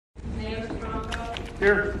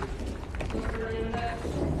Here.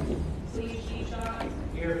 Police Chief Shaw.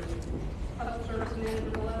 Here. Public Service Manager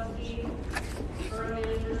Gillespie. Borough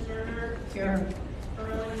Manager Turner. Here.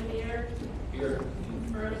 Borough Engineer. Here.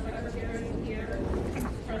 Borough Secretary here.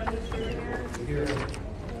 President Schuster. Here.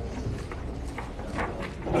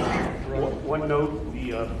 One note,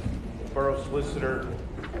 the borough solicitor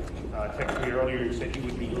texted me earlier and said he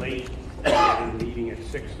would be late in the meeting at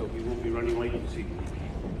 6, so he will be running late this evening.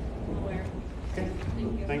 Aware. Okay.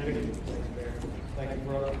 Thank you. Thank you. Thank you,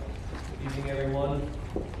 Brooke. Good evening, everyone.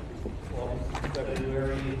 Welcome to the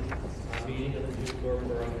February meeting of the Thorpe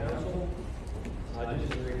Borough Council.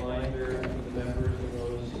 Just a reminder to the members and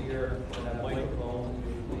those here that have microphones,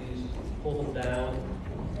 please pull them down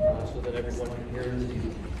so that everyone can hear this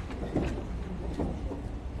evening.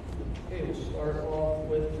 Okay, we'll start off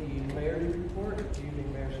with the mayor's report. Good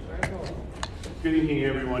evening, Mayor Stranko. Good evening,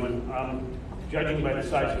 everyone. Judging by the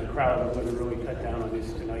size of the crowd, I'm going to really cut down on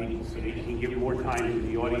this tonight so that you can give more time to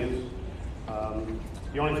the audience.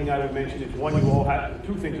 The only thing I would mention is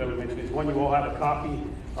two things I would mention is one, you all have a copy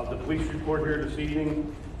of the police report here this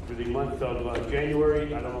evening for the month of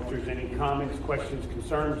January. I don't know if there's any comments, questions,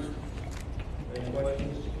 concerns. Any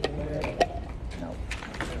questions, Mayor? No.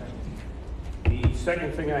 The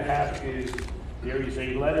second thing I have is there is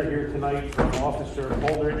a letter here tonight from Officer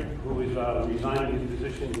Holdridge, who is resigning his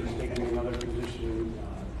position. He's taking another position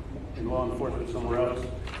in law enforcement somewhere else.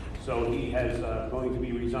 So he has going to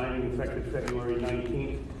be resigning effective February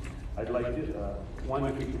 19th. I'd like to, one,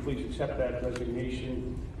 if you could please accept that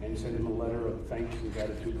resignation and send him a letter of thanks and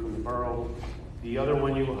gratitude from the borough. The other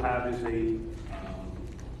one you will have is a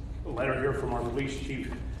letter here from our police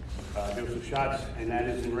chief, Joseph Schatz, and that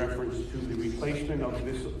is in reference to the replacement of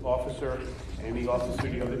this officer and the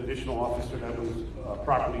other additional officer that was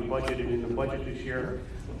properly budgeted in the budget this year.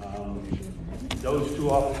 Those two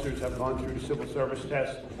officers have gone through the civil service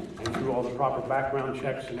test and through all the proper background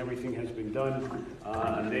checks, and everything has been done.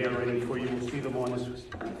 And they are ready for you. We'll see them on this,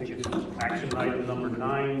 I think it's action item number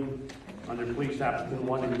 9 under police applicant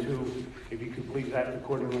 1 and 2. If you could please act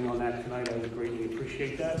accordingly on that tonight, I would greatly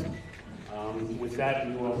appreciate that. With that,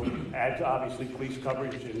 you will add to obviously police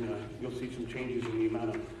coverage, and you'll see some changes in the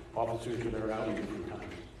amount of officers that are out at different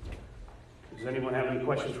times. Does anyone have any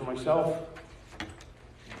questions for myself?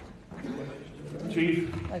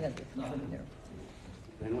 Chief? I got this one here.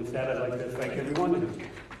 And with that, I'd like to thank everyone.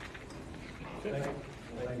 Thank you,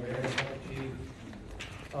 Mayor. Thank you,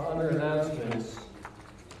 Chief. Under announcements,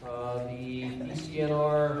 the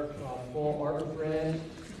DCNR fall ARPA grant,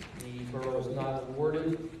 the borough is not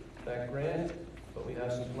awarded that grant, but we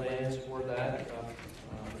have some plans for that.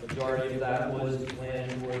 The majority of that was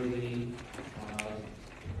planned for the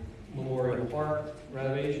Memorial Park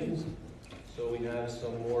renovations. So we have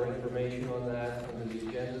some more information on that under the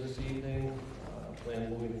agenda this evening.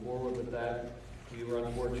 Plan moving forward with that. We were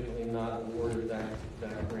unfortunately not awarded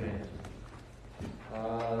that grant.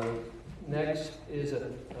 Next is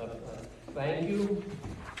a thank you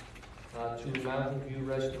to Mountain View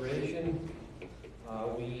Restoration.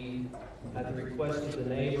 We, at the request of the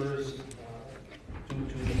neighbors, due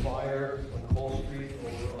to the fire on Cole Street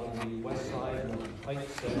over on the west side of the Pike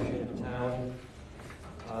section of town,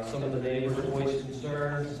 some of the neighbors voiced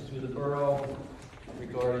concerns to the borough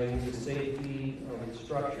regarding the safety of the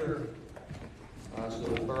structure. So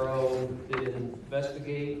the borough did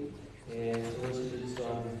investigate and solicited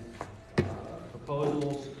some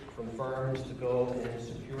proposals from firms to go and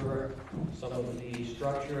secure some of the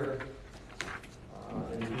structure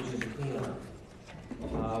and do some cleanup.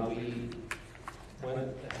 We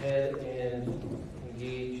went ahead and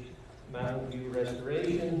engaged Mountain View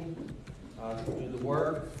Restoration to do the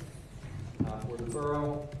work for the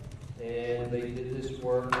borough, and they did this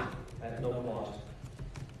work at no cost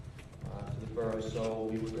to the borough. So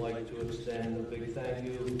we would like to extend a big thank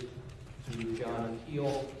you to John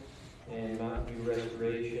Keel and Mountain View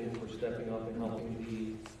Restoration for stepping up and helping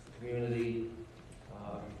the community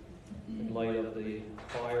in light of the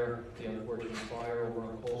fire, the unfortunate fire over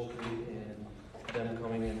on Cole Street, and them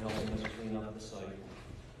coming and helping us clean up the site.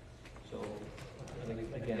 So,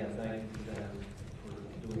 again, thank you to them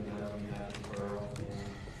for doing that on behalf of the borough and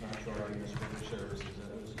not charging us for their services.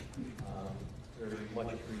 That was very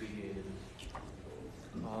much appreciated.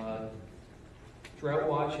 Drought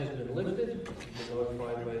watch has been lifted. We've been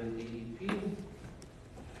notified by the DEP.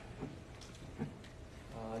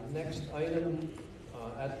 Next item,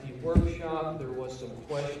 at the workshop, there was some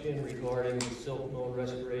question regarding the Silk Mill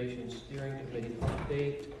Restoration Steering Committee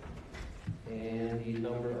update and the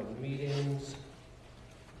number of meetings.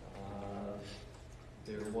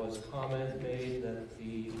 There was comment made that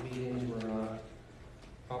the meetings were not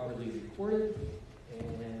properly recorded,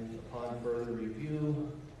 And upon further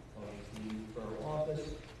review of the borough office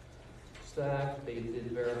staff, they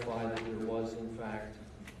did verify that there was in fact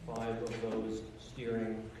 5 of those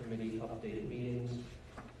steering committee update meetings.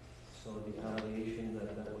 So the allegation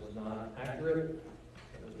that that was not accurate,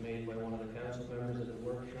 that was made by one of the council members at the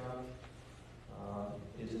workshop,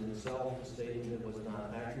 is in itself a statement that was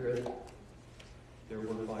not accurate. There were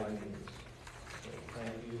 5 meetings. So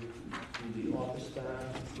thank you to the office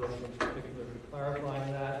staff, Brooke in particular, for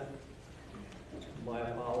clarifying that. My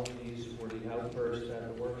apologies for the outburst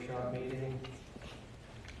at the workshop meeting,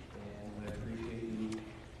 and I appreciate you.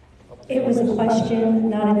 It was a question,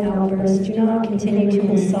 not an outburst. Do not continue to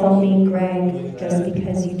insult me, Greg, just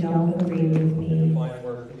because you don't agree with me. Fine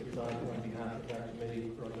work that you've done on behalf of that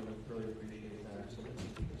committee, really appreciate that. So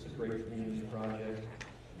it's a great community project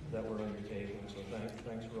that we're undertaking, so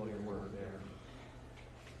thanks for all your work there.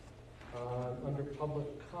 Under public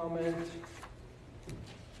comment,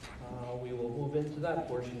 we will move into that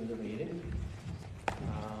portion of the meeting.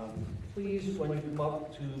 Please, when you come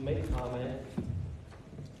up to make a comment,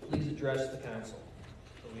 please address the council.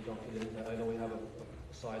 So we don't get into, I know we have a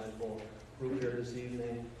sizable group here this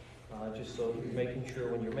evening, just so you're making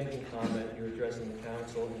sure when you're making comment, you're addressing the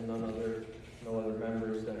council and no other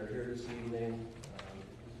members that are here this evening.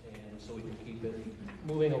 And so we can keep it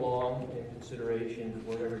moving along in consideration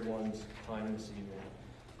for everyone's time this evening.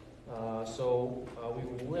 So we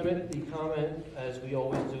will limit the comment, as we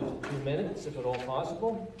always do, to 2 minutes, if at all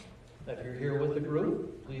possible. If you're here with the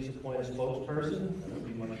group, please appoint a spokesperson. That would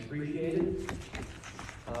be much appreciated.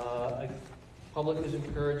 Public is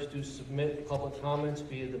encouraged to submit public comments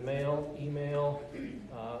via the mail, email,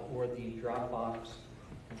 or the drop box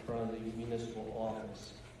in front of the municipal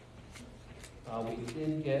office. We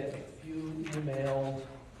did get a few emailed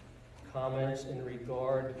comments in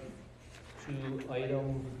regard to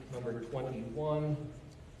item number 21,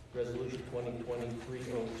 Resolution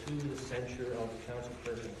 2023-02, the censure of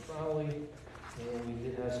Councilperson Crowley. And we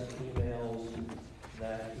did have some emails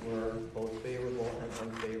that were both favorable and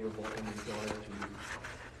unfavorable in regard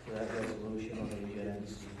to that resolution on the agenda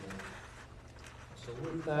this evening. So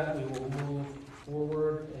with that, we will move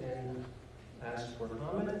forward and ask for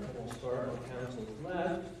comment, and we'll start on council's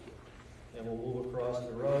left, and we'll move across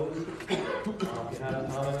the rows. If you have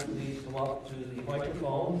a comment, please come up to the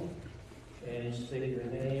microphone and state your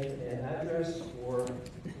name and address for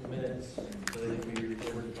minutes so that you can be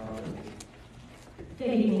recorded properly.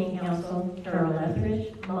 Good evening, Council. Darrell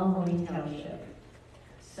Etheridge, Mahoney Township.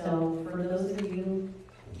 So, for those of you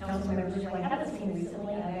council members who I haven't seen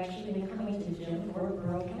recently, I've actually been coming to Jim Thorpe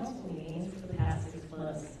Borough Council meetings for the past 6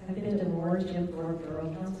 months. I've been to more Jim Thorpe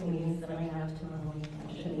Borough Council meetings than I have to Mahoney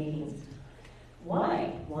Township meetings.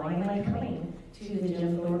 Why? Why am I coming to the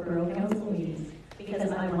Jim Thorpe Borough Council meetings?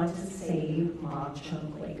 Because I want to save Mock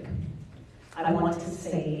Chunk Lake. I want to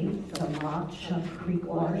save the Mock Chunk Creek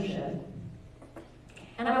watershed.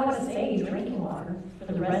 And I want to save drinking water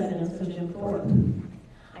for the residents of Jim Thorpe.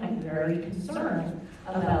 I'm very concerned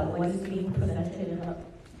about what is being presented in a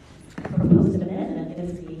proposed amendment that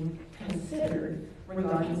is being considered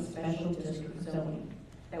regarding special district zoning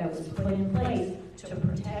that was put in place to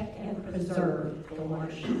protect and preserve the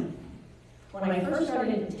watershed. When I first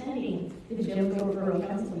started attending the Jim Thorpe Borough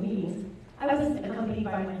Council meetings, I was accompanied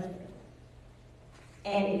by my husband.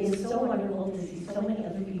 And it is so wonderful to see so many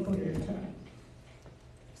other people here tonight.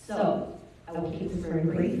 So, I will keep this very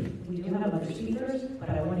brief. We do have other speakers, but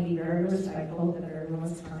I want to be very respectful of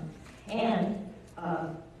everyone's time. And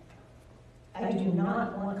I do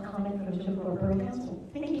not want comment from Jim Thorpe Borough Council.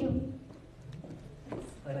 Thank you.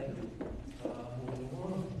 Thank you. Moving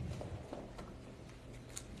on.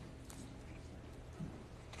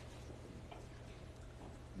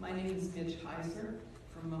 My name is Mitch Heiser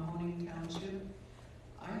from Mahoning Township.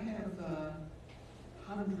 I have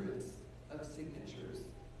hundreds of signatures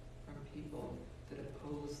from people that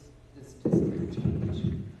oppose this district change,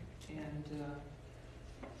 and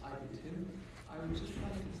I do too. I would just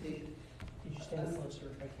like to take. Could you stand closer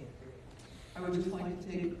if I can't hear you? I would just like to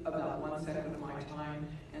take about 1 second of my time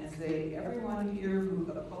and say, everyone here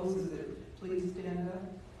who opposes it, please stand up.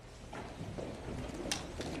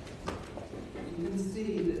 You can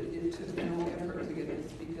see that it took no effort to get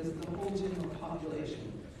this because the whole general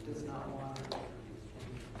population does not want it.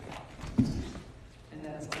 And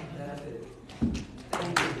that's it.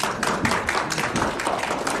 Thank you.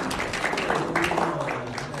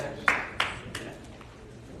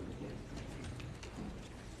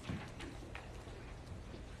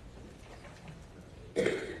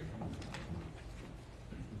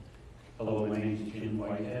 Hello, my name is Jim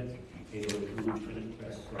Whitehead, 802 Richmond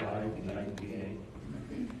Crest Drive, United PA.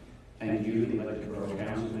 Thank you you, the elected borough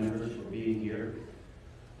council members, for being here,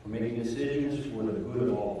 for making decisions for the good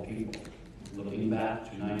of all people. Looking back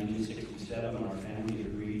to 1967, our family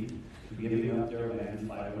agreed to giving up their land,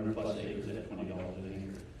 500 plus acres at $20 an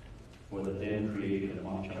acre, for the then created the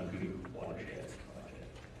Montchamp Creek watershed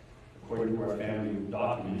project. According to our family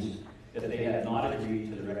documents, if they had not agreed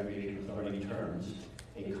to the Recreation Authority terms,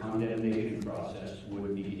 a condemnation process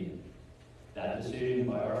would begin. That decision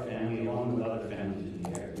by our family, along with other families in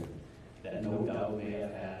the area, that no doubt may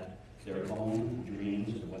have had their own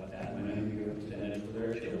dreams of what that land represented for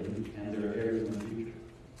their children and their heirs in the future.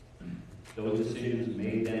 Those decisions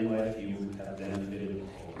made then by few have benefited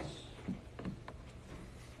all of us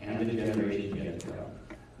and the generations yet to come,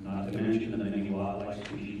 not to mention the many wildlife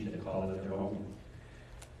species that call it their own.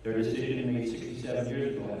 Their decision made 67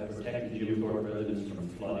 years ago have protected Jim Thorpe residents from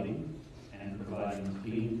flooding and providing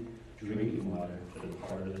clean drinking water for the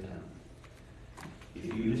part of the town. If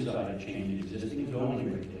you decide to change existing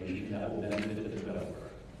zoning regulations, that will benefit the developer.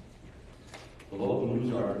 The local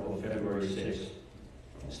news article of February 6th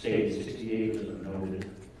stated 60 acres are noted,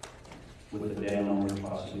 with the then owner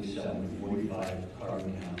possibly selling 45 to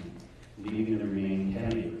Carbon County, leaving the remaining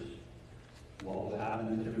 10 acres. What will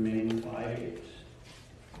happen to the remaining 5 acres?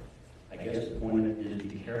 I guess the point is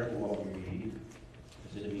be careful what we read.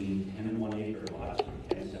 Does it mean 10 1-acre lots with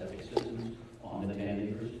 10 septic systems on the 10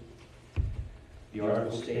 acres? The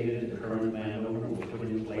article stated the current landowner will put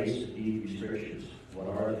in place deed restrictions. What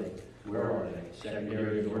are they? Where are they?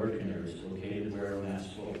 Secondary absorption areas located where on that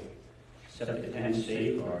slope? Septic tank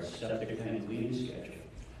safeguards, septic tank cleaning schedule.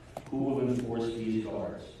 Who will enforce these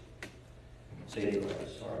guards?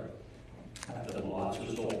 Safeguards, sorry. After the lots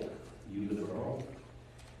are sold, you the borough.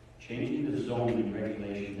 Changing the zoning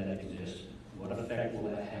regulation that exists, what effect will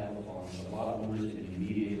that have on the lot owners in the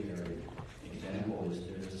immediate area? Example is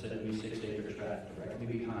there's a 76-acre tract directly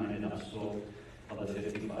behind an upslope of the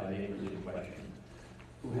 55 acres in question.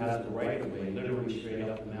 Who has the right of way literally straight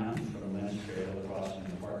up the mountain from Lens Trail across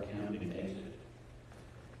into Park County and exit?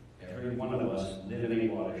 Every one of us live in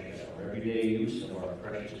a watershed. Our everyday use of our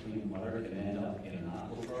precious clean water can end up in an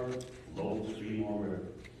aquifer, local stream, or river.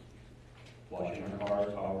 Washing our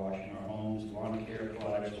cars, power washing our homes, lawn care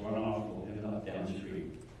products, runoff will end up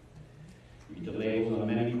downstream. Read the labels on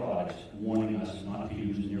many products warning us not to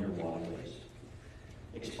use near waterways.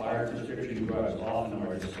 Expired prescription drugs often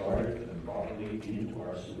are discarded improperly into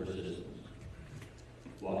our sewer systems.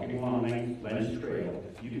 Walking along Lens Trail,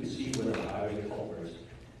 you can see where the highway culverts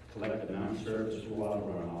collect the mountain surface water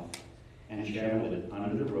runoff and channel it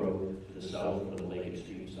under the road to the south of the lake and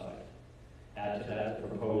stream side. Add to that the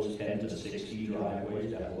proposed 10 to 60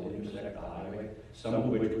 driveways that will intersect the highway, some of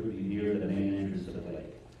which would be near the main entrance of the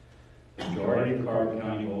lake. The majority of Carbon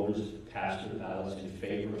County voters cast their ballots in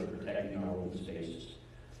favor of protecting our open spaces,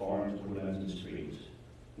 farms, woodlands, and streams.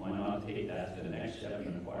 Why not take that to the next step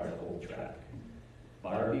and acquire the whole tract?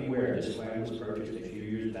 Buyer beware, this land was purchased a few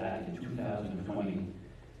years back in 2020.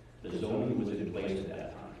 The zoning was in place at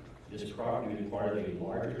that time. This property was part of a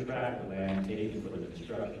larger tract of land taken for the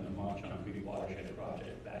construction of the Montchamp Creek watershed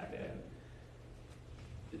project back then.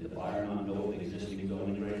 Did the buyer not know the existing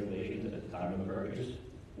zoning regulations at the time of purchase?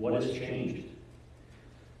 What has changed?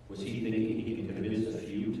 Was he thinking he can convince a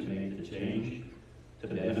few to make the change to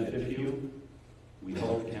benefit a few? We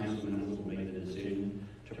hope the council members will make the decision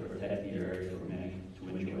to protect the area for many to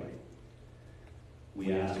enjoy.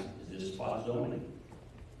 We ask, is this spot zoning?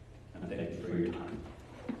 And thank you for your time.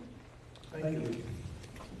 Thank you.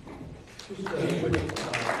 Just a quick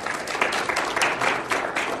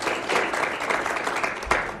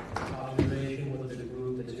observation with the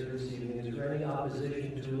group that's here this evening. Is there any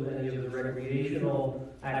opposition to any of the recreational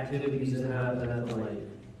activities that happen at the lake?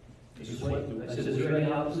 I said, is there any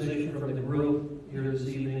opposition from the group here this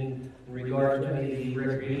evening in regard to any of the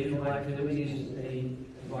recreational activities, any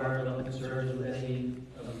environmental concerns with any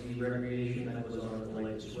of the recreation that was on the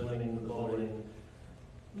lake, swimming, boating?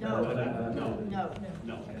 No. No.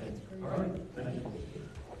 Okay. All right, thank you.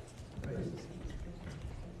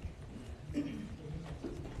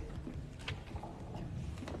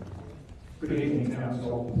 Good evening,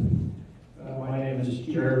 Council. My name is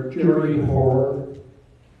Jerry Hoare,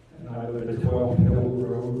 and I live at 12 Hill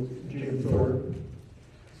Road, Jim Thorpe.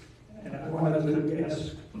 And I wanted to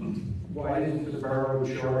ask, why didn't the borough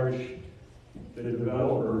charge the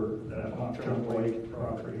developer that Montchamp Lake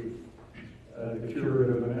property the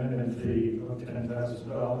curative amendment fee of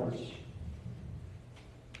 $10,000?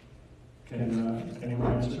 Can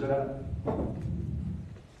anyone answer that?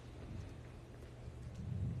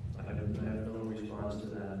 I have no response to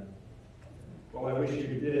that. Well, I wish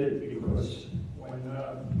you did, because when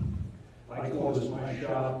I closed my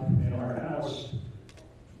shop in our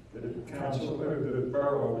council, the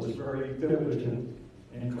borough was very diligent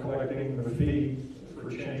in collecting the fee for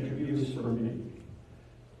change of use for me.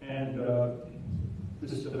 And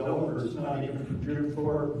this developer is not even from Jim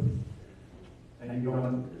Thorpe, and you're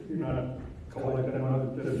not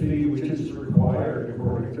collecting the fee which is required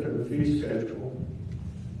according to the fee schedule.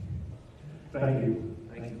 Thank you.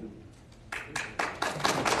 Thank you.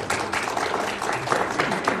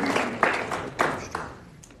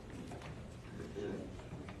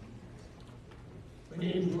 My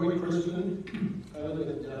name is Roy Kristen. I live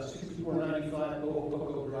at 6495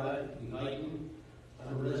 Coco Drive in Knighton.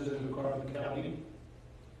 I'm a resident of Carbon County.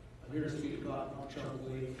 I'm here to speak about Mount Chunk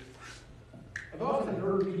Lake. I've often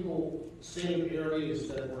heard people say in areas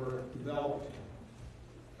that were developed,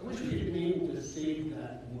 I wish we had been able to save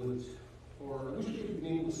that woods, or I wish we had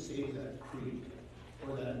been able to save that creek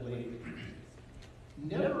or that lake.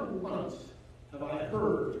 Never once have I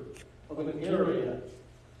heard of an area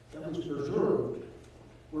that was preserved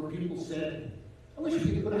where people said, I wish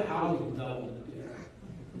we could put a housing development there,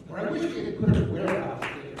 or I wish we could put a warehouse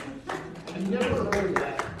there. I've never heard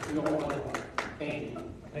that in all my life. Thank you.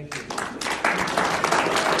 Thank you.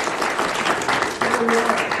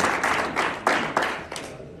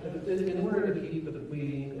 In order to keep the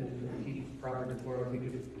meeting and keep proper decorum, if you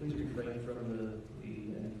could please refrain from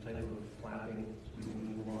any type of clapping so we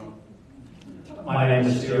can move on. My name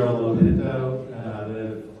is Cyril Lopinto, and I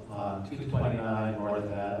live on 229 North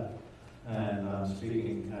Ave, and I'm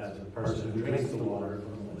speaking as a person who drinks the water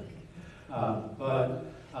from the lake.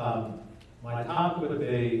 My topic would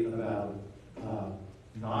be about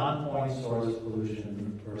non-point source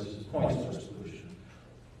pollution versus point source pollution.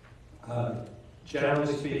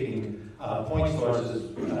 Generally speaking, point sources,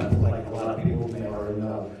 like a lot of people may already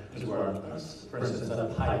know, is where, for instance,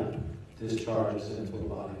 a pipe discharges into a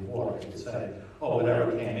body of water. You could say, oh,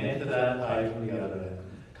 whatever came into that pipe from the other end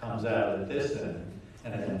comes out at this end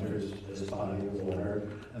and it enters this body of water,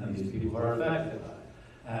 and these people are affected by it.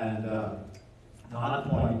 And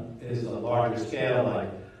non-point is a larger scale, like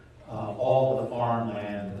all the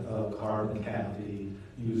farmland of Carbon County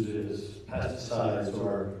uses pesticides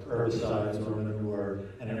or herbicides or manure,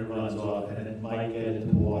 and it runs off, and it might get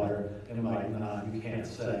into water, it might not. You can't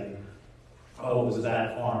say, oh, it was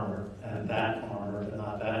that farmer and that farmer, but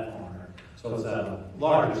not that farmer. So it's at a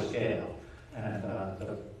larger scale, and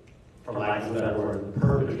for lack of a better word, the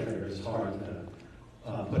perpetrator is hard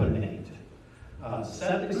to put a name to.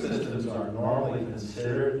 Septic systems are normally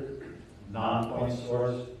considered non-point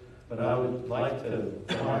source, but I would like to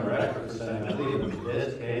go on record for saying, I believe in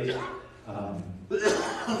this case,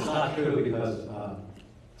 it's not true, because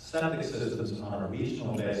septic systems on a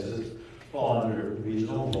regional basis fall under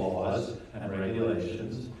regional laws and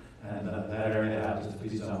regulations, and that area happens to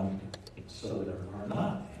be zoned so there are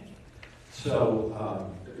not any. So,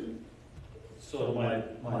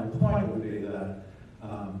 my point would be that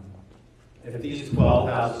if these 12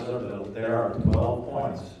 houses are built, there are 12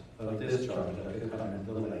 points of discharge that could come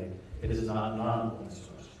into the lake. It is not non-point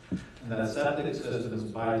source. And that septic systems,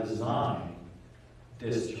 by design,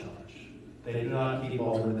 discharge. They do not keep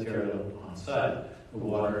all the material on site. The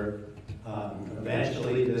water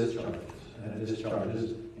eventually discharges, and it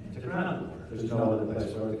discharges into groundwater. There's no other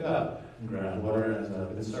place for it to go. And groundwater ends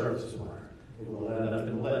up in surface water. It will end up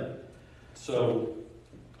in the lake. So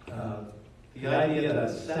the idea that a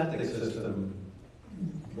septic system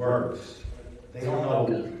works, they don't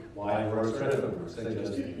know why it works or if it works. They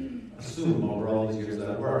just assume over all these years that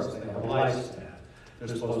it works. They have a lifespan. They're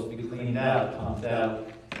supposed to be cleaned out, pumped out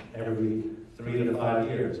every 3 to 5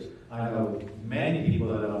 years. I know many people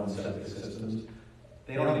that own septic systems,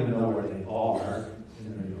 they don't even know where they are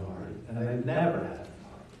in their yard, and they've never had a yard.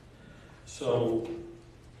 So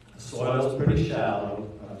the soil is pretty shallow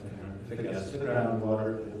up there. If it gets to the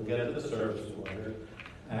groundwater, it will get to the surface water.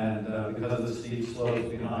 And because of the steep slopes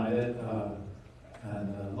behind it,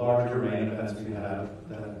 and the larger rain events we have,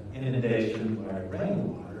 the inundation by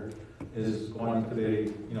rainwater is going to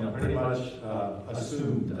be, pretty much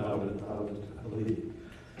assumed, I would believe.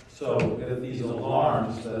 So if these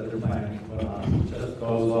alarms that they're planning to put on just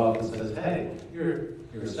goes off and says, hey, your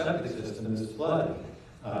septic system is flooding,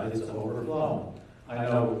 it's overflowing. I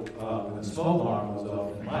know when the smoke alarm goes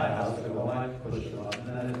off in my house, I go, I push it off, and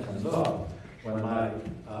then it turns off. When my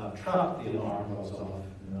truck, the alarm goes off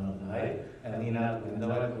in the middle of the night, and I lean out the window,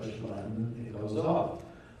 I push the button, it goes off.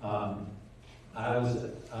 I was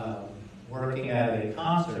working at a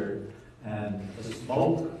concert, and the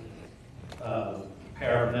smoke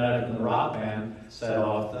paramedic in the rock band set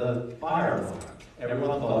off the fire alarm.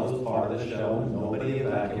 Everyone thought it was part of the show, and nobody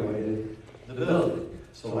evacuated the building.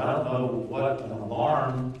 So I don't know what an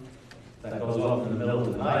alarm that goes off in the middle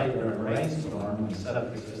of the night during a rainstorm and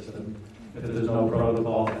septic system, if there's no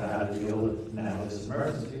protocol to how to deal with now this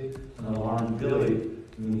emergency, an alarm really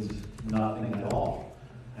means nothing at all.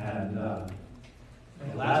 And the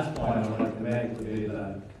last point I would like to make would be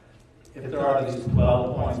that if there are these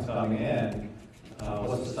 12 points coming in,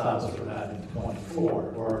 what's to stop us from having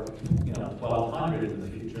 24 or 1,200 in the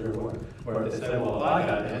future? Or if they say, well, if I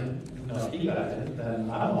got in, he got in, then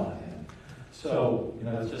I want in. So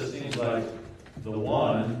it just seems like the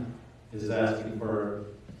one is asking for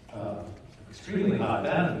extremely high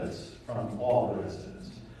benefits from all the residents,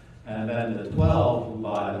 and then the 12 who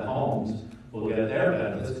buy the homes will get their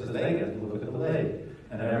benefits because they get to look at the lake,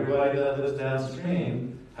 and everybody that lives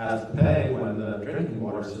downstream has to pay when the drinking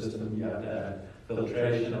water system, you have to have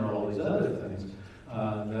filtration or all these other things.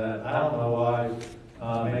 That I don't know why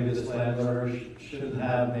maybe this landlord shouldn't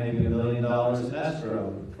have maybe $1 million in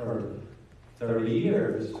escrow for 30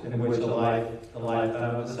 years, in which the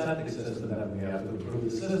lifetime of a septic system that we have to improve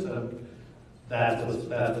the system. That's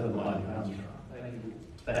where the money comes from.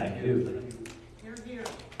 Thank you. You're here.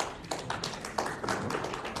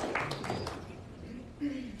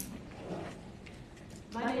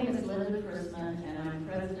 My name is Linda Chrisman, and I'm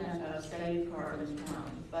president of Save Carbon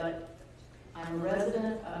County, but I'm a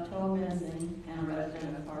resident of Tolmensing and a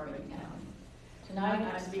resident of Carbon County. Tonight,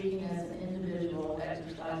 I'm speaking as an individual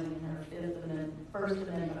exercising her First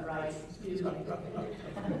Amendment rights. Excuse me.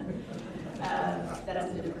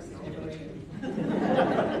 That's a different situation.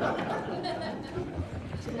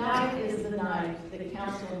 Tonight is the night the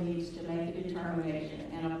council needs to make a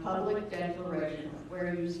determination and a public declaration of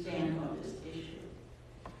where you stand on this issue.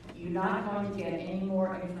 You're not going to get any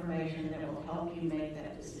more information that will help you make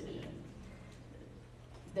that decision.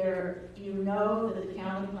 You know that the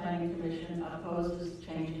County Planning Commission opposes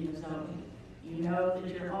changing the zoning. You know that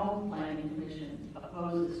your own Planning Commission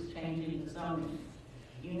opposes changing the zoning.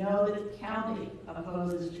 You know that the county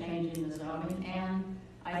opposes changing the zoning, and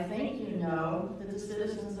I think you know that the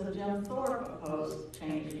citizens of Jim Thorpe oppose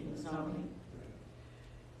changing the zoning.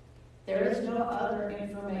 There is no other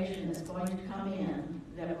information that's going to come in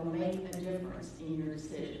that will make a difference in your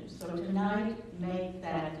decision. So tonight, make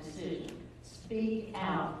that decision. Speak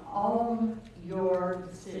out. Own your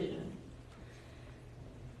decision.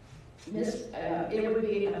 It would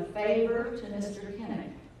be a favor to Mr.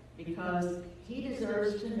 Kinnick because he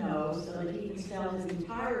deserves to know so that he can sell his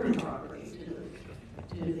entire property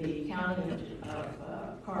to the county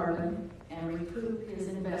of Carbon and recoup his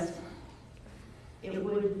investment. It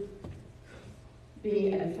would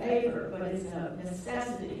be a favor, but it's a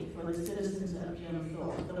necessity for the citizens of Jim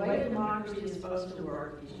Thorpe. The way democracy is supposed to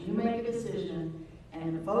work is you make a decision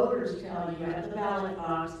and the voters tell you at the ballot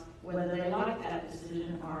box whether they like that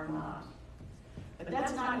decision or not. But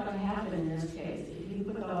that's not going to happen in this case if you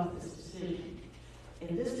put off this decision.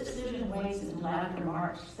 If this decision waits until after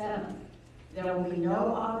March 7th, there will be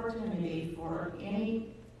no opportunity for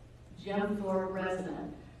any Jim Thorpe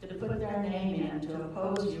resident to put their name in to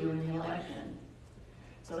oppose you in the election.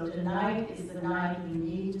 So tonight is the night you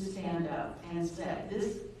need to stand up and say,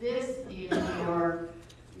 this is your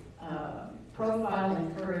profile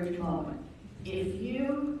and courage moment. If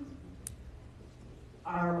you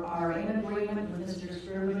are in agreement with Mr.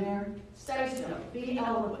 Scrivener, say so. Be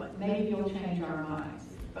eloquent. Maybe you'll change our minds.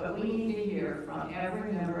 But we need to hear from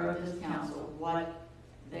every member of this council what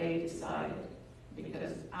they decided,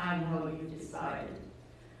 because I know you decided.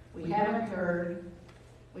 We haven't heard.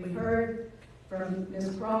 We've heard from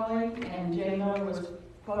Ms. Crawley, and Jay Miller was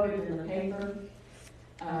quoted in the paper.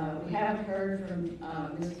 We haven't heard from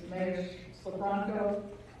Ms. Mayor Slapronko,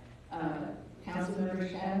 Councilmember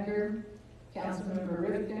Shanager, Councilmember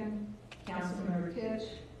Rifkin, Councilmember Kitch,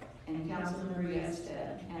 and Councilmember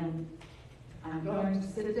Yested. And I'm going to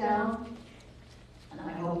sit down, and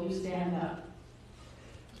I hope you stand up.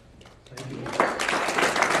 Thank you.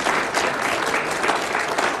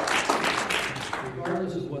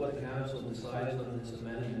 Regardless of what the council decides on this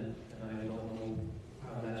amendment, and I don't know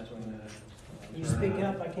how that's going to You speak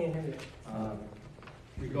up, I can't hear you.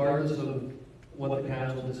 regardless of what the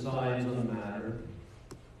council decides on the matter,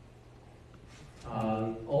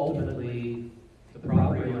 ultimately, the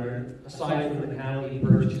property owner, aside from the county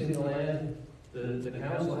purchasing the land, the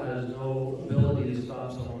council has no ability to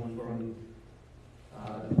stop someone from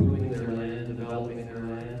improving their land, developing their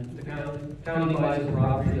land. The county buys the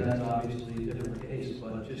property, that's obviously a different case,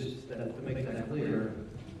 but just to make that clear,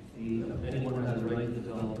 anyone has a right to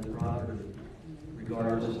develop their property,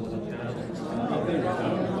 regardless of what the council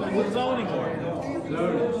decides. What zoning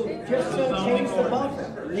ordinance? Just change the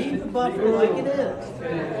buffer. Leave the buffer like it is.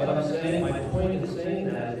 Okay, what I'm saying, my point in saying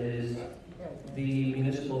that is, the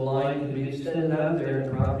municipal line could be extended out there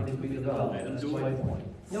and the property could be developed. That's my point.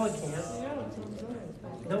 No, it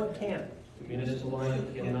can't. No, it can't. The municipal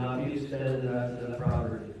line cannot be extended out to the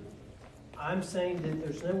property. I'm saying that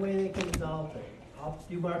there's no way they can develop it. I'll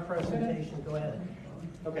do my presentation, go ahead.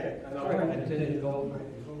 Okay, All right, continue to go.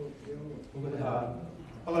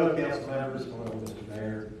 hello, council members, hello, Mr.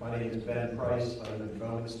 Mayor. My name is Ben Price, I live in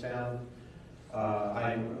Bowmanstown.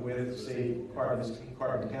 I'm with the State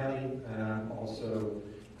Department County, and I'm also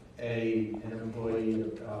an employee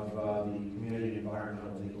of the Community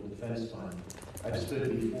Environmental Legal Defense Fund. I've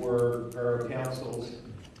stood before borough councils,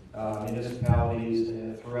 municipalities,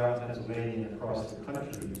 and throughout Pennsylvania and across the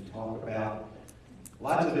country to talk about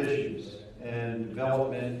lots of issues, and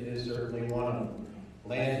development is certainly one of them.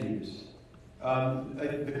 Land use.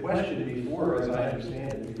 The question before, as I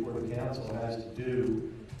understand it, before the council has to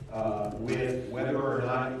do with whether or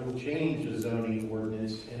not it will change the zoning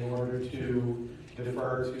ordinance in order to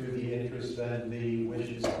defer to the interests and the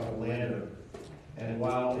wishes of the landowner. And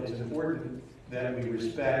while it's important that we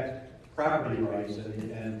respect property rights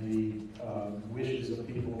and the wishes of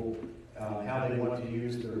people, how they want to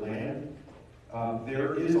use their land,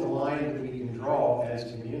 there is a line that we can draw as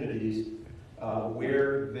communities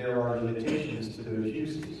where there are limitations to those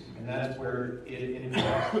uses. And that's where it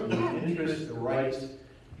impacts the interests, the rights,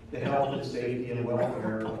 the health and safety and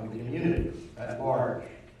welfare of the community at large.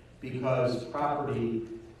 Because property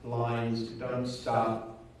lines don't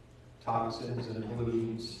stop toxins and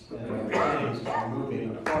pollutants and other things from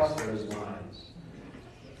moving across those lines.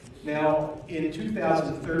 Now, in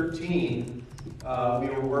 2013, we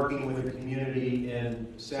were working with a community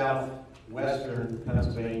in southwestern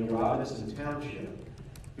Pennsylvania, Robinson Township,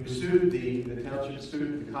 who sued the township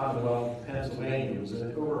sued the Commonwealth of Pennsylvania. It was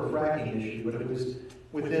over a fracking issue, but it was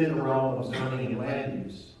within the realm of zoning and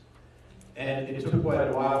land use. And it took quite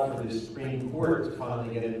a while for the Supreme Court to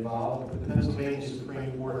finally get involved, but the Pennsylvania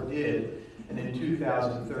Supreme Court did, and in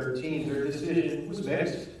 2013, their decision was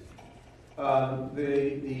mixed.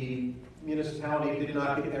 The municipality did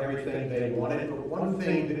not get everything they wanted, but one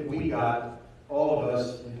thing that we got, all of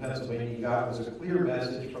us in Pennsylvania got, was a clear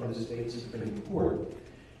message from the state Supreme Court.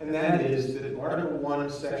 And that is that Article 1,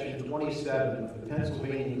 Section 27 of the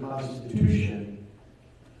Pennsylvania Constitution,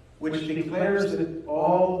 which declares that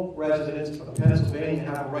all residents of Pennsylvania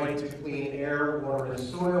have a right to clean air, water, and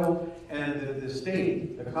soil, and that the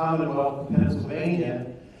state, the Commonwealth of Pennsylvania,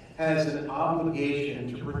 has an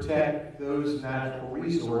obligation to protect those natural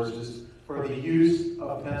resources for the use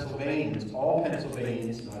of Pennsylvanians, all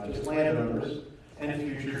Pennsylvanians, not just landowners, and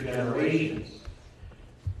future generations.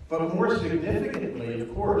 But more significantly,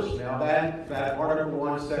 of course, now that Article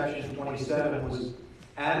 1, Section 27 was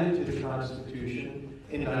added to the Constitution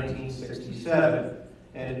in 1967,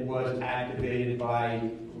 and it was activated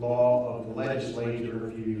by law of the legislature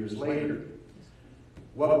a few years later.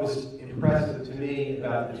 What was impressive to me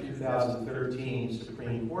about the 2013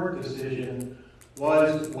 Supreme Court decision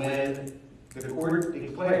was when the court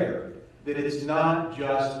declared that it's not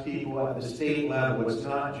just people at the state level, it's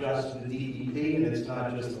not just the DEP, and it's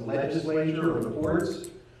not just the legislature or the courts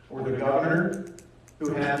or the governor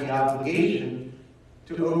who have the obligation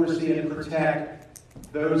to oversee and protect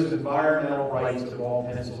those environmental rights of all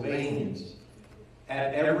Pennsylvanians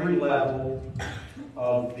at every level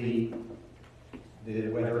of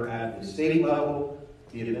whether at the state level,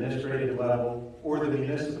 the administrative level, or the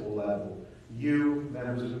municipal level. You,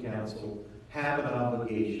 members of council, have an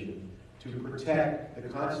obligation to protect the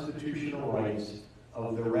constitutional rights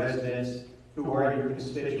of the residents who are your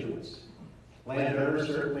constituents. Landowners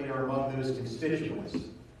certainly are among those constituents,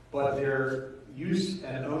 but their use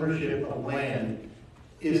and ownership of land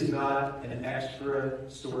is not an extra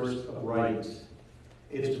source of rights.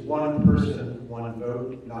 It's one person, one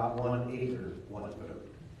vote, not 1 acre, one vote.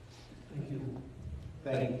 Thank you.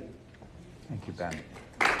 Thank you. Thank you, Ben.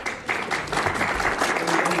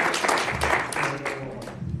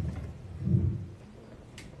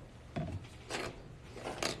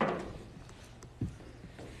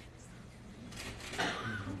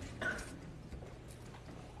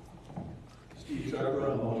 Steve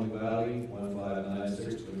Tucker on Mahoney Valley,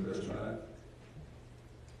 1596 Twin Crest Drive.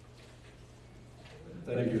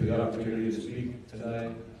 Thank you for the opportunity to speak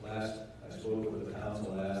tonight. Last I spoke with the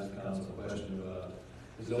council, I asked the council a question about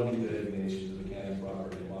the zoning designations of the county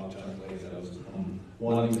property in Waukesha Lake. I was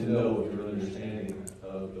wanting to know if your understanding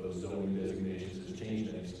of those zoning designations has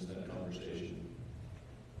changed any since that conversation.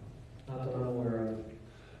 Not that I'm aware of.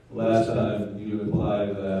 Last time you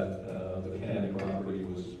implied that the county property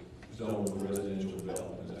was zoned for residential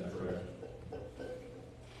development, is that correct?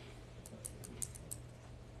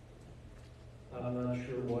 I'm not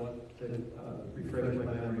sure what the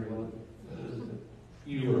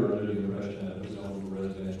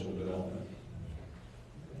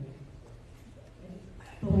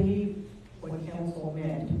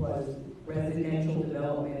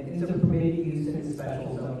It's a permitted use in a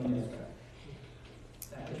special zoning district. Is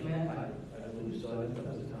that what you meant? I believe so, I think that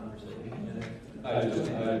was a conversation. I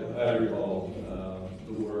recall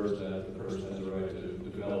the words that the person has a right to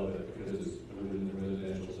develop it because it's within the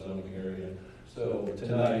residential zoning area. So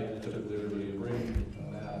tonight, I took the liberty to bring a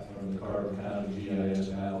map from the Carbon County GIS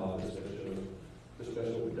map office that shows the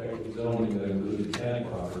special protected zoning that includes tank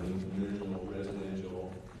property, the original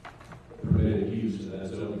residential permitted use of that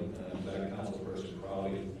zoning. In fact, councilperson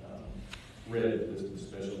probably read the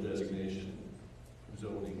special designation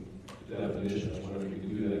zoning definition. I wonder if we can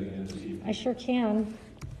do that again this evening. I sure can.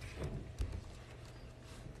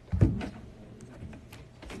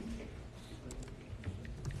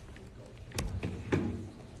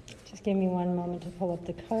 Just give me one moment to pull up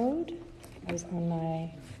the code. I was on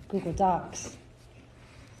my Google Docs.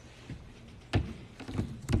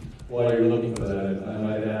 While you're looking for that, I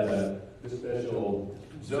might add that this special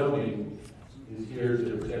zoning is here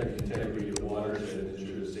to protect the integrity of the watershed and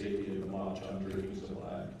ensure the safety of the Mock Chunk drinking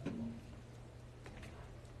supply.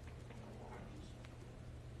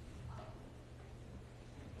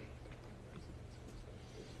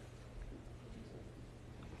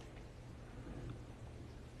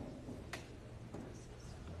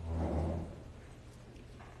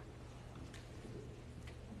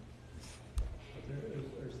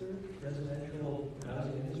 Is there residential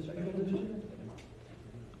housing in this special district?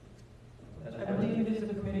 I believe it is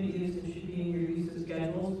a permitted use and should be in your use of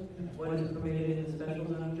schedules. What is permitted in the special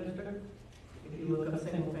zoning district? If you look up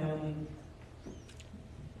single family.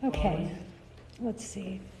 Okay, let's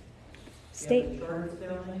see. State. State, I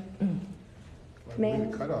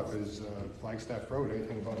believe the cutoff is Flagstaff Road.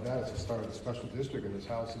 Anything above that is the start of the special district, and there's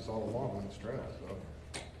houses all along on this trail, so.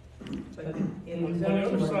 But in On the the other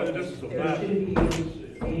zoning side of this ordinance, is a there map. should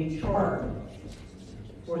be a chart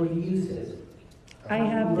for the uses. I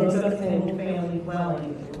have Look this up single code. family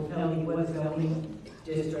dwelling, it will tell you what zoning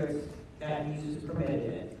districts that use is permitted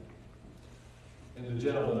in. And the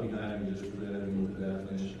gentleman behind me just read me the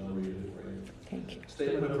definition. I'll read it for you. Thank you.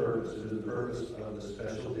 Statement of purpose. It is the purpose of the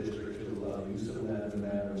special district to allow use of land in a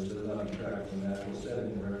manner which does not detract from the natural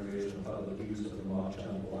setting and recreation and public use of the Mock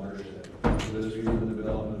Chunk watershed. For this reason, the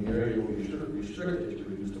development of the area will be restricted to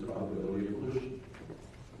reduce the probability of pollution.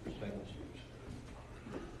 Thank you.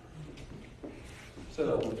 So,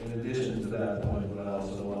 in addition to that point, what I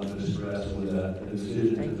also wanted to stress was that the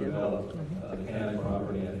decision to develop the county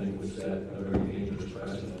property, I think, would set a very dangerous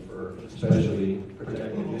precedent for especially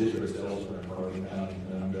protecting districts elsewhere in Borough County,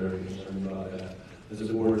 and I'm very concerned about that. As a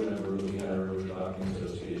board member of the County River Docking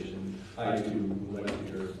Association, I too would like to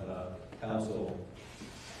hear council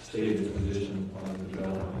state its position on the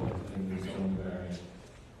development and the zoning variance.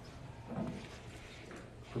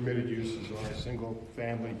 Permitted uses are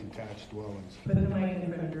single-family detached dwellings. Put the mic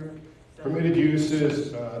in front of your. Permitted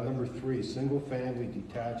uses, number 3, single-family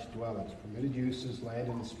detached dwellings. Permitted uses, land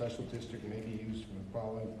in the special district may be used for the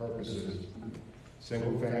following purposes.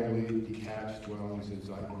 Single-family detached dwellings is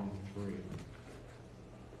item 3.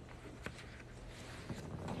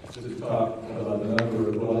 Does it talk about the number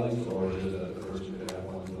of dwellings, or is it a person could have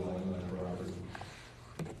one dwelling on the property?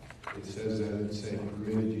 It says that it's a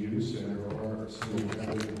permitted use, and there are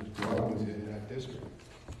single-family dwellings in that district.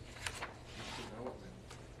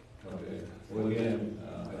 Okay. Well, again,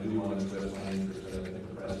 I do want to express my interest that I think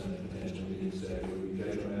the precedent potentially being set would be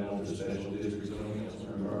detrimental to special district zoning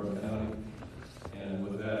elsewhere in Borough County. And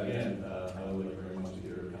with that, again, I would like very much to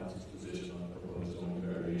hear council's position on the proposed zoning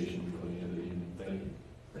variation before the end of the evening. Thank you.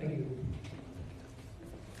 Thank you.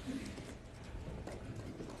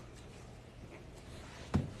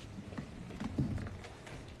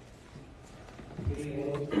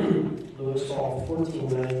 Lewis Hall,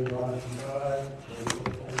 1490 Rocky Drive,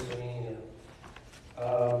 Louisville, Pennsylvania.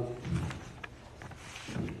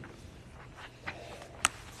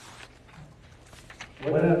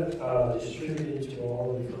 What I've distributed to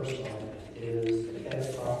all of you first on is the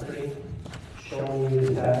Kenneth property, showing you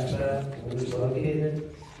the tax map, where it's located.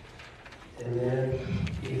 And then,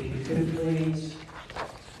 if you could please,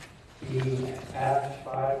 the Act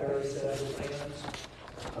 537 plans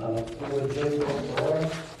for Jim Borough.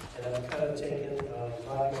 And I've kind of taken a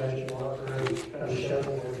black magic marker and kind of shown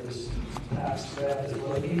where this tax map is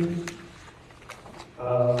located.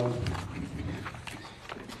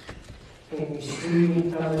 Can you see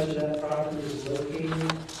how much of that property is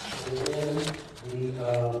located? And then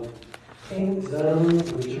the pink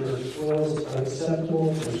zones, which are soils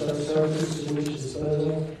unacceptable for subsurface sewage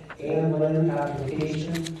disposal and land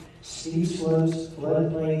application, steep slopes,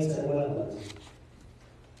 floodplains, and wetlands.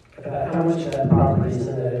 About how much of that property is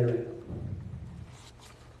in that area?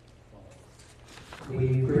 We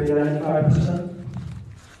agree 95%?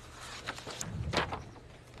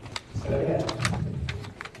 Okay.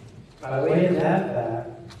 By way of that fact,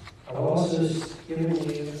 I've also given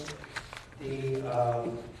you the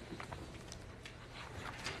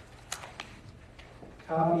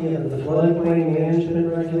copy of the floodplain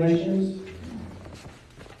management regulations.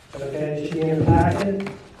 Okay, it should be in the packet,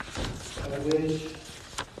 of which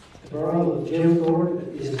the Borough of Jim Thorpe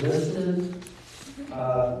is listed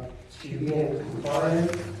to be in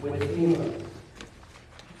compliance with FEMA.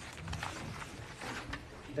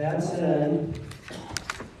 That said,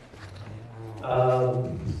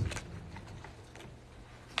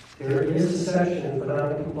 there is a section for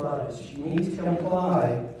non-compliance. You need to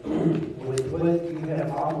comply with what you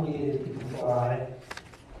have obligated to comply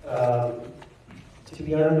to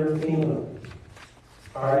be under FEMA.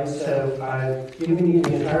 All right, so I've given you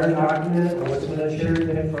the entire document. I wasn't going to cherry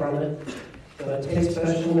pick from it, but take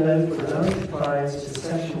special note for non-compliance to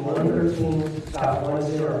section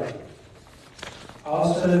 113.10.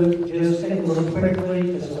 Also, just take a look quickly,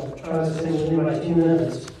 because I'm trying to send within my 2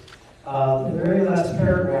 minutes. The very last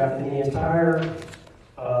paragraph in the entire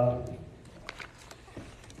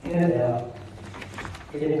handout,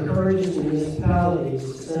 it encourages municipalities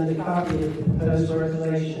to send a copy of the proposed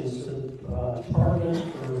regulations to the department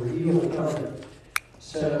for review and comment.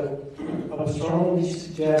 So I would strongly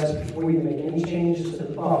suggest before you make any changes to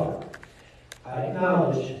the buffer, I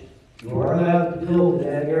acknowledge you are allowed to build in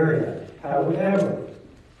that area. However,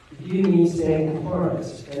 you need to stay in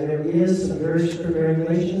compliance, and there is some very strict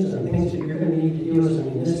regulations and things that you're going to need to do as a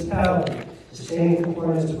municipality to stay in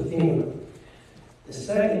compliance with FEMA. The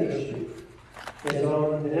second issue is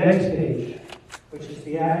on the next page, which is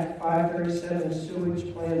the Act 537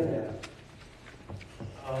 sewage plan map.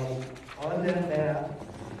 On that map,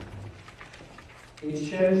 it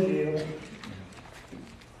shows you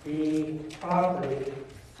the property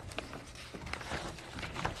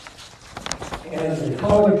and the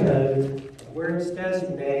color code where it's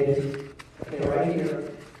designated. Okay, right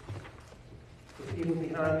here. The people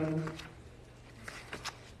behind me.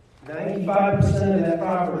 95% of that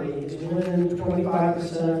property is within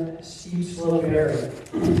 25% steep slope area.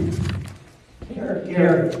 Here,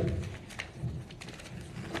 Gary,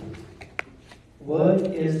 what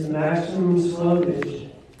is the maximum slopage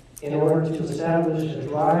in order to establish a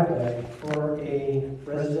driveway for a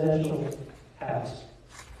residential house?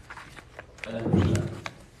 10%.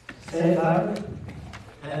 Say it louder.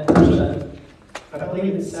 10%. I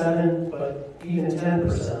believe it's 7, but even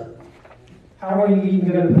 10%. How are you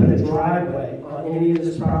even going to put a driveway on any of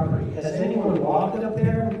this property? Has anyone walked up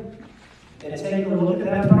there and taken a look at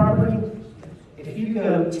that property? If you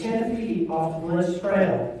go 10 feet off Lynch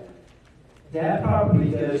Trail, that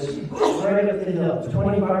property goes right up the hill,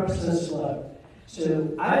 25% slope.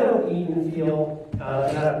 So I don't even feel, and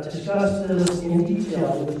I've discussed this in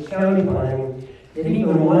detail with county planning, that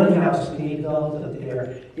even one house can be developed up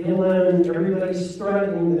there, let alone everybody's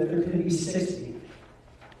threatening that there could be 60.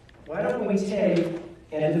 Why don't we take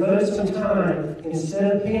and devote some time,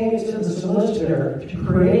 instead of paying it to the solicitor, to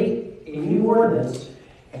create a new ordinance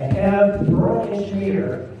and have the borough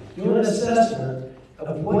engineer do an assessment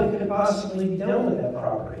of what could possibly be done with that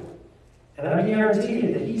property? And I guarantee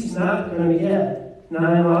you that he's not going to get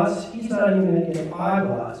 9 lots. He's not even going to get 5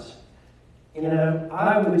 lots. You know,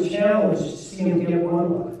 I would challenge to see him get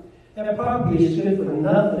 1 lot. That property is good for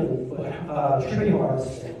nothing but tree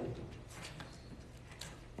harvesting.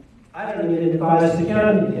 I don't even advise the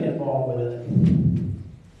county to get involved with it.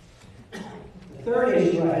 The third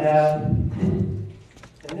issue I have, and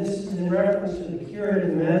this is in reference to the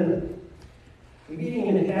curative amendment. We didn't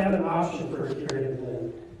even have an option for a curative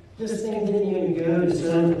amendment. This thing didn't even go to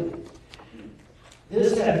zoning.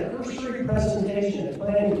 This had a cursory presentation at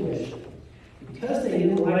Planning Commission. Because they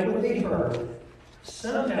didn't like what they heard,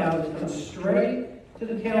 somehow it comes straight to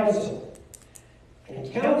the council. And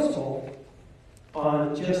council,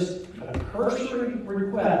 on just a cursory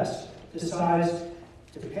request, decides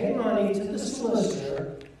to pay money to the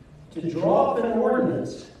solicitor to draw up an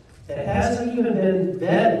ordinance that hasn't even been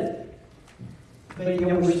vetted, but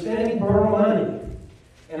yet we're spending borough money.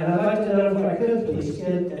 And I'd like to know, if I could please,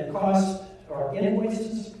 get a cost or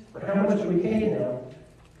invoices for how much we pay now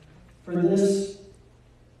for this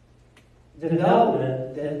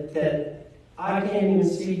development that I can't even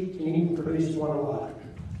see can even produce 1 lot.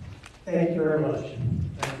 Thank you very much.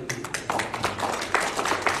 Thank you.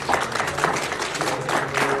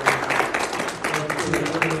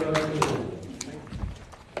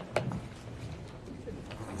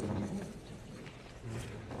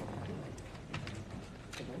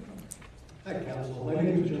 Hi, Council. My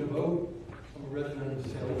name is Jim Vogt. I'm a resident of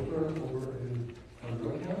Salesburg over in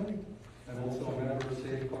Monroe County. I'm also a member of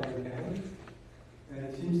State Park County. And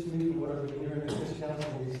it seems to me, from what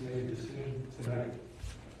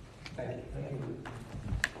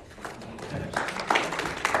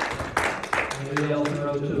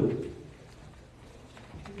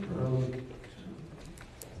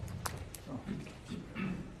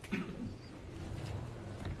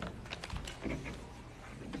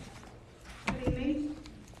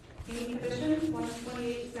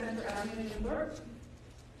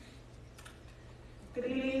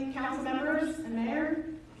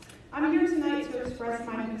tonight to express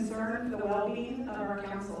my concern for the well-being of our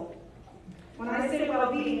council. When I say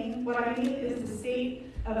well-being, what I mean is the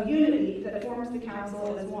state of unity that forms the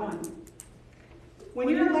council as one. When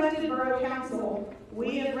you're elected borough council,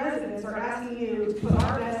 we as residents are asking you to put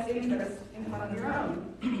our best interests in front of your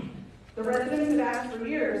own. The residents have asked for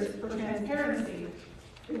years for transparency.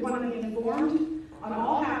 We want to be informed on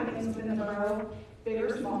all happenings within the borough, big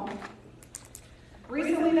or small.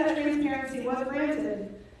 Recently, that transparency was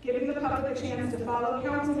granted, giving the public a chance to follow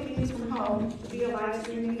council meetings from home via live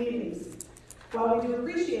streaming meetings. While we do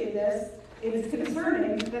appreciate this, it is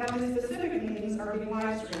concerning that only specific meetings are being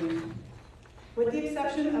live streamed. With the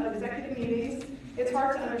exception of executive meetings, it's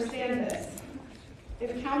hard to understand this.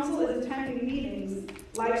 If council is attending meetings,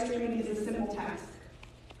 live streaming is a simple task.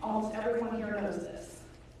 Almost everyone here knows this.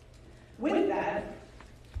 With that,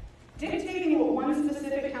 dictating what one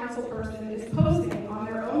specific council person is posting on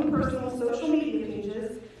their own personal social media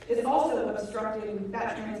pages is also obstructing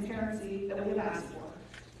that transparency that we have asked for.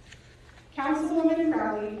 Councilwoman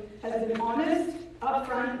Crowley has been honest,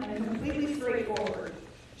 upfront, and completely straightforward.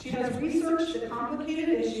 She has researched the complicated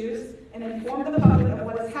issues and informed the public of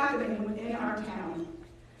what is happening within our town.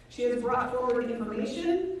 She has brought forward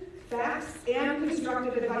information, facts, and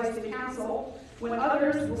constructive advice to council when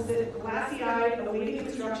others will sit glassy-eyed awaiting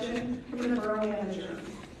instruction from the borough manager.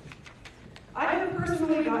 I have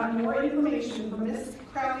personally gotten more information from Ms.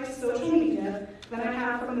 Crowley's social media than I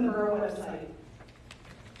have from the borough website.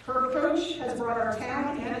 Her approach has brought our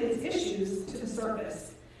town and its issues to the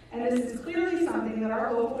surface, and this is clearly something that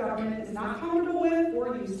our local government is not comfortable with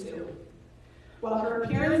or used to. While her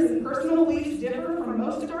appearance and personal beliefs differ from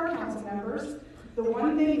most of our council members, the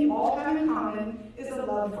one thing we all have in common is a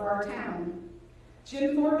love for our town.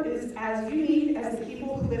 Jim Thorpe is as unique as the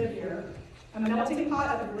people who live here, a melting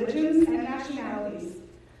pot of religions and nationalities.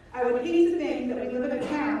 I would hate to think that we live in a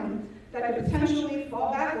town that could potentially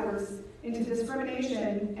fall backwards into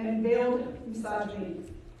discrimination and veiled misogyny.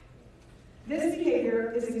 This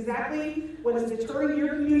behavior is exactly what is deterring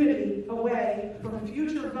your community away from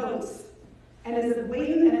future votes and is a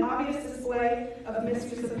blatant and obvious display of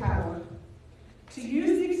misuse of power. To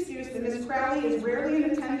use the excuse that Ms. Crowley is rarely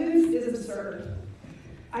in attendance is absurd.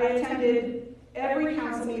 I attended every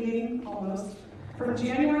council meeting, almost, from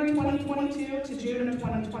January 2022 to June of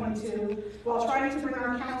 2022, while trying to bring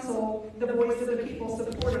our council the voice of the people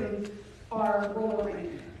supporting our roller rink.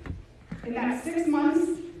 In that 6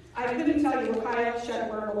 months, I couldn't tell you what Kyle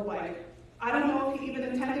Shetler looked like. I don't know if he even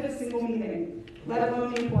attended a single meeting, let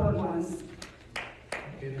alone the important ones.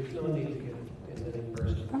 Okay, there's no need to get it in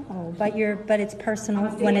person. Oh, but it's personal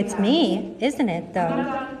when it's me, isn't it,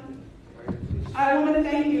 though? I want to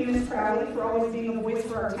thank you, Ms. Crowley, for always being a voice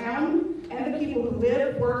for our town and the people who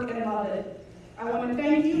live, work, and love it. I want to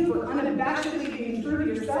thank you for unabashedly being true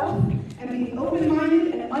to yourself and being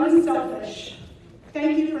open-minded and unselfish.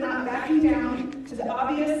 Thank you for not backing down to the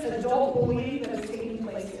obvious adult bullying that is taking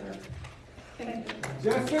place here. Thank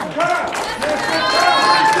you. Jessica!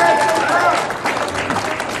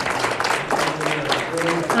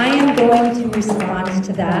 I am going to respond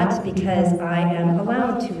to that because I am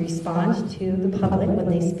allowed to respond to the public when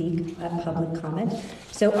they speak at public comment.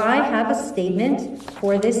 So I have a statement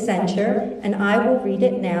for this censure, and I will read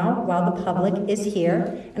it now while the public is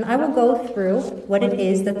here, and I will go through what it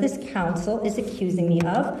is that this council is accusing me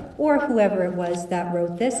of, or whoever it was that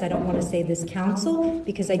wrote this. I don't want to say this council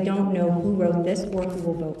because I don't know who wrote this or who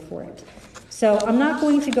will vote for it. So I'm not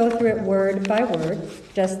going to go through it word by word,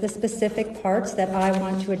 just the specific parts that I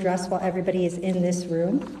want to address while everybody is in this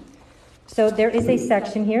room. So there is a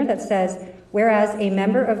section here that says, whereas a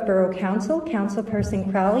member of Borough Council,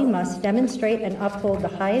 Councilperson Crowley must demonstrate and uphold the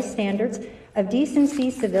highest standards of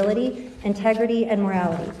decency, civility, integrity, and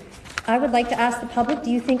morality. I would like to ask the public,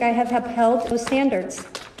 do you think I have upheld those standards?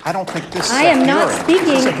 I don't think this is I am not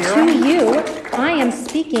speaking to you. I am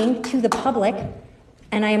speaking to the public.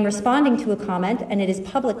 And I am responding to a comment, and it is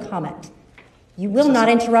public comment. You will not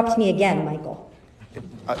interrupt me again, Michael.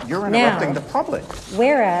 You're interrupting the public.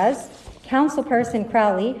 Whereas Councilperson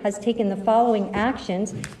Crowley has taken the following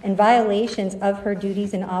actions in violations of her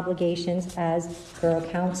duties and obligations as Borough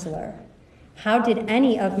Councilor. How did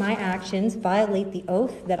any of my actions violate the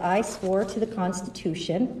oath that I swore to the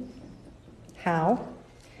Constitution? How?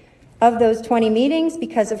 Of those 20 meetings,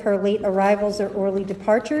 because of her late arrivals or early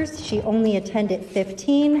departures, she only attended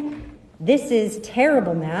 15. This is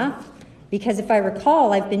terrible math, because if I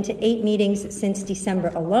recall, I've been to 8 meetings since December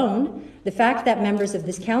alone. The fact that members of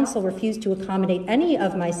this council refused to accommodate any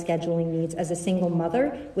of my scheduling needs as a single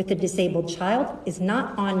mother with a disabled child is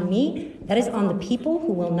not on me. That is on the people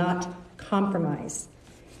who will not compromise.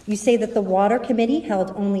 You say that the Water Committee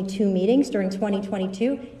held only 2 meetings during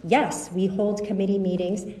 2022. Yes, we hold committee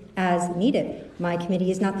meetings as needed. My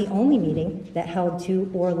committee is not the only meeting that held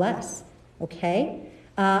 2 or less, okay?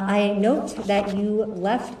 I note that you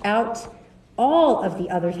left out all of the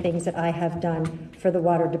other things that I have done for the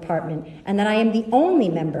Water Department, and that I am the only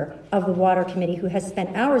member of the Water Committee who has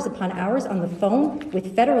spent hours upon hours on the phone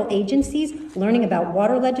with federal agencies learning about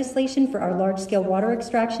water legislation for our large-scale water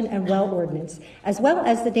extraction and well ordinance, as well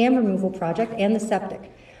as the dam removal project and the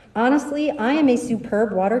septic. Honestly, I am a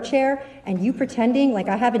superb water chair, and you pretending like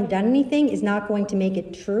I haven't done anything is not going to make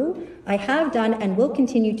it true. I have done and will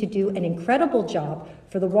continue to do an incredible job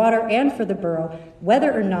for the water and for the borough,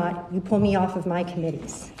 whether or not you pull me off of my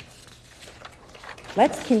committees.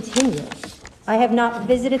 Let's continue. I have not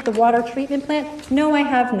visited the water treatment plant. No, I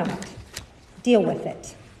have not. Deal with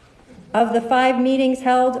it. Of the 5 meetings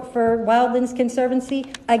held for Wildlands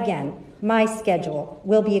Conservancy, again, my schedule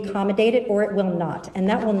will be accommodated or it will not, and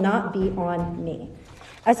that will not be on me.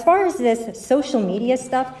 As far as this social media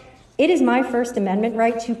stuff, it is my First Amendment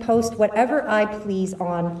right to post whatever I please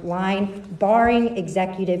online, barring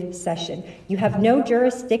executive session. You have no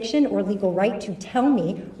jurisdiction or legal right to tell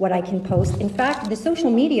me what I can post. In fact, the social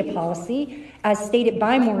media policy, as stated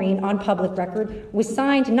by Maureen on public record, was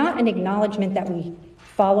signed not an acknowledgement that we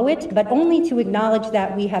follow it, but only to acknowledge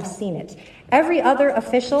that we have seen it. Every other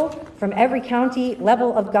official from every county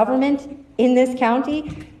level of government in this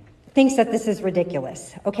county thinks that this is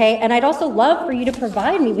ridiculous, okay? And I'd also love for you to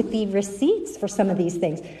provide me with the receipts for some of these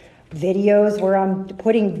things. Videos where I'm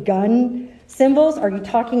putting gun symbols. Are you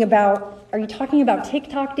talking about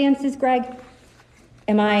TikTok dances, Greg?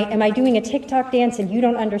 Am I doing a TikTok dance and you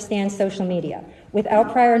don't understand social media?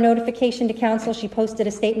 Without prior notification to council, she posted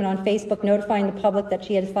a statement on Facebook notifying the public that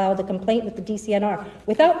she had filed a complaint with the DCNR.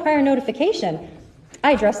 Without prior notification,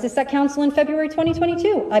 I addressed this at council in February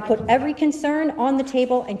 2022. I put every concern on the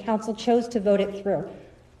table and council chose to vote it through.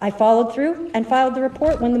 I followed through and filed the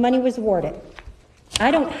report when the money was awarded. I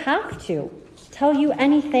don't have to tell you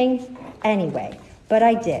anything anyway, but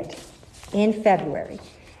I did in February.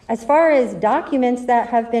 As far as documents that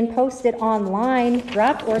have been posted online,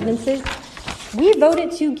 draft ordinances, we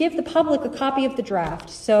voted to give the public a copy of the draft.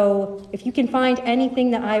 So if you can find anything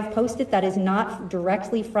that I've posted that is not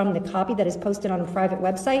directly from the copy that is posted on a private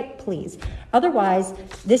website, please. Otherwise,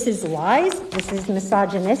 this is lies, this is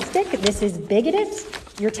misogynistic, this is bigoted.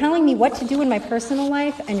 You're telling me what to do in my personal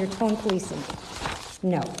life and you're tone policing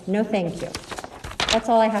me. No thank you. That's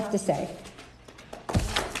all I have to say.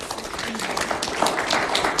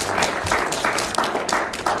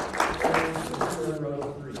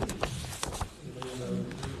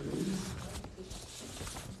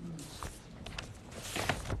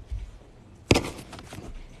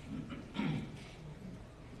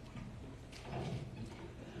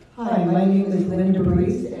 Hi, my name is Linda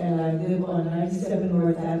Reese, and I live on 97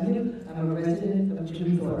 North Avenue. I'm a resident of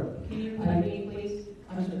Thorpe. Can you repeat your name, please?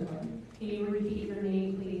 I'm sorry. Can you repeat your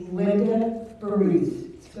name, please? Linda Reese,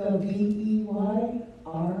 spelled Beyries.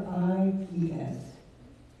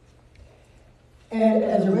 And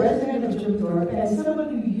as a resident of Thorpe, and someone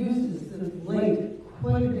who uses the lake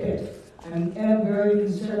quite a bit, I am very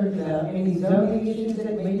concerned about any zoning issues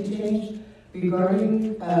that may change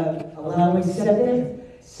regarding allowing septic.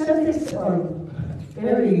 Septics are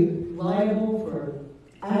very liable for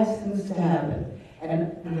accidents to happen.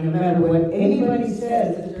 And no matter what anybody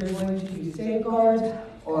says, that they're going to do safeguards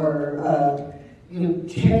or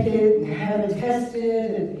check it and have it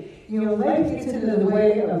tested. And life gets into the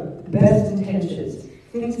way of the best intentions.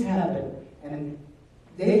 Things happen, and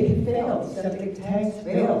they can fail. Septic tanks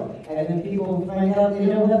fail, and then people find out they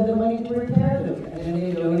don't have the money to repair them, and then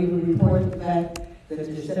they don't even report the fact that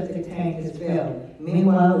their septic tank has failed.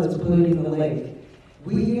 Meanwhile, it's polluting the lake.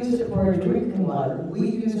 We use it for our drinking water. We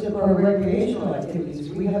use it for our recreational activities.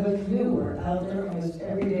 We have a canoe. We're out there almost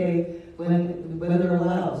every day when the weather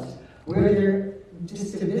allows. We're there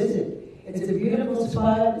just to visit. It's a beautiful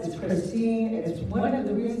spot. It's pristine. It's one of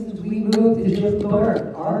the reasons we moved to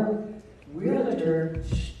Thorpe. Our realtor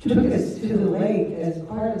took us to the lake as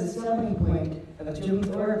part of the selling point of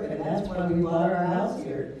Thorpe, and that's why we bought our house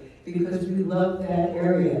here, because we love that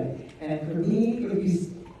area. And for me, if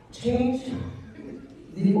you change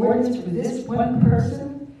the ordinance for this one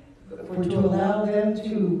person, to allow them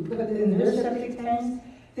to put in their septic tanks,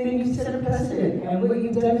 then you set a precedent. And what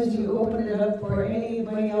you've done is you open it up for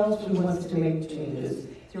anybody else who wants to make changes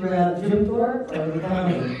throughout Thorpe or the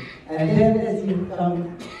county. And then as you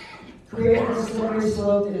create a slippery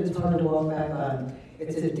slope that it's hard to walk back on.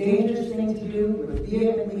 It's a dangerous thing to do. We're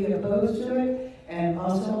vehemently opposed to it. And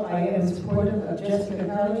also, I am supportive of Jessica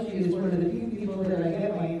College. She is one of the few people that I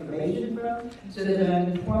get my information her so that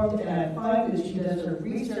I'm informed, and I find that she does her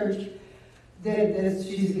research, that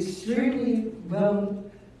she's extremely well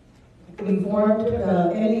informed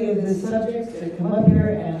about any of the subjects that come up here,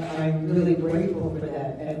 and I'm really grateful for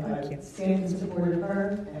that. And I stand in support of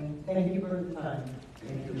her, and thank you for the time.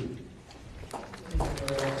 Thank you.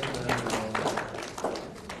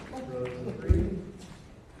 Row 3,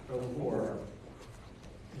 row 4.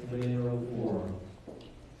 Anybody in row 4?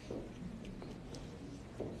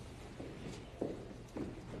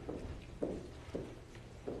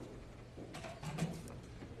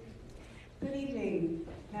 Good evening,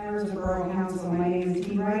 members of Borough Council. My name is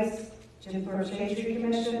Dee Rice, Jim Thorpe Shade Tree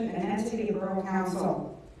Commission, an entity of Borough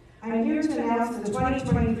Council. I'm here to announce the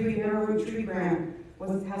 2023 Borough Root Tree Grant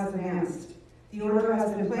has advanced. The order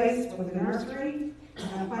has been placed with the nursery.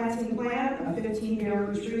 A planting plan of 15 bare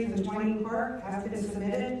root trees in 20 park has been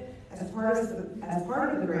submitted as part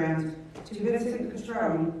of the grant to Vincent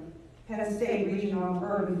Castrone, Penn State Regional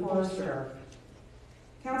Urban Forester.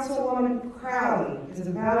 Councilwoman Crowley is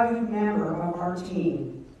a valued member of our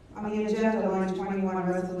team. On the agenda, line 21,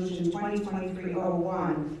 resolution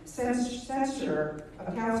 2023-01, censure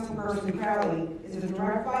of Councilperson Crowley is a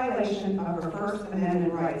direct violation of her First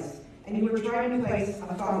Amendment rights, and you were trying to place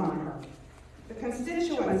a thumb on her. The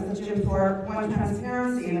constituents of Jim Thorpe want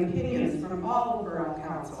transparency and opinions from all of Borough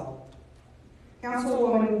Council.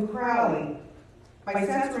 Councilwoman Crowley, by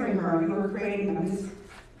censoring her, you are creating a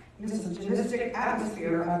misogynistic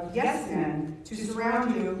atmosphere of yes men to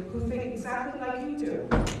surround you who think exactly like you do.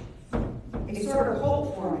 A sort of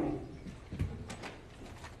cult forming.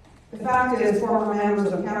 The fact is, former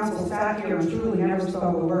members of council sat here and truly never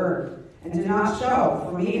spoke a word and did not show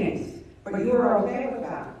for meetings, but you are okay with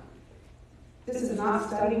that. This is not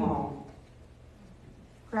study hall.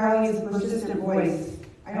 Crowley is a persistent voice.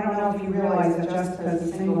 I don't know if you realize that Jessica is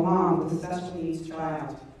a single mom with a special needs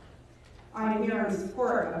child. I am here in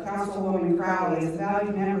support of Councilwoman Crowley as a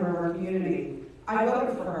valued member of our community. I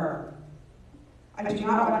voted for her. I do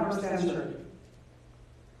not want her censured.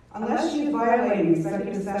 Unless she is violating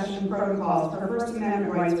executive session protocols, her First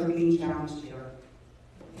Amendment rights are being challenged here.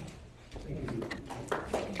 Thank you.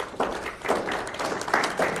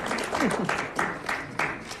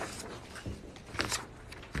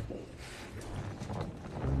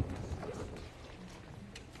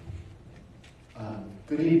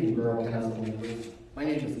 Good evening, Borough Council members. My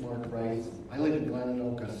name is Mark Rice. I live in Glen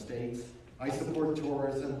Estates. I support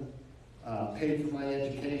tourism, paid for my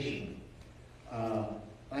education.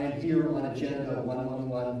 I am here on agenda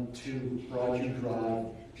 1112 Broadview Drive,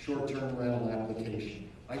 short-term rental application.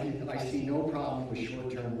 I see no problem with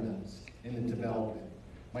short-term rentals in the development.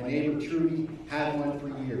 My neighbor Trudy had one for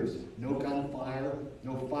years. No gunfire,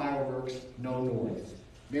 no fireworks, no noise.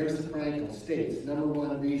 Mayor Frankel states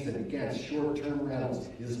 #1 reason against short-term rentals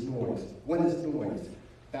is noise. What is noise?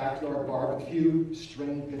 Backyard barbecue,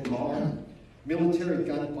 string guitar. Military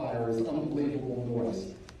gunfire is unbelievable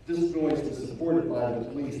noise. This noise was supported by the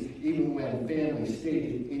police even when families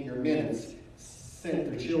stated in your minutes sent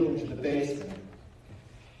their children to the basement.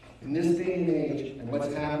 In this day and age, and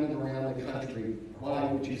what's happening around the country, why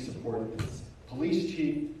would you support this? Police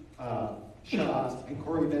Chief Schatz and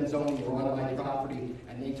Corey Benzoni were on my property,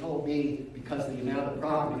 and they told me, because of the amount of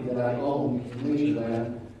property that I own in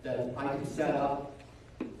Leisureland, that I could set up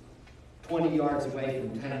 20 yards away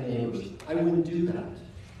from 10 neighbors. I wouldn't do that,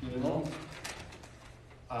 you know?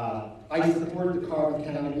 I support the Carbon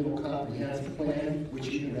County Middle Comprehensive Plan, which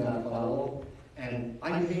you do not follow, and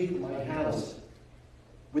I paid for my house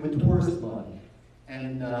with tourist money.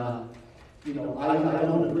 And you know, I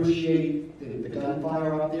don't appreciate the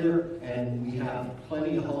gunfire up there, and we have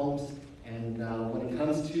plenty of homes. And when it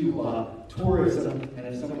comes to tourism, and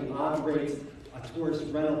if somebody operates a tourist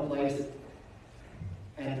rental place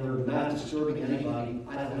and they're not disturbing anybody,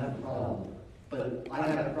 I don't have a problem. But I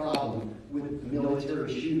have a problem with the military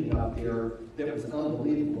shooting up there that was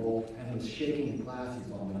unbelievable and was shaking the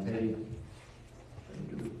glasses on the table.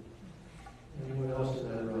 Thank you. Anyone else in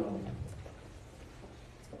that row?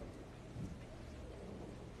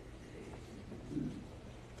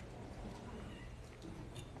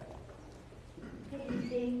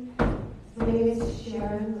 My name is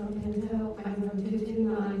Sharon Lopinto. I'm from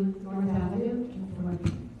 229 North Avenue in Thorpe.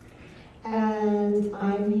 And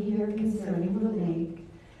I'm here concerning the lake.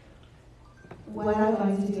 What I'd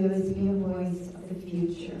like to do is be a voice of the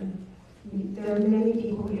future. There are many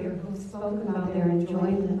people here who have spoken about their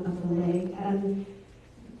enjoyment of the lake, and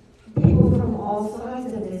people from all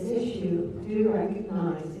sides of this issue do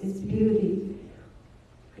recognize its beauty.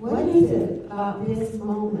 What is it about this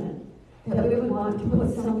moment that we would want to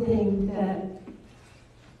put something that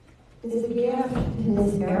is a gift in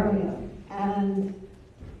this area and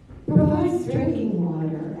provides drinking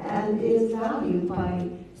water and is valued by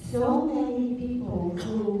so many people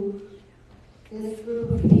who this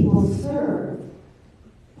group of people serve.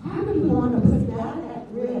 Why would we want to put that at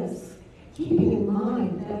risk, keeping in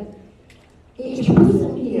mind that each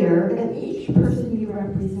person here and each person you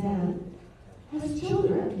represent has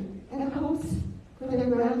children and hopes for their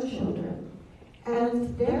grandchildren,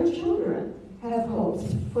 and their children have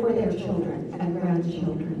hopes for their children and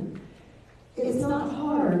grandchildren. It's not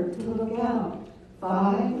hard to look out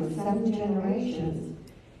 5 or 7 generations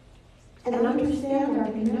and understand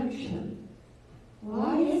our connection.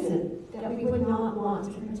 Why is it that we would not want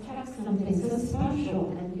to protect something so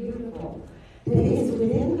special and beautiful that is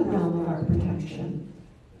within the realm of our protection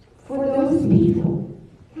for those people,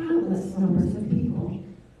 countless numbers of people?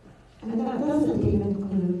 And that doesn't even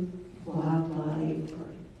include wildlife or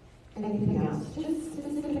anything else, just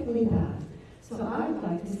specifically that. So I'd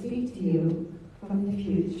like to speak to you from the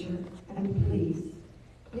future, and please,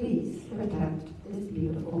 please protect this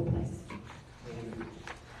beautiful place.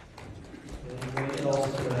 Anybody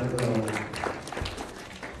else in that row?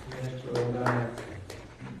 Next row back.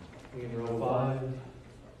 We in row 5.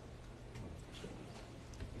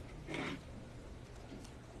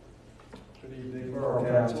 Good evening, Borough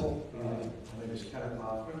Council. My name is Kenneth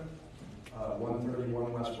Hoffman,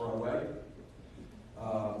 131 West Broadway.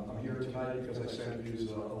 I'm here tonight because I sent you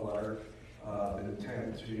a letter in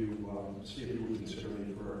intent to see if you would consider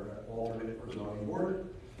me for an alternate for zoning board.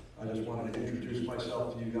 I just wanted to introduce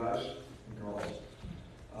myself to you guys and girls,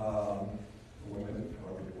 women,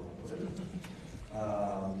 however you want to put it,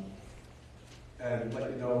 and let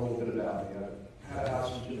you know a little bit about me. I've had a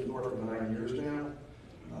house in Thorpe for 9 years now.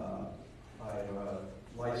 I'm a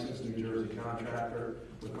licensed New Jersey contractor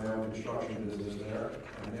with my own construction business there.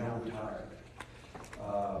 I'm now retired.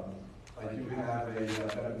 I do have a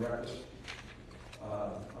bed and breakfast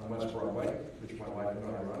on West Broadway, which my wife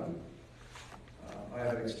and I run. I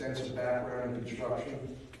have an extensive background in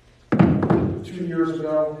construction. 2 years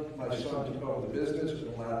ago, my son took over the business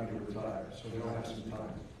and allowed me to retire, so we don't have some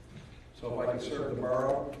time. So if I can serve the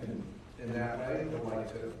borough in that way, I'd like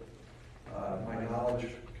to. My knowledge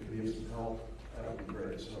could be of some help, that would be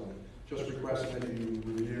great. So just requesting that you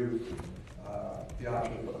review the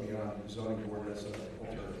option to put me on the zoning board as an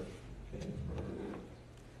alternative.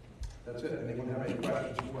 That's it. Anyone have any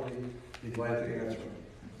questions for me? Be glad to answer them.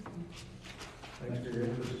 Thanks for your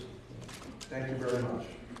interest. Thank you very much.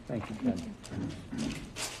 Thank you, Ken.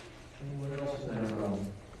 Anyone else in that row?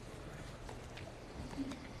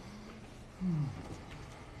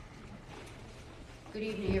 Good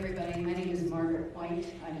evening, everybody. My name is Margaret White.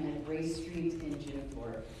 I'm at Grace Street in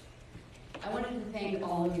Thorpe. I wanted to thank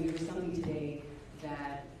all of you for something today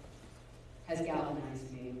that has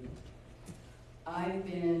galvanized me. I've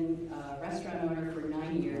been a restaurant owner for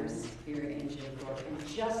 9 years here in Thorpe, and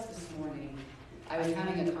just this morning, I was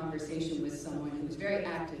having a conversation with someone who's very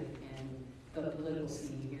active in the political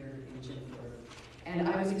scene here in Thorpe. And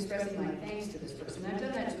I was expressing my thanks to this person. I've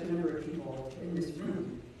done that to a number of people in this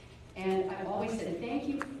room. And I've always said thank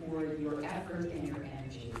you for your effort and your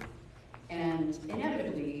energy. And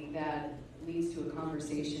inevitably, that leads to a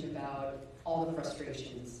conversation about all the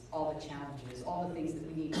frustrations, all the challenges, all the things that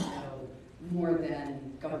we need to know more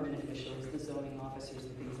than government officials, the zoning officers,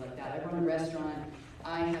 and things like that. I run a restaurant.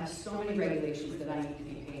 I have so many regulations that I need to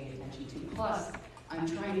be paying attention to. Plus, I'm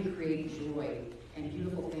trying to create joy and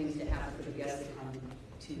beautiful things to happen for the guests that come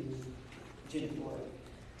to Thorpe.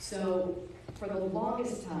 So, for the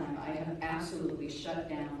longest time, I have absolutely shut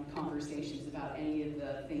down conversations about any of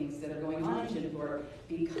the things that are going on in Thorpe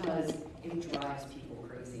because it drives people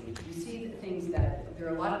crazy. You see the things that, there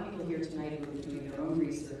are a lot of people here tonight who are doing their own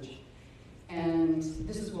research, and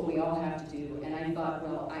this is what we all have to do. And I thought,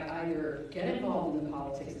 well, I either get involved in the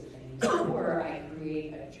politics of things, or I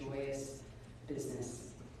create a joyous business.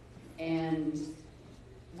 And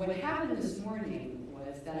what happened this morning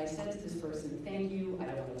was that I said to this person, thank you, I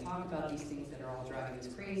don't want to talk about these things that are all driving us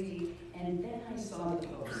crazy. And then I saw the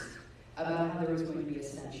post about how there was going to be a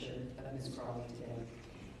censure of Ms. Crawley today.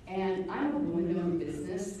 And I'm a woman-owned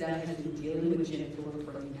business that has been dealing with Thorpe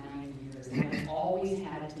for 9 years, and I've always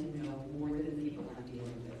had to know more than the people I'm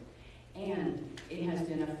dealing with. And it has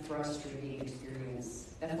been a frustrating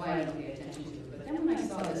experience. That's why I don't pay attention to it. But then when I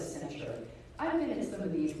saw this censure, I've been at some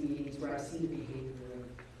of these meetings where I've seen the behavior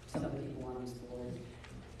of some of the people on this board.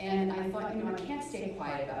 And I thought, I can't stay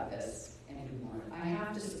quiet about this anymore. I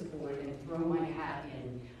have to support and throw my hat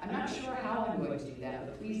in. I'm not sure how I'm going to do that,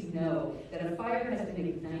 but please know that a fire has been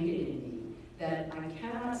ignited in me, that I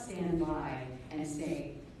cannot stand by and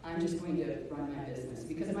say, I'm just going to run my business,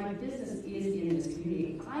 because my business is in this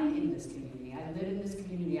community. I'm in this community. I live in this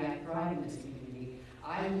community. I thrive in this community.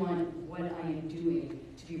 I want what I am doing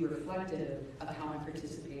to be reflective of how I'm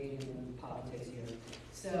participating in politics here.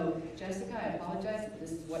 So, Jessica, I apologize that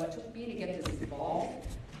this is what it took me to get this involved,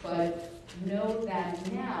 but know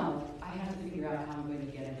that now I have to figure out how I'm going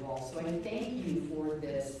to get involved. So I thank you for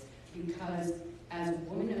this, because as a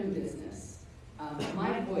woman-owned business,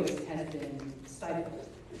 my voice has been stifled.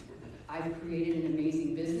 I've created an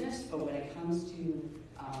amazing business, but when it comes to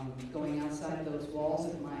going outside those walls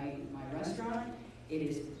of my restaurant, it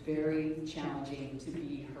is very challenging to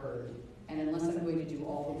be heard. And unless I'm going to do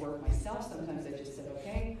all the work myself, sometimes I just said,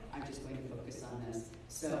 okay, I'm just going to focus on this.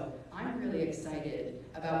 So I'm really excited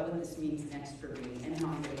about what this means next for me and how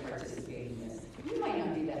I'm going to participate in this. You might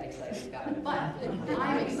not be that excited about it, but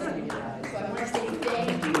I'm excited about it. So I want to say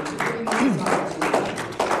thank you for giving me this opportunity.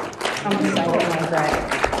 I'm excited, Margaret.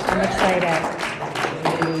 I'm excited.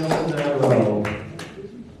 Next row.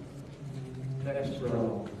 Next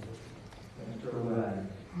row. Next row back.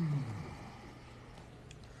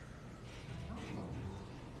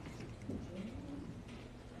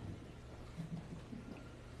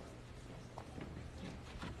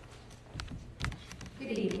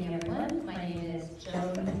 Good evening, everyone. My name is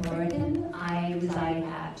Joan Morgan. I reside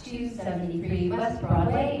at 273 West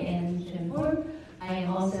Broadway in Jim Thorpe. I am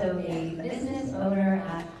also a business owner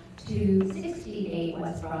at 268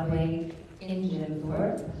 West Broadway in Jim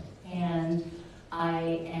Thorpe. And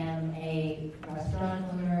I am a restaurant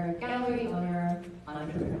owner, gallery owner,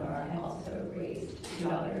 entrepreneur. I also raised 2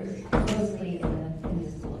 daughters, mostly in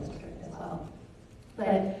the school district as well.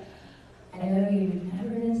 But I know you've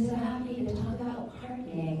never been so happy to talk about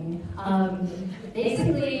parking.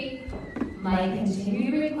 Basically, my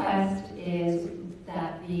continued request is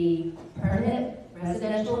that the permanent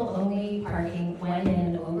residential only parking went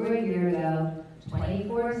in over a year ago,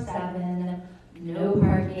 24/7, no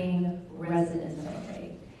parking, residents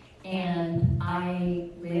only. And I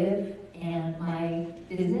live and my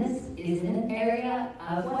business is in an area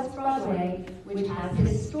of West Broadway which has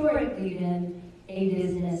historically been a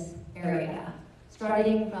business area,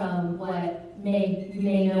 starting from what you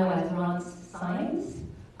may know as Ron's Signs.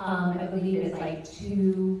 I believe it's like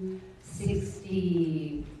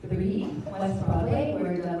 263 West Broadway,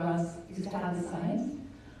 where Doug Ross used to have the signs.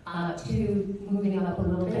 To moving up a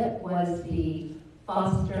little bit was the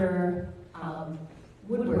Foster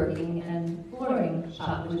woodworking and flooring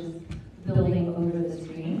shop, which is the building over the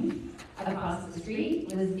stream. Across the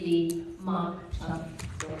street was the Mock Chunk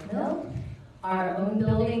Silk Mill. Our own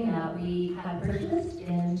building that we had purchased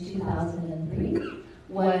in 2003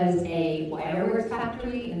 was a wireworks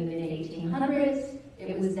factory in the mid-1800s.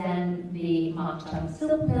 It was then the Mock Chunk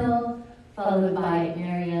Silk Mill, followed by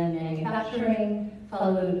Marion Manufacturing,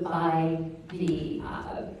 followed by the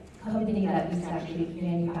company that used to actually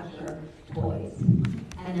manufacture toys.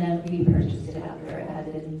 And then we purchased it after it had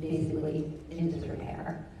been basically in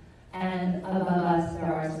disrepair. And above us,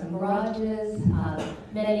 there are some garages.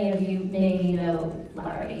 Many of you may know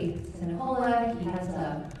Larry Sinicola. He has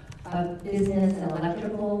a business, an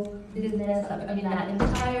electrical business. I mean, that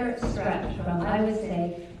entire stretch from, I would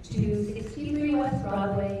say, 263 West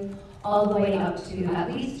Broadway, all the way up to at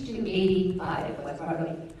least 285 West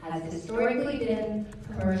Broadway, has historically been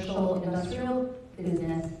commercial, industrial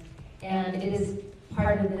business, and it is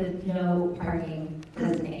part of the no parking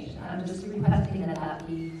designation. I'm just requesting that that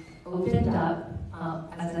be opened up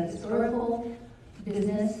as a historical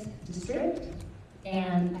business district,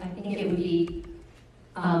 and I think it would be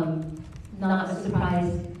not a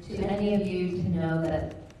surprise to any of you to know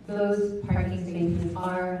that those parking spaces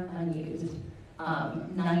are unused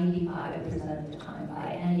 95% of the time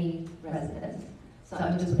by any residents. So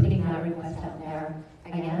I'm just putting that request out there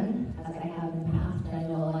again, as I have in the past, and I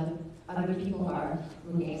know a lot of other people are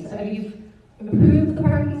looking. So you've improved the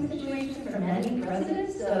parking situation for many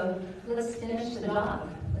residents, so let's finish the job.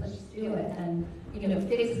 Let's just do it and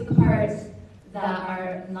fix the parts that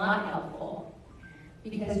are not helpful,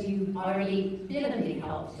 because you've already been a big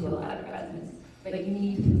help to a lot of residents. But you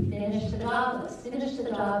need to finish the job. Let's finish the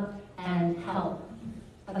job and help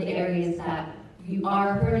the areas that you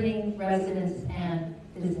are hurting residents and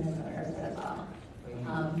business owners as well.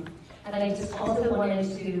 And I just also wanted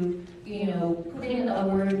to, put in a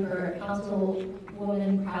word for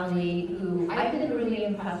Councilwoman Crowley, who I've been really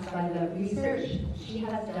impressed by the research she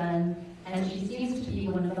has done, and she seems to be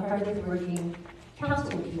one of the hardest working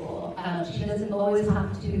council people. She doesn't always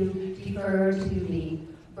have to defer to the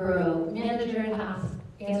borough manager to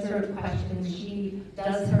answer questions. She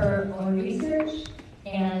does her own research,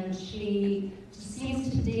 and she seems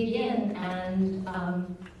to dig in and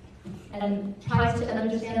and tries to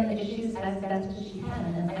understand the issues as best as she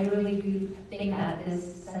can. And I really do think that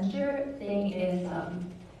this censure thing is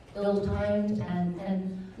ill-timed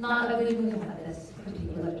and not a good move at this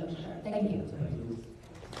particular juncture. Thank you.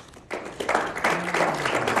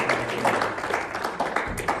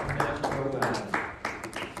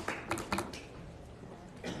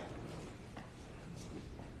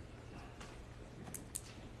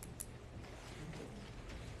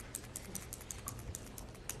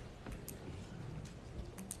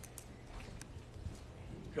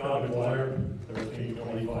 John McGuire,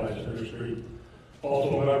 1325 Center Street.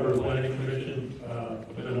 Also a member of the Planning Commission.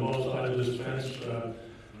 I've been on both sides of this fence.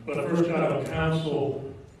 When I first got on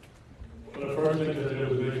council, one of the first things I did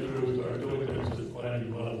was make sure we started doing things at the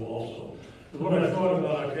planning level also. Because what I thought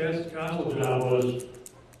about our council job was,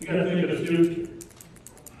 you got to think of the future.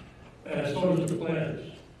 And so does the planners.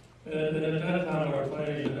 And at that time, our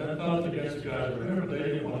planning, and I thought against the guys, remember, they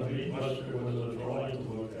didn't want to meet unless there was a drawing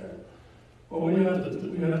to look at. Well, we have to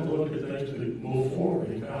look at things to move forward.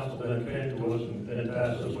 The council then came to us and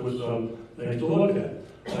tasked us with some things to look at,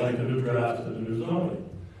 like the new draft and the new zoning.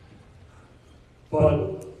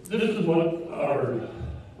 But this is what our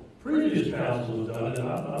previous council has done, and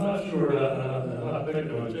I'm not sure, I'm not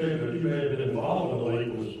picking on Jay, but he may have been involved when the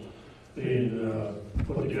lake was being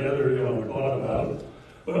put together, or thought about.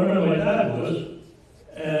 But I remember my dad was,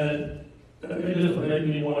 and it just made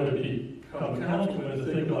me want to become councilman to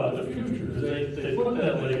think about the future. They put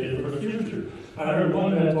that lake in for the future. I heard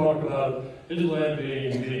one man talk about his land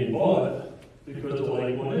being bought because the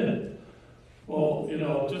lake went in. Well,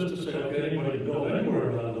 just to say, okay, anybody can build anywhere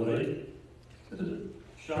around the lake, it's a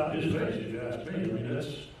shot in his face, if you ask me. I mean,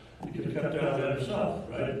 you could have kept down that himself,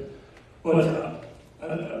 right? But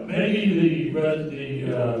maybe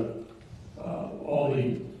all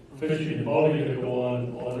the fishing and boating that go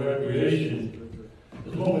on recreation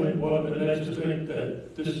is what makes us think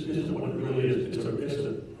that this isn't what it really is. It's a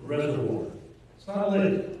reservoir. It's not a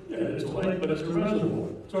lake. Yeah, it's a lake, but it's a reservoir.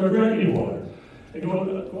 It's our drinking water. And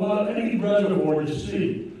go out any reservoir you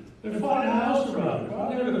see, then find a house around it. Go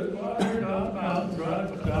out there down the mountain,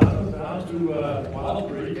 drive down to Wild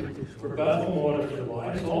Creek, where Bethel water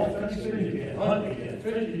supply. It's all fenced in. You can't hunt, you can't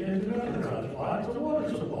fish, you can't do nothing around it. Why? It's a water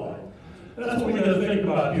supply. And that's what we got to think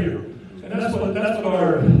about here. And that's what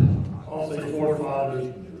our, I'll say,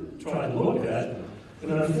 forefathers tried to look at.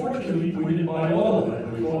 And unfortunately, we didn't buy all of it.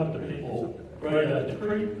 We bought the people right at the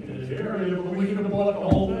creek in the area, but we should have bought the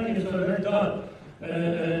whole thing and said, they're done.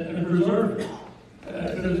 And preserve it.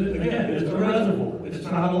 Because, again, it's a reservoir. It's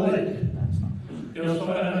not a lake.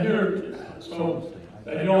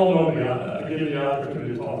 And you all know me, I give you the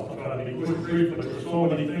opportunity to talk. I'm trying to be quick, brief, but there's so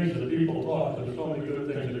many things that people talk, there's so many good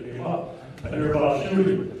things that came up. I hear about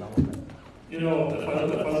shooting. If I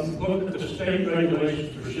look at the state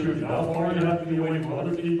regulations for shooting, how far you have to be away from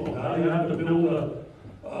other people, how you have to build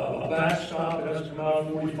a backstop that has to come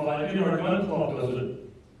out 45. Our gun club doesn't,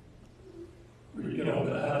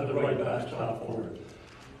 have the right backstop for it.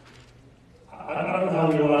 I don't know how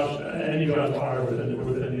we lost any gunfire within the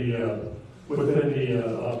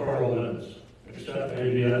borough limits, except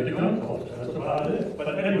maybe at the gun clubs. That's about it. But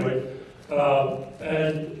anyway,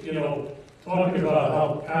 talking about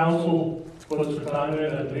how council puts the time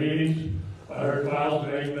in at meetings, I heard Kyle's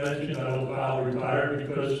name mentioned. I know Kyle retired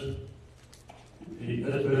because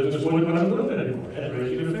his business wouldn't let him do it anymore. And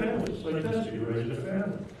raising a family, it's like this, he raised a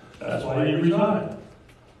family. That's why he resigned.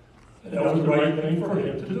 And that was the right thing for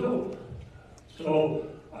him to do. So,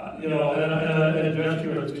 and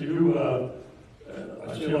Jessica, to you,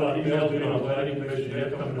 I see a lot of emails being on planning commission,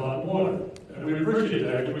 they come a lot more. And we appreciate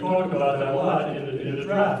that. We talked about that a lot in the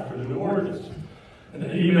draft for the new ordinance. And the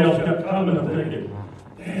emails kept coming, I'm thinking,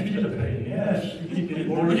 damn, he's a pain in the ass. You keep getting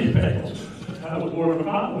more emails. That was more of a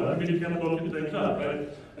compliment. I mean, you kept looking things up, right?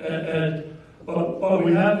 But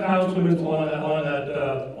we have councilmen on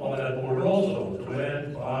that board also.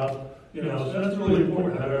 Joanne, Bob, so that's really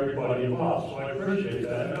important to have everybody involved. So I appreciate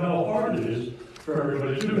that. And how hard it is for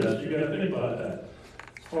everybody to do that. So you got to think about that.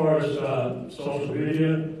 As far as social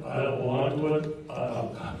media, I don't belong to it.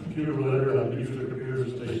 I'm computer literate. I've used the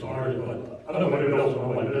computers since they started, but I don't know anybody else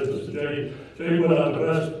know my business. Jay put out the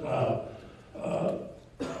best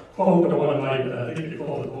quote on one night. I think they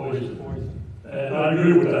call it poison. And I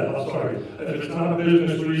agree with that. I'm sorry. If it's not a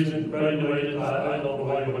business reason, regulated, I don't know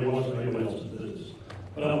why anybody wants anybody else's business.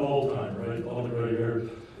 But I'm old time, right? All the gray hair.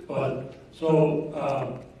 But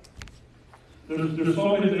so there's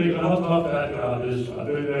so many things. How tough that job is. I've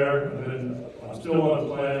been there. I'm still on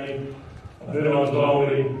planning. I've been on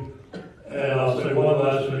zoning. And I'll say one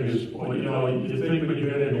last thing is, you think when you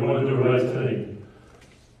get in, you want to do the right thing.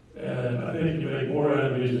 And I think you make more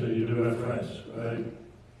enemies than you do have friends, right?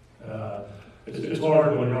 It's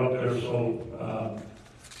hard when you're up there, so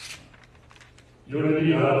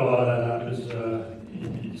unity, not a lot of that happens.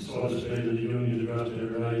 You saw the state of the union about the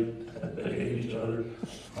other night. They hate each other.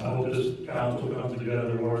 I hope this council comes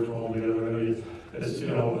together and works all together. I mean, it's, you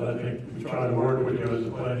know, I think we try to work with you as a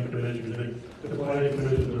planning commission. I think the planning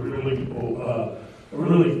commission is a really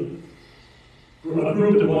a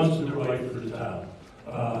group that wants to do right for the town.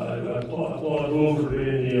 I applaud Lou for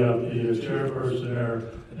being the chairperson there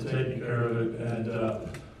and taking care of it. And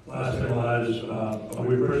last thing I'll add is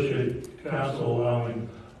we appreciate council allowing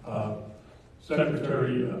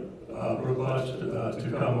Secretary request to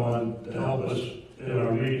come on to help us in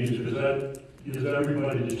our meetings, because that gives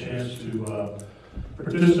everybody the chance to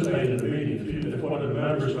participate in the meeting. If one of the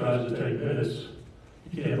members tries to take minutes,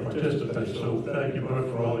 you can't participate. So thank you both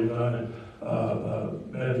for all you've done, and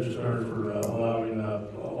Manager Stern for allowing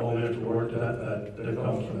all the extra work that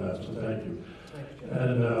comes from that. So thank you.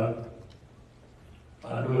 And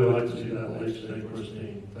I'd really like to see that lake stay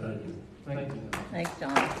pristine. Thank you. Thank you. Thanks,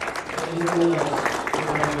 John. Anyone else?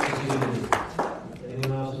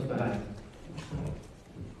 Anyone else in the back?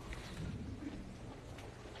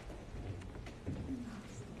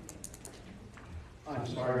 I'm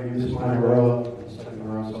sorry, this is my Borough, second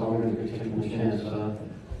Borough, so I'm going to take my chance.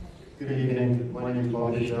 Good evening, my name is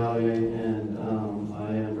Bob Chevalier, and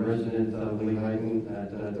I am resident of Lehighton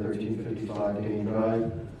at 1355 Dane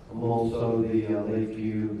Drive. I'm also the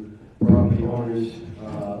Lakeview Property Owners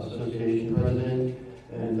Association president,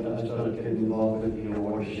 and I started getting involved with the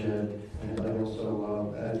watershed, and I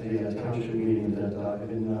also, at the township meeting that I've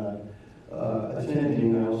been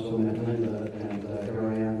attending, I also met Linda, and here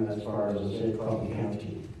I am as far as the state of Coffee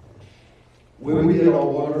County. Where we get our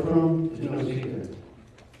water from is no secret.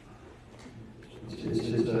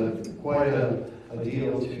 It's quite a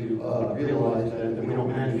deal to realize that we don't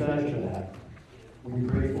manufacture that. We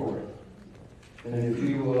pray for it. And if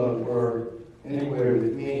you were anywhere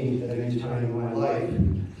with me at any time in my life,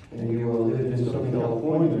 and you lived in Southern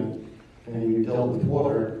California, and you dealt with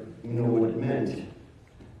water, you know what it meant.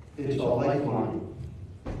 It's a lifeline.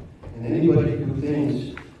 And anybody who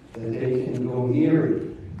thinks that they can go near it,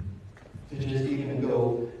 to just even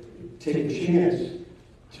go take a chance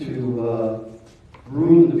to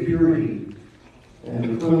ruin the purity and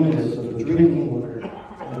the cleanliness of the drinking water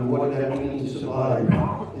and what that means to survive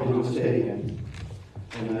is mistaken.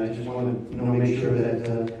 And I just want to make sure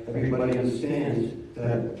that everybody understands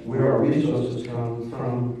that where our resources come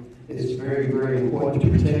from, it's very, very important to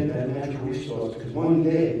protect that natural resource, because one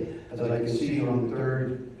day, as I can see on the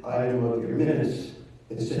third item of your minutes,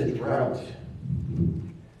 it said drought.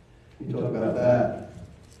 You talk about that,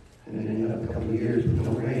 and then you have a couple of years with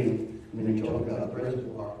no rain, and then you talk about the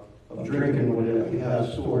reservoir of drinking whatever we have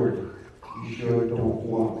stored. You sure don't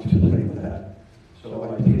want to play with that. So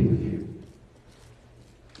I plead with you.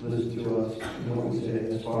 Listen to us, what we say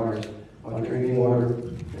as far as our drinking water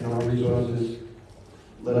and our resources.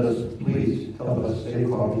 Let us, please, help us save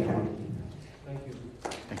Coffee County. Thank you.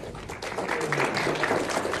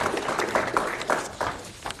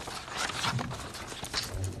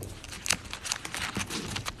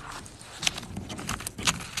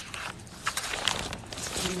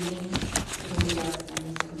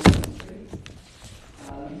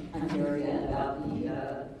 I'm here again about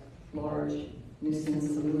the large nuisance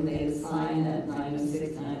illuminated sign at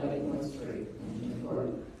 906 9 Street in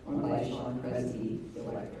Thorpe, owned by Sean Kresge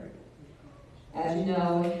Electric. As you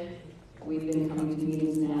know, we've been coming to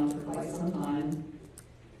meetings now for quite some time.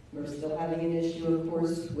 We're still having an issue, of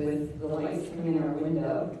course, with the lights coming in our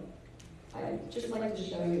window. I'd just like to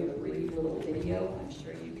show you a brief little video. I'm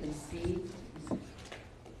sure you can see.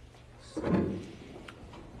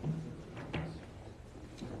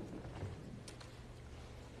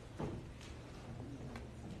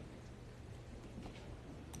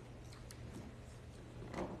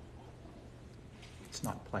 It's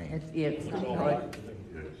not playing. It's not all right.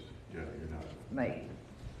 Yes, yeah, you're not. Right.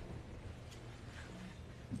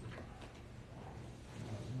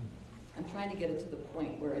 I'm trying to get it to the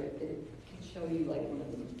point where it can show you like one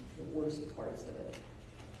of the worst parts of it.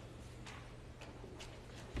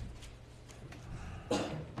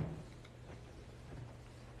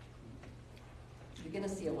 You're going to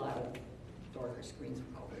see a lot of darker screens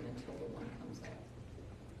probably until the one comes up.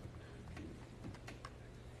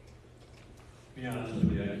 To be honest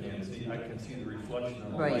with you, I can see the reflection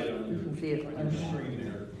of the Right, light you on can see it. your screen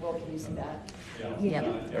there. Well, can you see that? Yeah.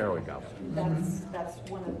 There we go. That's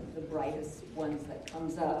one of the brightest ones that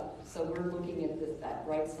comes up. So we're looking at that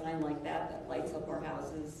bright sign like that lights up our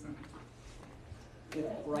houses.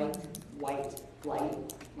 with bright white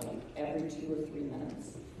light, like every 2 or 3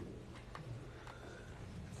 minutes.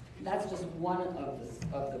 That's just one of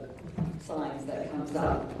the signs that comes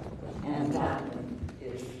up, and that one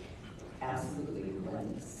is absolutely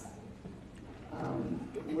horrendous.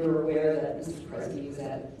 We're aware that Mr. Kresge was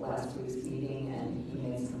at last week's meeting, and he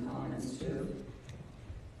made some comments too.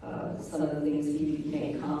 Some of the things he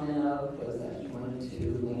made comment of was that he wanted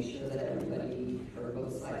to make sure that everybody heard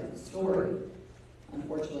both sides of the story.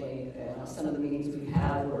 Unfortunately, some of the meetings we've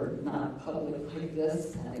had were not public like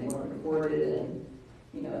this, and they weren't recorded, and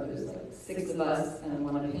you know, there's like 6 of us and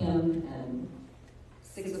 1 of him, and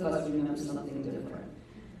 6 of us remember something different.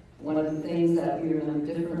 One of the things that we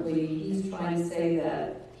remember differently, he's trying to say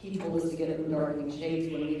that he told us to get from darkening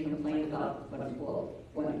shades when we complained about,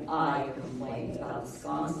 when I complained about the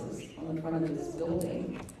sconces on the front of this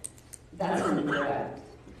building. That's incorrect.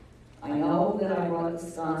 I know that I brought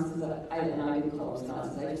the sconces up, and I didn't call them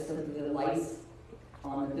sconces, I just said the lights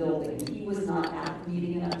on the building. He was not at the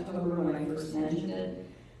meeting in October when I first mentioned it,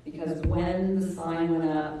 because when the sign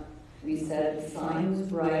went up, we said the sign was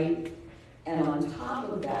bright, and on top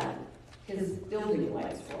of that, his building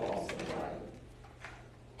lights were also bright.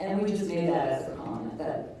 And we just made that as a comment,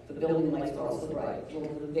 that the building lights were also bright. Well,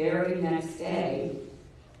 the very next day,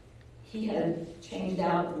 he had changed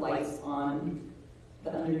out the lights on the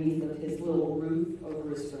underneath of his little roof over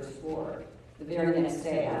his first floor. The very next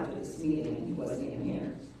day after this meeting, and he wasn't even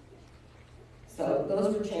here. So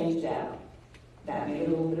those were changed out. That made a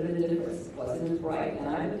little bit of a difference. It wasn't as bright. And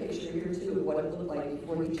I have a picture here too of what it looked like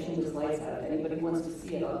before he changed his lights out. If anybody wants to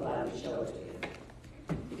see it, I'll gladly show it to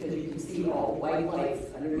you. Because you can see all white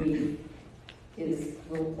lights underneath his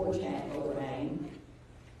little porch overhang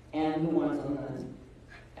and the ones on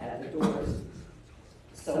at the doors.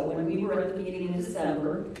 So when we were at the meeting in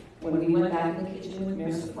December, when we went back in the kitchen with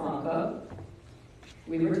Mayor Franco,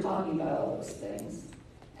 we were talking about all those things.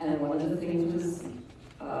 And one of the things was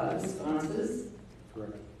the sconces.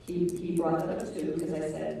 He brought that up too, because I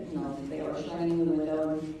said, you know, they are shining in the window.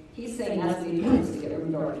 And he's saying that's the importance to get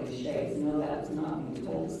room darkening shades. No, that was not when he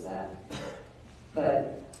told us that.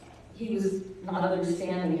 But he was not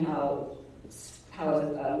understanding how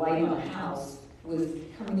a light on a house was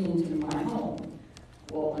coming into my home.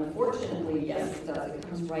 Well, unfortunately, yes, it does. It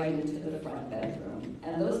comes right into the front bedroom.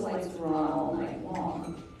 And those lights were on all night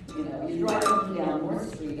long. You know, you drive up and down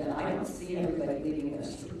North Street, and I don't see everybody leaving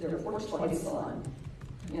their porch lights on.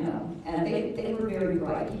 You know, and they were very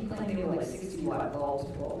bright. He claimed they were like 60-watt bulbs.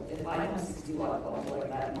 Well, if I had a 60-watt bulb like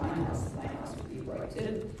that in my house would be bright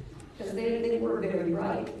too. Because they were very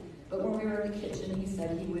bright. But when we were in the kitchen, he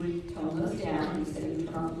said he would tone those down. He said he would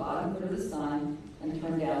turn on the bottom third of the sign and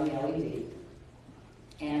turn down the LED.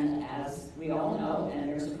 And as we all know, and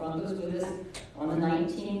Mayor Franco was with us on the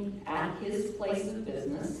 19th at his place of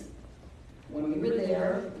business, when we were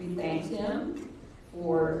there, we thanked him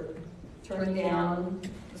for turning down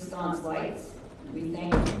the sconce lights. We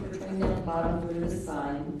thanked him for turning down the bottom third of the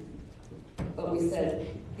sign. But we said,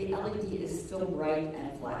 the LED is still bright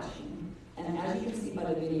and flashing. And as you can see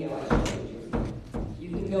by the video I showed you, you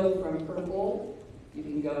can go from purple, you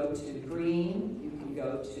can go to green, you can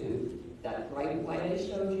go to that bright white I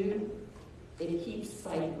showed you. It keeps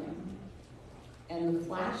cycling. And the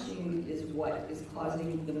flashing is what is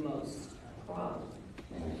causing the most problem.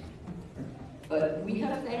 But we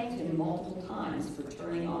have thanked him multiple times for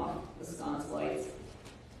turning off the sconce lights.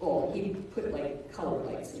 Well, he put like color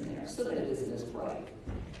lights in there so that it isn't as bright.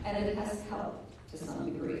 And it has helped to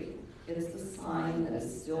some degree. It's the sign that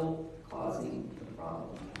is still causing the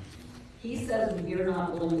problem. He says we're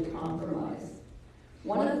not willing to compromise.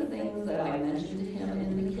 One of the things that I mentioned to him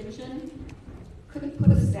in the kitchen, could he put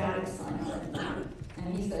a static sign on it?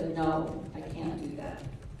 And he said, no, I can't do that.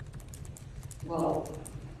 Well,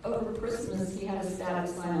 over Christmas, he had a static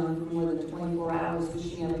sign on for more than 24 hours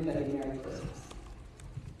wishing everybody Merry Christmas.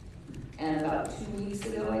 And about 2 weeks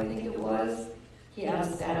ago, I think it was, he had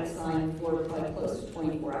a static sign for probably close to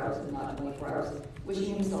 24 hours, if not 24 hours,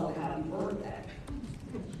 wishing himself a happy birthday.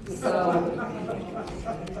 So,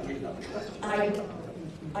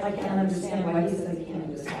 I can't understand why he says he can't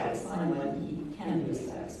do a static sign when he can do a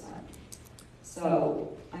static sign.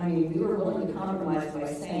 So, I mean, we were willing to compromise by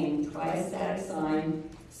saying, try a static sign,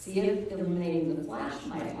 see if eliminating the flash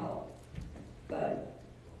might help. But,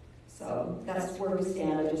 so, that's where we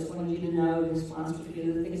stand. I just wanted you to know in response to a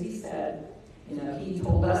few of the things he said. You know, he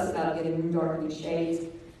told us about getting room darkening shades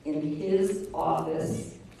in his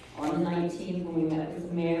office on the 19th when we met with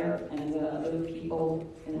the mayor and the other people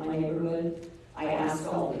in my neighborhood. I asked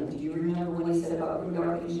all of them, do you remember when he said about room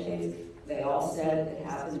darkening shades? They all said it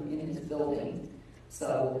happened in his building.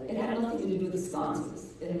 So it had nothing to do with the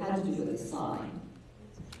sconces, it had to do with the sign.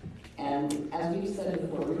 And as we've said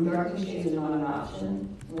before, room darkening shades are not an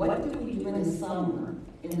option. What do we do in the summer,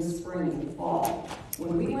 in the spring, and the fall?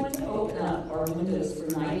 When we went to open up our windows for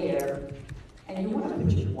night air, and you want to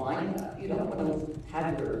put your wine up, you don't want to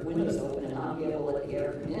have your windows open and not be able to let the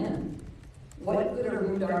air come in. What good are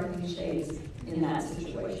room darkening shades in that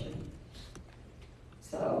situation?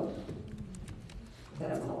 So,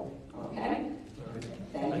 that's all, okay?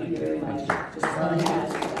 Thank you very much. Just wanted to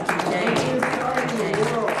ask you that. Thank you.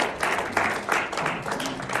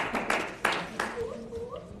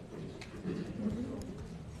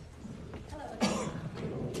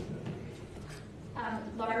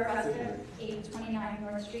 Laura Rusker, 829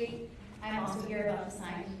 North Street. I'm also here about the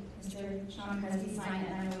sign, Mr. Sean Cressy's sign at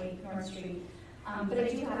 908 North Street. But I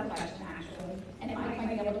do have a question actually, and I might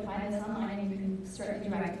be able to find this online and you can certainly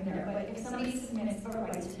direct me there. But if somebody submits a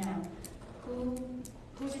right to know,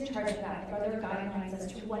 who's in charge of that? Are there guidelines as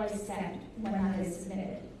to what is said when that is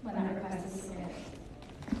submitted, when that request is submitted?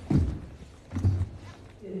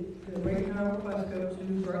 The right to know request goes to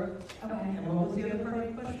Brooke. Okay. And what was the other part of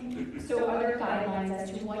your question? So are there guidelines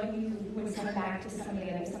as to what you would send back to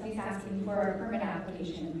somebody, like if somebody's asking for a permit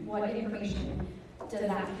application, what information does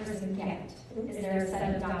that person get? Is there a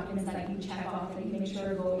set of documents that you check off that you make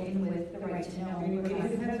sure go in with the right to know? It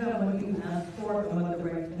depends on what you ask for and what the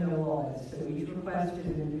right to know law is. So each request is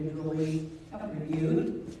individually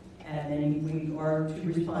reviewed, and then we are to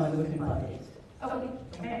respond within 5 days.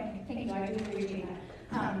 Okay, thank you, I do appreciate that.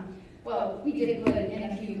 Well, we did put in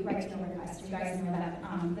a few right to know requests. You guys know that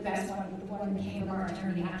the best one, the one that came from our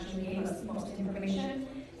attorney, actually gave us most information.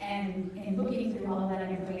 And in looking through all of that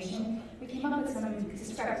information, we came up with some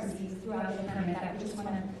discrepancies throughout the permit that we just want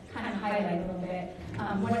to kind of highlight a little bit.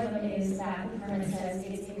 One of them is that the permit says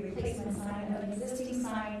it's a replacement sign of an existing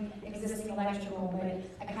sign, existing electrical, but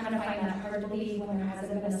I kind of find that hard to believe when there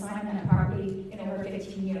hasn't been a sign on that property in over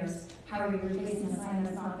 15 years. How are you replacing a sign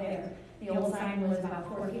that's not there? The old sign was about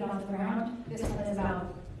 4 feet off the ground. This one is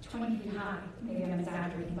about 20 feet high. Maybe I'm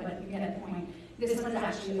exaggerating, but you get the point. This one is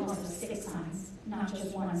actually also 6 signs, not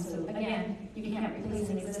just one. So again, you can't replace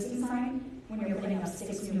an existing sign when you're putting up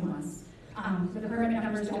 6 new ones. The permit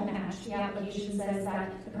numbers don't match. The application says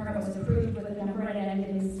that the permit was approved with a number and it ended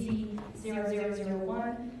in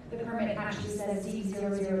Z0001. The permit actually says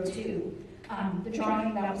Z002. The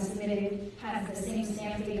drawing that was submitted has the same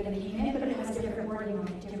stamp date that it came in, but it has different wording on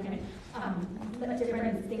it, different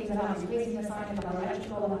things about replacing the sign, about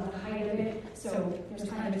electrical, about the height of it. So there's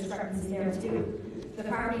kind of discrepancy there too. The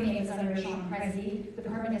property name is under Sean Cresy, the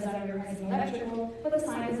permit is under Cresy Electrical, but the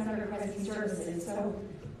sign is under Cresy Services. So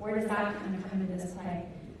where does that kind of come into this play?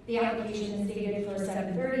 The application is dated for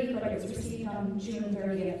 7/30, but it was received on June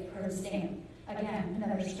 30th per stamp. Again,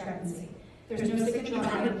 another discrepancy. There's no signature on the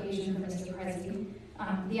application for Mr. Cresy.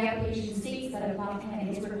 The application states that a plot plan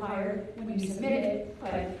is required when you submit it,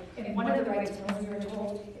 but in one of the right to know, we were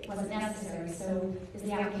told it wasn't necessary. So is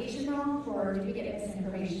the application wrong, or did we get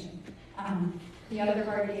misinformation? The other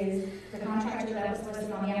part is the contractor that was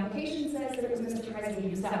listed on the application says that it was Mr. Cresy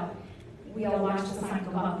himself. We all watched the sign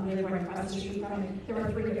go up. We live right across the street from it. There were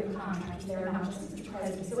 3 different contractors there, not just Mr.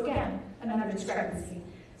 Cresy. So again, another discrepancy.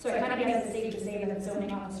 So I kind of get at the stage to say that the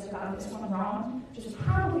zoning officer got this one wrong, which is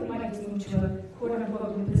probably why he's moved to a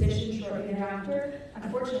quote-unquote new position shortly thereafter.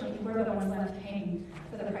 Unfortunately, we're the ones left paying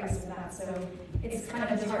for the price of that. So it's kind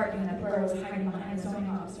of disheartening that Borough is hiding behind the zoning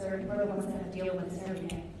officer, and we're the ones that have to deal with this every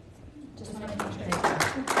day. Just wanted to make sure.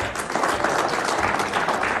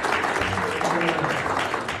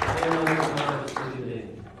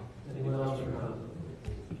 Anyone else for comment?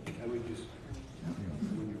 I would just,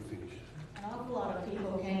 when you're finished. An awful lot of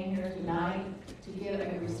people came here tonight to give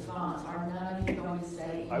a response. Are none of you going to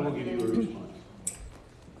say? I will give you a response.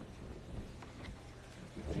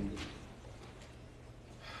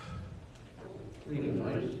 Good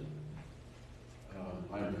night.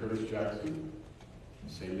 I'm Curtis Jackson,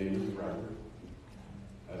 same name as Bradford.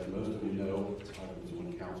 As most of you know, I was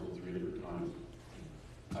on council 3 different times.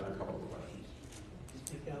 I have a couple of questions.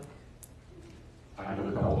 I have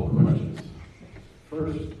a couple of questions.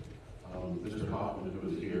 First, Mr. Hoffman, who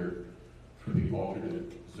is here for the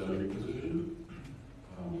alternate zoning position,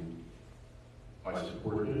 I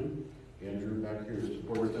support him. Andrew back here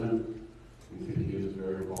supports him. We think he is a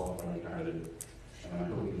very qualified candidate, and I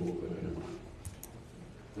hope you will put him on.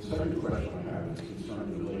 The second question I have is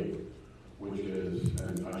concerning the lake, which is,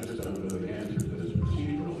 and I just don't know the answer to this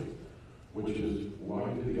procedurally, which is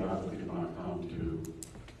why did the applicant not come to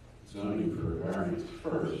zoning for a variance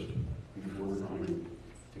first before coming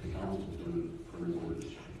to council for an ordinance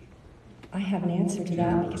change? I have an answer to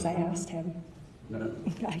that because I asked him. No.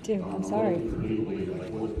 I do, I'm sorry. Legally, like,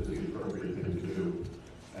 what is the appropriate thing to do?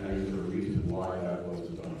 And is there a reason why that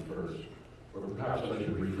wasn't done first? Or perhaps I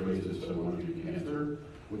should rephrase this so one of you can answer,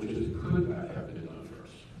 which is, could that have been done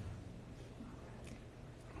first?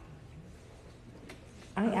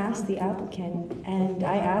 I asked the applicant, and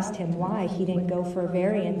I asked him why he didn't go for a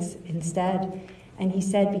variance instead, and he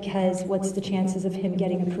said because what's the chances of him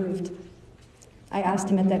getting approved? I asked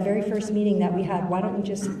him at that very first meeting that we had, why don't you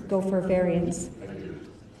just go for a variance? Thank you.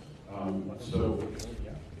 So,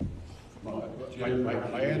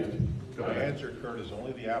 My answer, Kurt, is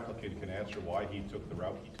only the applicant can answer why he took the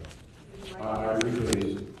route he took. I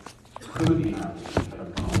rephrase, could the applicant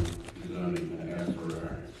have come to zoning and asked for a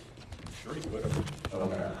variance? Sure he could have.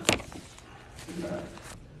 Okay. Okay.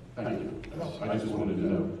 Thank you. I just wanted to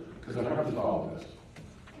know, because I have to follow this.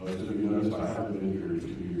 Most of you notice I haven't been here in 2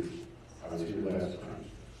 years. I was here last time.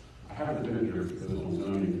 I haven't been here because on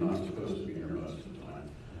zoning, you're not supposed to be here most of the time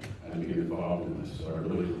and be involved in this, so I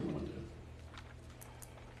really didn't want to.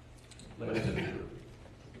 Last year,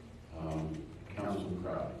 Councilman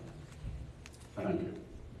Crowley, thank you.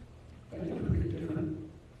 Thank you for being different.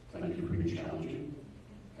 Thank you for being challenging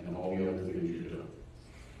and all the other things you do.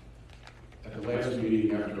 At the last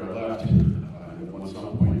meeting after I left, at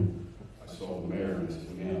some point, I saw the mayor and I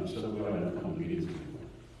said, man, I'm so glad I don't come to meetings anymore.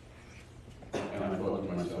 And I thought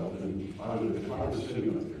to myself, and if I was sitting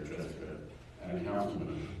up there, Jessica, and a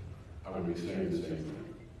councilman, I would be saying the same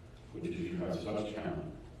thing, which is you have such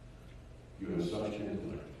talent, you have such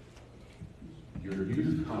intellect. Your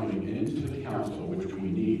youth coming into the council, which we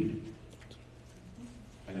need,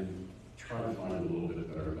 and try to find a little bit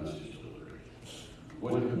better message delivery.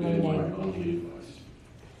 Would have been my only advice.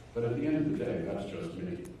 But at the end of the day, that's just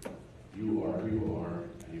me. You are who you are,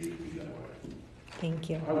 and you should be that way. Thank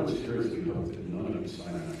you. I would seriously hope that none of you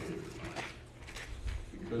sign that paper tonight.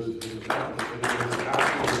 Because it is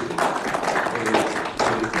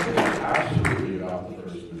absolutely about the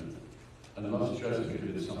First Amendment. Unless Jessica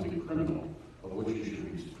did something criminal, of which you should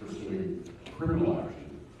be pursuing criminal action,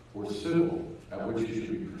 or civil, at which you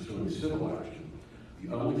should be pursuing civil action, the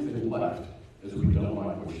only thing left is we don't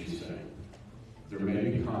like what she's saying. There may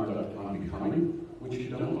be conduct unbecoming, which you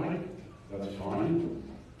don't like, that's fine.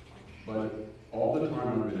 But all the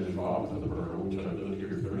time I've been involved with the borough, which I've lived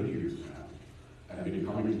here 30 years now, and I've been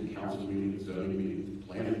coming to council meetings, zoning meetings,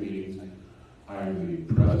 planning meetings. I am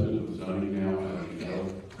the president of zoning now, as you know.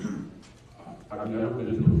 I've never been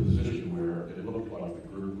into a position where it looked like the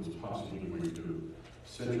group was possibly going to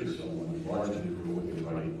censure someone largely for what they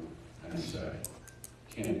write and say.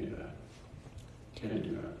 Can't do that. Can't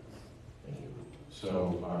do that.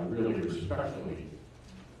 So I really respectfully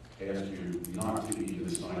ask you not to even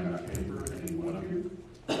sign that paper, any one of you.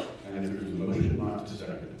 And if there's a motion, not to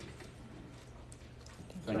second it.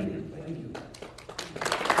 Thank you. Thank you.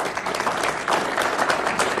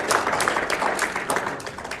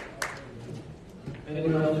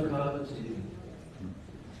 Anyone else for comments?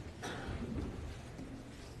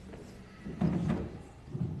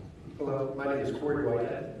 Hello, my name is Corey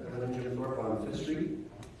Whitehead. I live in Thorpe on 5th Street.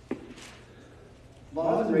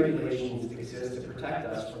 Laws and regulations exist to protect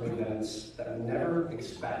us from events that we never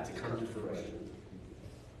expect to come to fruition.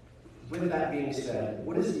 With that being said,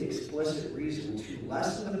 what is the explicit reason to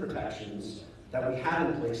lessen the protections that we have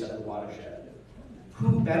in place at the watershed?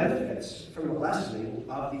 Who benefits from the lessening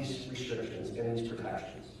of these restrictions and these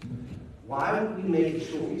protections? Why would we make a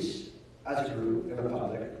choice as a group in the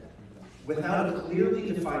public without a clearly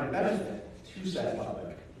defined benefit to said public?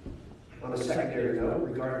 On a secondary note,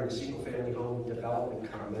 regarding the single-family home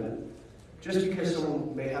development comment, just because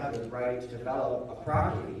someone may have the right to develop a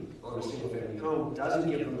property on a single-family home doesn't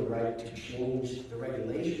give them the right to change the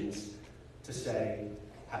regulations to say,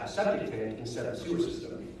 have a septic tank instead of a sewer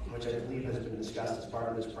system, which I believe has been discussed as part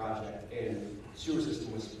of this project, and the sewer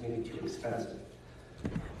system was maybe too expensive.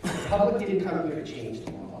 The public didn't come here to change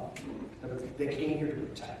the law. They came here to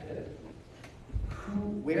protect it.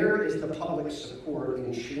 Where is the public's support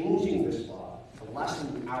in changing this law to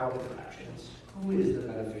lessen our protections? Who is the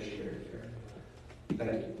beneficiary here?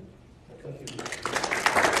 Thank you. Thank you.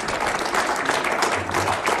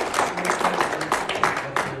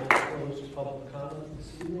 Close public comment this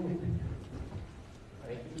evening.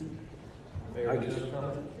 Thank you. Mayor,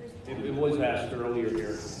 It was asked earlier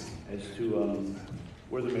here as to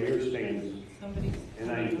where the mayor stands.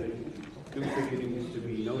 And I do think it needs to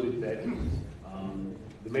be noted that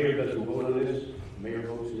the mayor doesn't vote on this. The mayor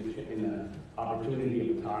votes in the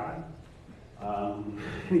opportunity of a tie.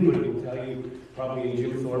 Anybody will tell you, probably in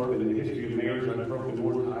Jim Thorpe and the history of mayors, I've broken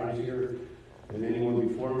more ties here than anyone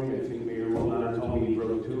before me. I think Mayor Wilner told me he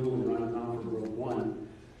broke 2, and Ron Comfort broke 1.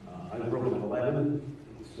 I've broken 11. done.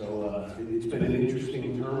 So it's been an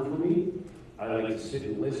interesting term for me. I like to sit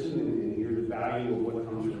and listen and hear the value of what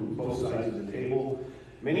comes from both sides of the table.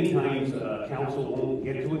 Many times, council won't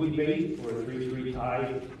get to a debate or a 3-3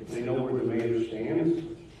 tie if they know where the mayor stands,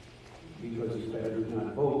 because it's better to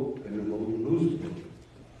not vote than to vote and lose the vote.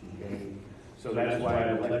 Okay? So that's why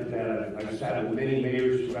I elected that. I've sat with many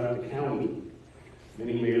mayors throughout the county,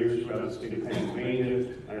 many mayors throughout the state of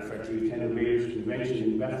Pennsylvania. Matter of fact, we attend a mayor's convention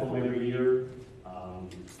in Bethel every year.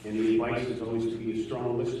 And the advice is always to be a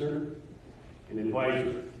strong listener and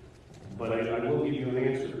advisor. But I will give you an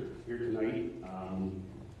answer here tonight,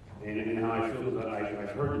 and how I feel that I've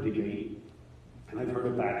heard the debate, and I've heard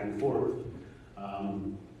it back and forth.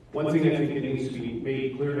 One thing I think it needs to be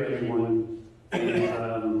made clear to everyone is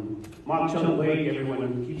Mock Chunk Lake,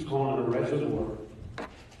 everyone keeps calling it a reservoir.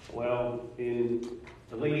 Well, in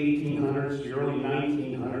the late 1800s, the early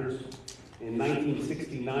 1900s, in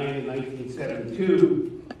 1969 and 1972,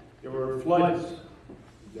 there were floods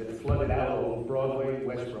that flooded out all Broadway,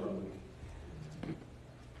 West Broadway.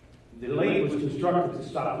 The lake was constructed to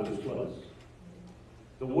stop those floods.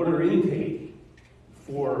 The water intake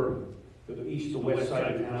for the east to west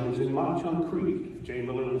side of town is in Mock Chunk Creek. Jay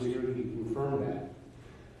Miller was here, he confirmed that.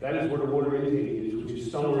 That is where the water intake is, which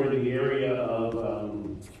is somewhere in the area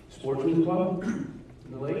of Sportsman's Club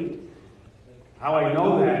in the lake. How I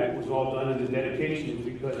know that was all done in the dedication is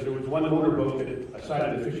because there was one motorboat that, aside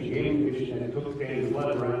of the Fish and Game Commission, that took the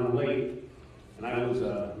flood around the lake. And I was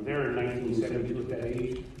there in 1972 at that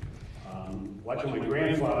age, watching my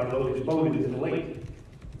grandfather load his boat into the lake.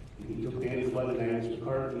 And he took the flood and Nancy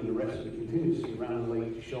McCarthy and the rest of the contingency around the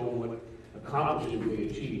lake to show them what accomplishment they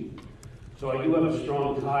achieved. So I do have a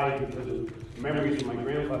strong tie because of memories of my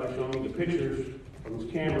grandfather showing me the pictures from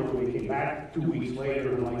his camera when we came back 2 weeks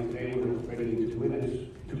later, and like today, we're ready in 2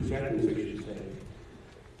 minutes, 2 seconds, I should say.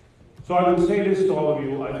 So I would say this to all of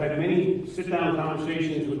you. I've had many sit-down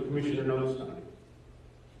conversations with Commissioner Nostine.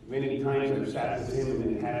 Many times I've sat with him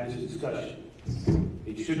and had this discussion.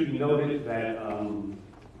 It should be noted that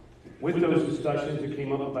with those discussions, it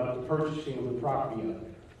came up about the purchasing of the property out there.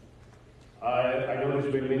 I know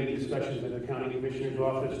there's been many discussions at the County Commissioner's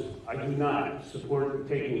office. I do not support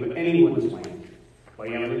the taking of anyone's land by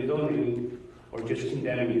eminent domain or just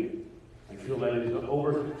condemning it. I feel that it is an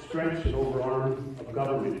overstretch and overarm of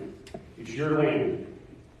government. It's your land.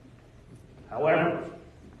 However,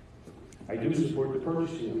 I do support the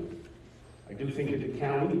purchasing of it. I do think that the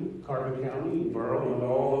county, Carbon County, Borough, and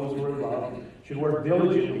all those who are involved should work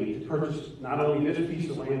diligently to purchase not only this piece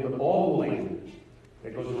of land, but all the land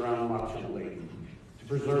that goes around Mock Chunk Lake, to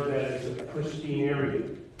preserve that as a pristine area.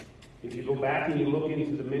 If you go back and you look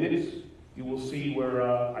into the minutes, you will see where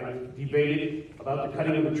I debated about the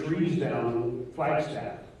cutting of the trees down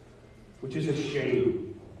Flagstaff, which is a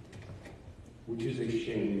shame. Which is a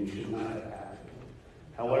shame. It should not have happened.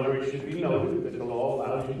 However, it should be noted that the law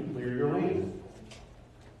allows you to clear your land.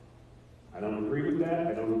 I don't agree with that.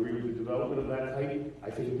 I don't agree with the development of that type. I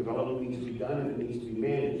think development needs to be done and it needs to be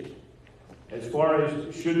managed. As far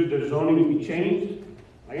as should the zoning be changed,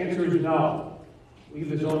 my answer is no. Leave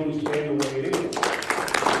the zoning stand the way it is.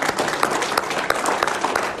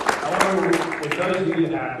 However, what does need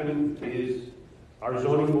to happen is our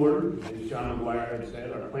zoning board, as John McGuire had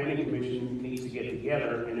said, our planning commission needs to get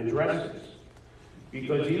together and address this.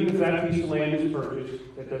 Because even if that piece of land is purchased,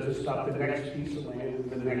 that doesn't stop the next piece of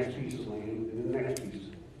land, and the next piece of land, and the next piece.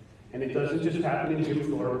 And it doesn't just happen in Jim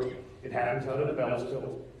Thorpe, it happens out of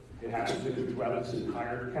Bellsville, it happens throughout this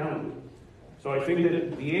entire county. So I think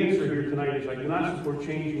that the answer here tonight is I do not support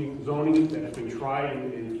changing zoning that's been tried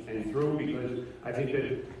and through, because I think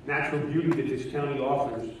that natural beauty that this county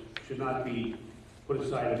offers should not be put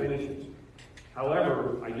aside of anything.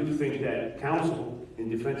 However, I do think that council, in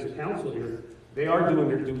defense of council here, they are doing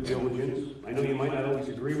their due diligence. I know you might not always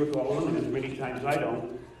agree with all of them, and as many times I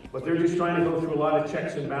don't, but they're just trying to go through a lot of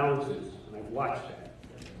checks and balances, and I've watched that.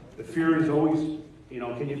 The fear is always, you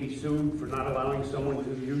know, can you be sued for not allowing someone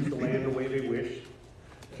to use the land the way they wish?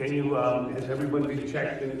 Can you, has everyone been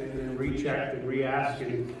checked and rechecked and re-asked?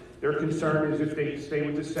 And their concern is if they stay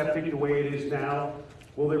with the septic the way it is now,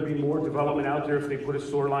 will there be more development out there if they put a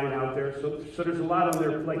sewer line out there? So there's a lot on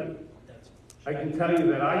their plate. I can tell you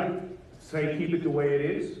that I say keep it the way it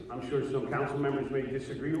is. I'm sure some council members may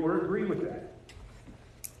disagree or agree with that.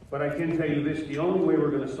 But I can tell you this, the only way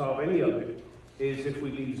we're going to solve any of it is if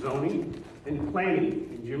we leave zoning and planning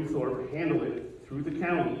and Jim Thorpe handle it through the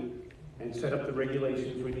county and set up the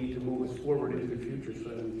regulations we need to move us forward into the future so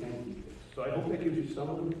that we can keep it. So I hope that gives you some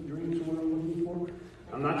of the dreams of what I'm looking for.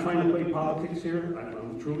 I'm not trying to play politics here.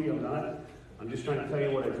 I'm not. I'm just trying to tell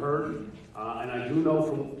you what I've heard, and I do know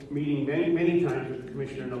from meeting many times with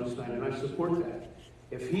Commissioner Notstein, and I support that.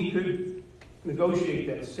 If he could negotiate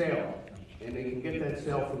that sale, and they can get that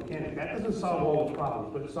sale from Kenny, that doesn't solve all the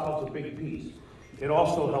problems, but it solves a big piece. It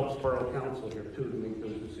also helps Borough Council here too to make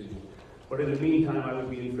those decisions. But in the meantime, I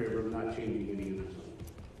would be in favor of not changing any units.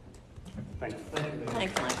 Thank you.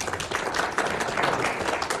 Thank you.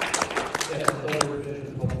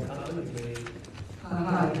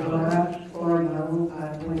 Hi, Laura, Young,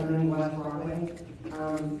 29 West Broadway.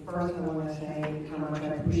 First, I want to say how much I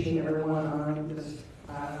appreciate everyone on this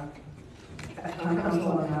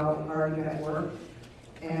council and how hard you guys work.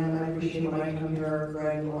 And I appreciate when I come here,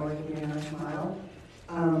 Greg, you always give me a nice smile.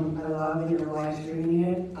 I love that you're live streaming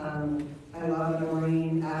it. I love that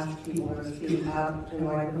Maureen asks people to speak up in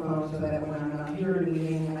the microphone so that when I'm not here at a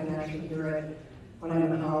meeting, I can actually hear it when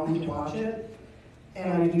I'm at home to watch it.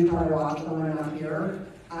 And I do try to watch when I'm not here.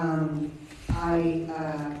 I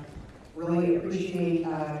really appreciate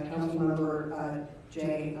Councilmember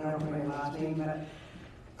Jay, I don't know my last name, but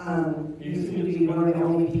you seem to be one of the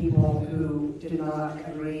only people who did not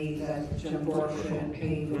agree that Jim Thorpe should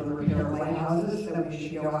pay for the repair of lighthouses, that we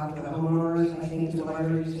should go after the homeowners. I think is what I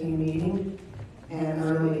heard you say in the meeting, and I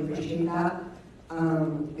really appreciate that.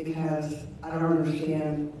 Because I don't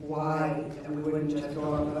understand why we wouldn't just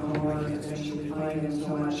go up to the homeowners and essentially fine them so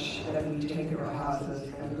much that we take their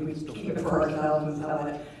houses and we keep it for ourselves and sell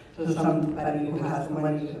it to somebody who has the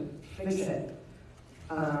money to fix it.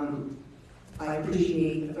 I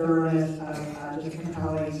appreciate the thoroughness of District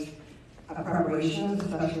Collie's preparations,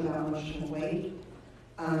 especially without much late.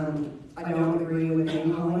 I don't agree with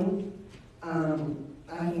name calling.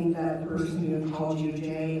 I think that the person who called you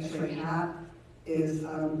Jay a straight hat is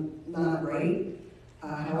not great.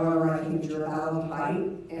 However, I think you're a battle to fight,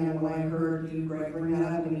 and when I heard you, Greg, bring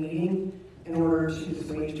that up in the meeting in order to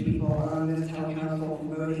dissuade people on this town council from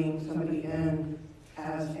voting somebody in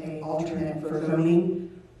as an alternate for zoning,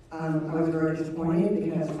 I was very disappointed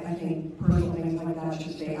because I think personal things like that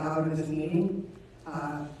should stay out of this meeting.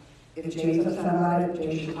 If Jay's upset about it,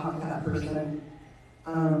 Jay should talk to that person.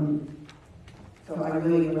 So I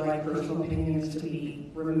really would like personal opinions to be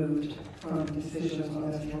removed from decisions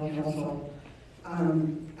on this town council.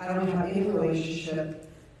 I don't have any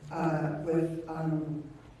relationship with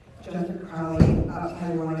Jennifer Crowley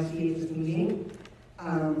outside of what I see at this meeting.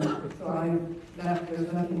 So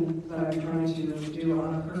there's nothing that I'm trying to do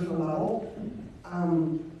on a personal level.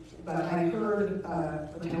 But I heard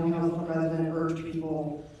the town council president urge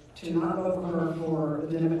people to not vote for her for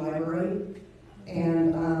the Dimmitt Library.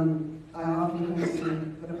 And I often can see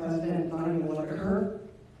the president not even look at her,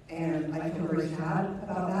 and I feel very sad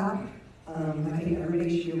about that. I think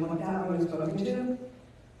everybody should be looked at when it's spoken to.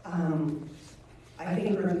 I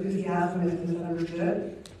think her enthusiasm is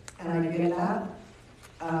misunderstood, and I get that.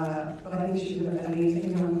 But I think she's an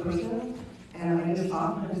amazing young person, and I just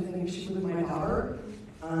often think she was my daughter.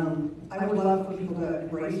 I would love for people to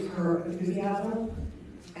embrace her enthusiasm,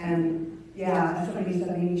 and yeah, as somebody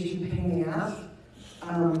said, maybe she's a pain in the ass.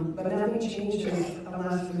 But nothing changes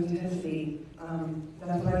unless there's intensity.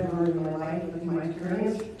 That's what I've learned in my life with my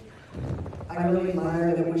experience. I really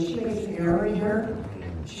admire that when she makes an error in here,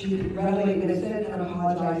 she readily admits it and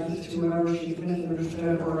apologizes to whoever she's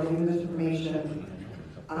misunderstood or given misinformation.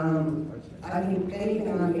 I think anything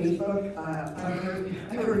on Facebook,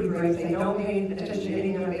 I heard you Greg say, don't pay attention to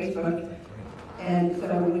anything on Facebook. And so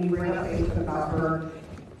when you bring up Facebook about her,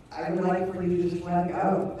 I would like for you to just let it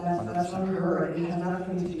go. That's on her. It has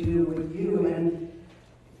nothing to do with you. And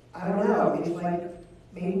I don't know. It's like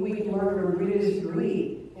maybe we can learn to agree to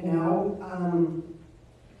disagree, you know?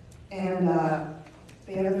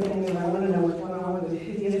 The other thing is I want to know what's going on with the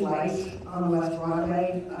hideous lights on West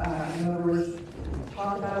Broadway. I know there was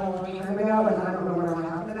talk about it a long time ago, and I don't know what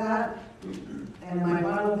happened to that. And my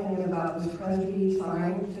final thing is about this Presby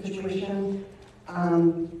sign situation.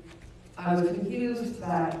 I was confused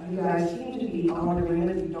that you guys seem to be all in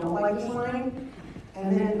agreement that you don't like the sign,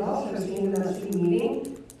 and then it also seemed in that same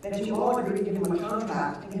meeting that you all agreed to give him a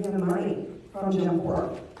contract to give him money from Jim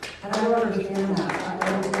Thorpe. And I don't understand that.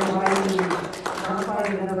 I don't know why you not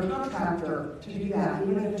find another contractor to do that,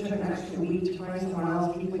 even if it took an extra week to find someone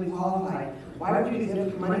else equally qualified. Why would you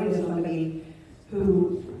give money to somebody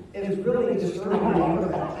who is really disturbing the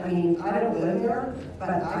neighborhood? I mean, I don't live there, but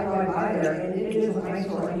I drive by there, and it is an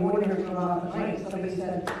eyesore. And you won't even come off at night. Somebody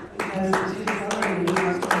said, because it's his son, he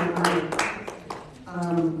has to make money.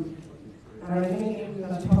 And I think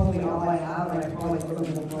that's probably all I have, and I probably spoke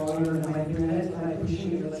to the longer than my 3 minutes, and I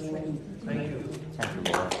appreciate you listening. Thank you. Thank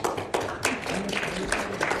you, Laura.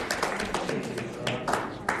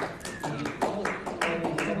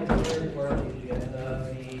 The public party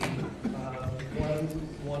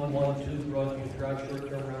 9112 Broadview Drive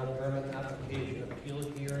short-term rental permit application appeal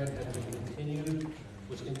hearing has been continued,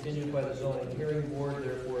 was continued by the zoning hearing board,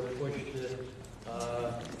 therefore pushed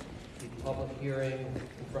the public hearing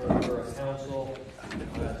in front of the Borough Council,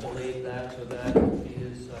 delayed that, so that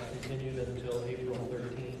is continued until April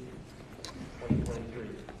 13th, 2023.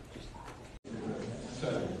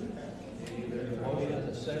 There's a motion and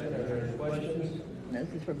a second. Are there any questions? This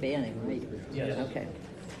is for banning, right? Yes. Okay.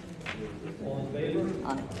 All in favor?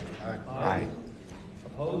 Aye. Aye.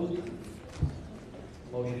 Opposed?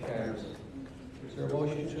 Motion carries. Is there a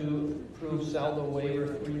motion to approve saldo waiver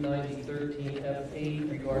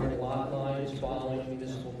 39013F8 regarding lot lines following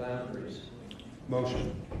municipal boundaries?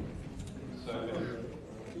 Motion. Second.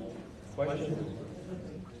 Questions?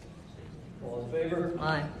 All in favor?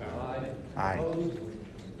 Aye. Aye. Opposed?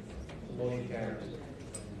 The motion carries.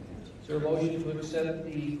 Is there a motion to accept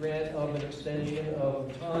the grant of an extension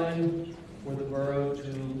of time for the borough to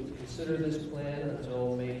consider this plan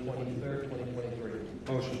until May 23rd, 2023?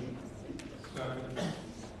 Motion.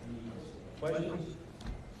 Questions?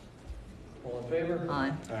 All in favor?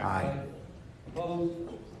 Aye. Opposed?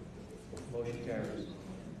 Motion carries.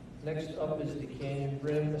 Next up is the Canyon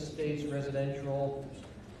Rim Estates Residential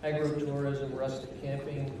Agro-Tourism Rustic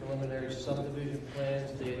Camping Preliminary Subdivision Plans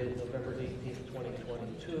dated November 18th,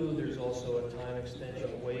 2022. There's also a time extension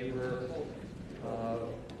waiver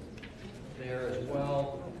there as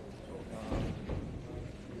well.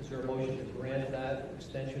 Is there a motion to grant that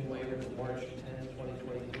extension waiver to March 10th,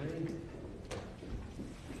 2023?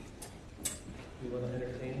 Do you want to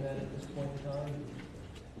entertain that at this point in time?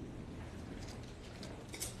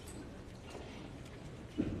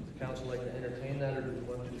 Does the council like to entertain that, or do we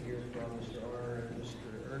want to hear from Mr. Arner and Mr.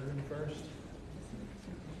 Erdman first?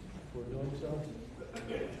 Before doing so?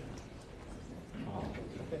 Okay.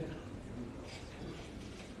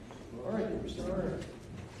 All right, Mr. Arner.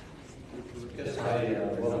 Yes, hi,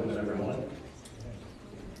 welcome everyone.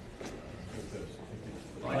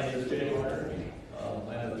 My name is Jay Arner.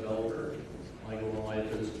 I'm a developer. My goal in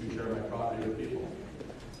life is to share my property with people.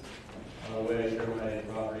 The way I share my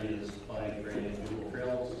property is by creating beautiful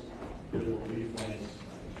trails, beautiful viewpoints,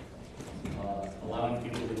 allowing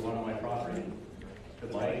people to go on my property, to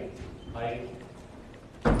bike, hike,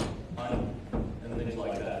 hunt, and things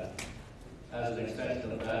like that. As an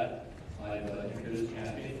extension of that, I've introduced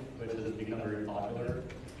camping, which has become very popular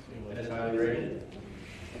and is highly rated.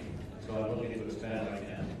 So I'm looking to expand my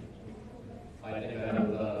camp. I think I have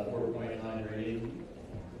a 4.9 rating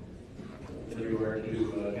in regard to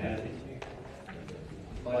camping.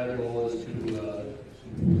 My other goal is to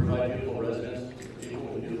provide beautiful residences for people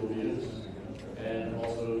with beautiful views, and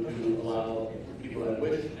also to allow people that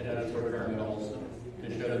wish and have short-term rentals to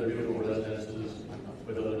share their beautiful residences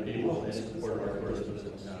with other people and support our tourist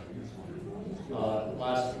business.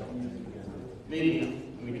 Last meeting,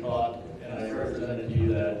 we talked, and I represented to you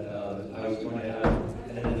that I was going to have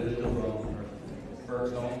an individual from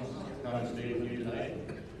Burke's Homes come and speak with you tonight.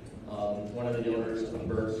 One of the owners of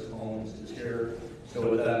Burke's Homes is here. So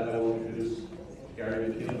with that, I will introduce Gary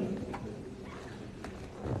McKeon.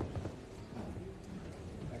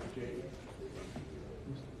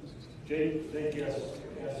 Jake, yes,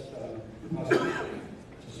 to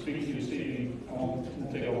speak to you this evening. I won't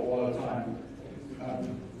take up a lot of time.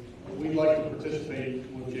 We'd like to participate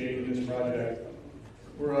with Jake in this project.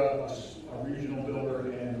 We're a regional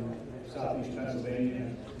builder in southeast Pennsylvania.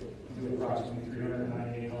 We do approximately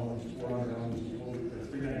 398 homes, 400 homes,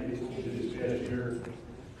 398 schools this past year.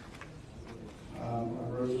 Our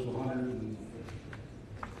gross was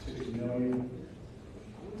 160 million.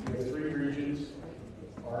 We have 3 regions.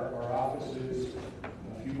 Our office is a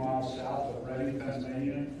few miles south of Reading,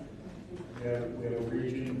 Pennsylvania. We have a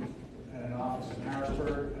region and an office in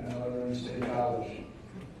Harrisburg and another in State College.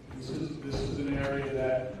 This is an area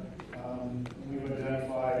that we've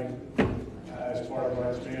identified as part of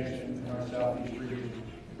our expansion in our southeast region.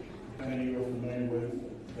 Many of you are familiar with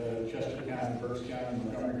the Chester County, Berks County,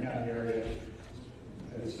 Montgomery County area.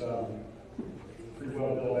 It's pretty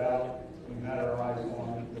well built out. We've had our eyes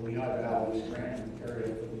on the Lehigh Valley, Scranton area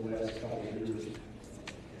for the last couple of years.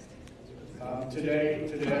 Today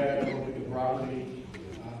I have a look at the property.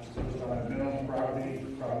 It's on a minimum property,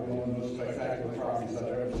 probably one of the most spectacular properties I've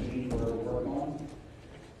ever seen or work on.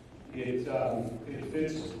 It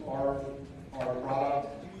fits our product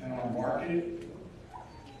and our market.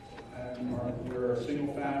 And we're a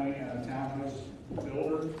single family and a townhouse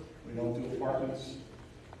builder. We don't do apartments.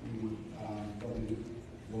 We don't do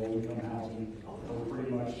low-income housing. We're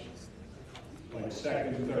pretty much like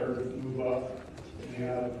second, third, move up. We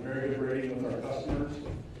have a very good rating with our customers.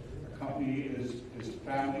 Our company is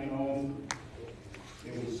family-owned,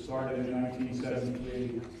 started in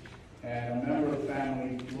 1973, and a member of the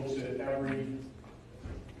family looks at every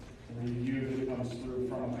review that comes through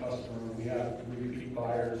from a customer. We have repeat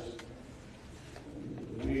buyers.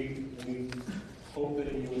 We hope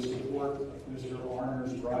that you will support Mr.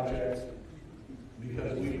 Arner's project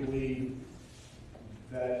because we believe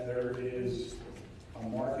that there is a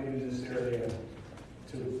market in this area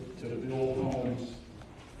to build homes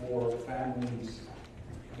for families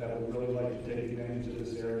that would really like to take advantage of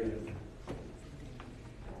this area.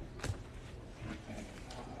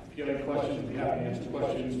 If you have any questions, I'd be happy to answer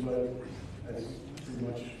questions, but that's pretty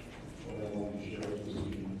much what I wanted to share with this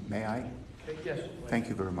evening. May I? Yes. Thank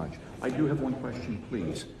you very much. I do have one question,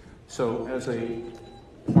 please. So as a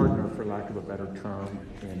partner, for lack of a better term,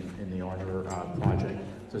 in the Arner project,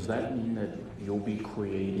 does that mean that you'll be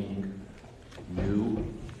creating new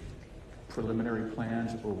preliminary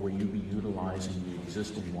plans, or will you be utilizing the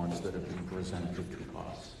existing ones that have been presented to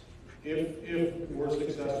us? If we're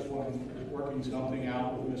successful in working something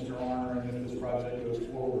out with Mr. Arner, and if this project goes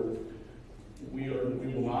forward, we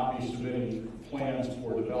will not be submitting plans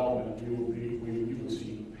for development. You will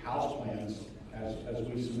see house plans as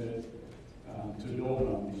we submit to build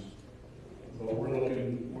homes. But we're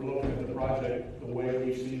looking at the project the way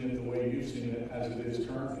we've seen it, the way you've seen it, as it is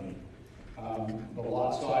currently. The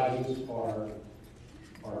lot sizes are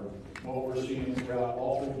what we're seeing throughout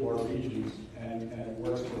all three of our regions, and it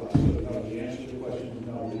works for us. So no, the answer to the question is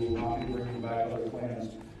no. We will not be bringing back other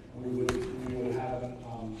plans. We would have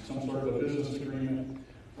some sort of a business agreement,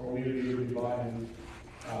 or we would either be buying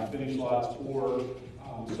finished lots or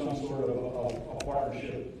some sort of a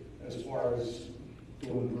partnership as far as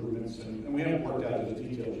doing improvements. And we haven't worked out the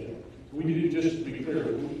details yet. So we do, just to be clear,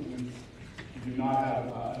 we do not have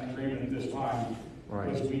an agreement at this time,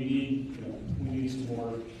 right, because we need some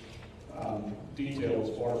more detail as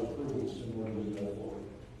far as approvals in order to go forward.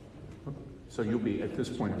 So you'll be, at this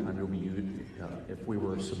point in time, you'll be, if we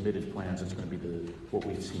were submitted plans, it's going to be what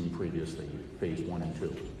we've seen previously, phase 1 and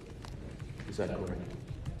 2. Is that correct?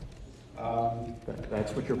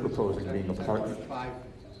 That's what you're proposing, being a partner?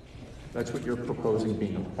 That's what you're proposing,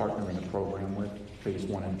 being a partner in the program with, phase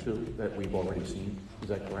 1 and 2, that we've already seen? Is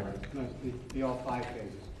that correct? No, there are 5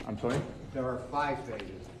 phases. I'm sorry? There are 5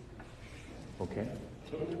 phases. Okay.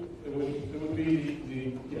 So it would be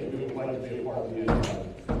we would like to be a part of the end of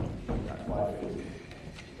that 5 phases.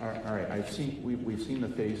 All right. We've seen the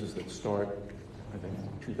phases that start, I think,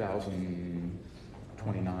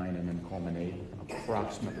 2029 and then culminate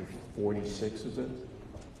approximately 46, is it?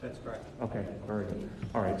 That's correct. Okay, very good.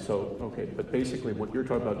 All right, so, okay, but basically what you're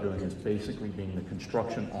talking about doing is basically being the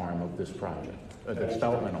construction arm of this project, the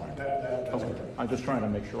development arm. That's okay. correct. I'm just trying to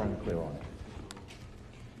make sure I'm clear on it.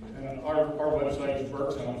 And our website is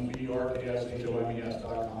berkshomes.com, if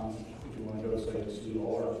you want to go to site to see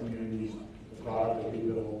all our communities, the product that we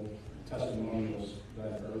build, testimonials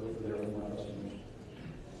that are there from our customers.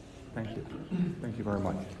 Thank you. Thank you very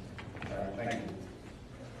much. All right, thank you.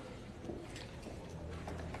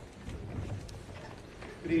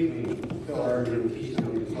 Good evening, Phil Arden,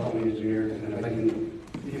 Keystone Consulting Engineer, and I can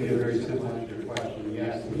give you a very simple answer to your question.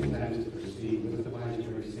 Yes, we intend to proceed with the plans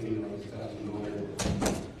to receive and discuss in order.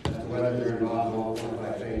 As to whether they're involved in all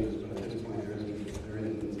 45 phases, but at this point there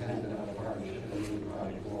isn't intent to have a partnership and move the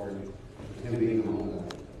project forward, him being the homeowner.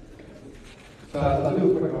 So I'll do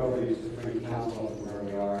a quick overview to bring council up to where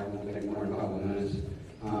we are, and we'll take more than a couple of minutes.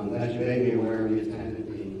 As you may be aware, we attended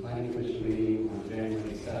the Planning Commission meeting on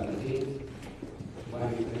January 17th.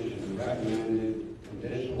 Planning Commission recommended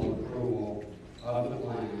conditional approval of the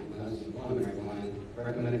plan, that's the preliminary plan,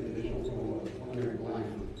 recommended conditional approval of the preliminary plan,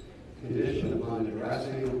 conditioned upon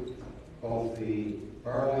addressing both the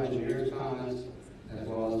Borough Engineer's comments as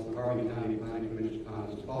well as the Carbon County Planning Commission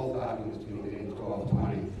comments, both documents being dated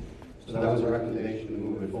 12/20. So that was a recommendation to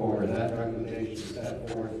move it forward. That recommendation is set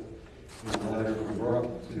forth in a letter from Brooke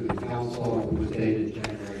to the council, was dated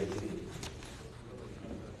January 18th.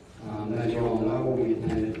 As you all know, we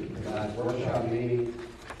attended the last workshop meeting,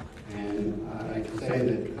 and I can say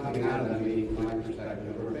that coming out of that meeting, from my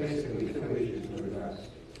perspective, there were basically 2 issues to address.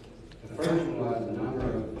 The first one was a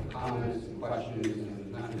number of comments and questions,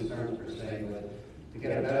 and not concerns per se, but to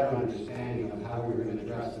get a better understanding of how we were going to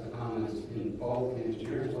address the comments in both the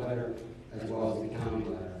engineer's letter as well as the county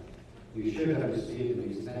letter. You should have received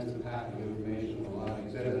an extensive packet of information with a lot of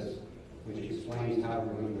exhibits, which explains how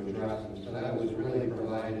we're going to address them. So that was really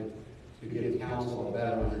provided to give council a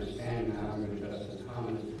better understanding of how we're going to address those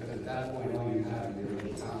comments, because at that point, all you have is the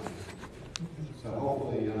original comments. So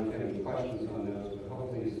hopefully, you don't get any questions on those, but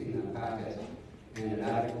hopefully you see that packet and it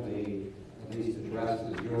adequately at least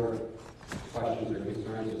addresses your questions or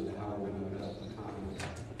concerns as to how we're going to address the comments.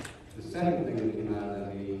 second thing that came out of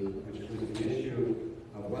that meeting, which was the issue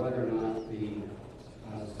of whether or not the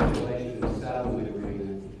stipulation of the settlement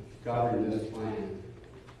agreement governed this plan.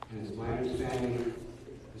 And it's my understanding,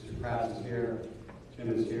 Mr. Kratz is here,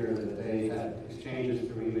 Jim is here, that they had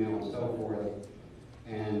exchanges through email and so forth.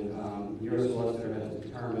 And your solicitor has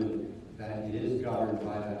determined that it is governed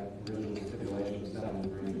by that original stipulation of settlement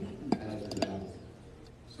agreement as presented.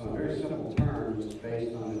 So in very simple terms,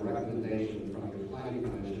 based on the recommendation from your planning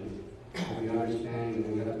commission, we understand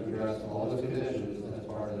that we have to address all those conditions as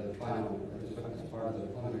part of the final, as part of the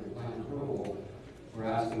preliminary plan approval. We're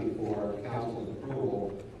asking for council's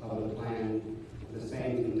approval of the plan with the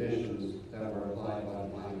same conditions that were applied by the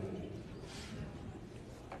planning commission.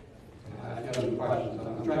 If you have any questions,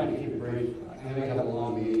 I'm trying to keep it brief. I know you have a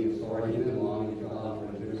long meeting, it's already been long, you've got a lot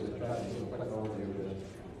more to do, so try to do a quick overview of it.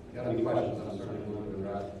 If you have any questions, I'm certainly willing to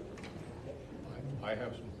address. I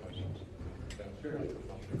have some questions. Sure.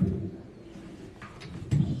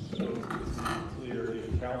 So, clear,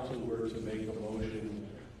 if council were to make a motion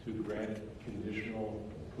to grant conditional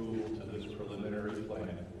approval to this preliminary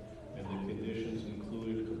plan, and the conditions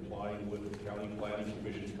included complying with the County Planning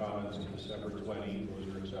Commission comments of December 20,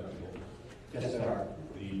 those are acceptable? Yes, they are.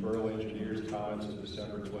 The Borough Engineers comments of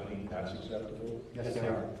December 20, that's acceptable? Yes, they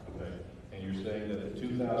are. Okay. And you're saying that the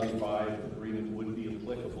 2005 agreement would be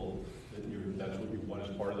applicable, that's what you want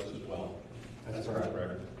as part of this as well? That's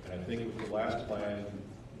correct. And I think with the last plan,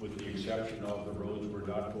 with the exception of the roads were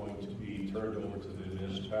not going to be turned over to the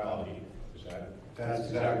municipality, is that? That's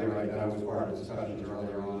exactly right. That was part of the discussions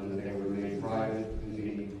earlier on, that they would remain private and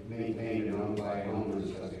be maintained and owned by a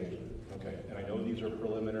homeowners association. Okay, and I know these are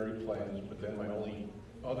preliminary plans, but then my only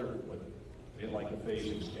other, I didn't like the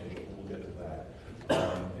phasing schedule, we'll get to that.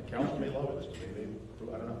 And council may love it, so they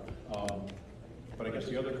may, I don't know. But I guess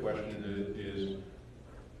the other question is,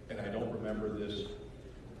 and I don't remember this,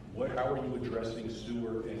 how are you addressing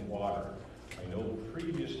sewer and water? I know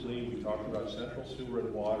previously we talked about central sewer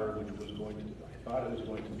and water, which was going to, I thought it was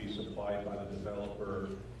going to be supplied by the developer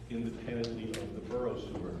independently of the borough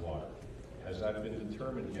sewer and water. Has that been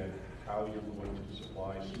determined yet, how you're going to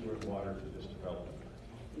supply sewer and water to this development?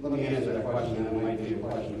 Let me answer that question. That might be a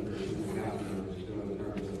question for the council members too, in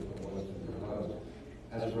terms of what's been proposed.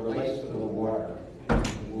 As it relates to the water,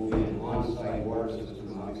 it will be an on-site water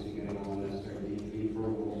system, obviously getting all the necessary DEP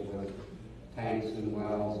approvals with tanks and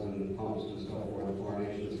wells and pumps and so forth,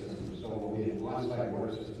 chlorination systems. So it will be an on-site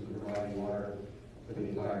water system providing water for the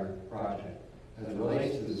entire project. As it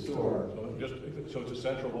relates to the sewer, so it's a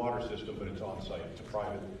central water system, but it's on-site. It's a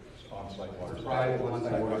private on-site water system. Private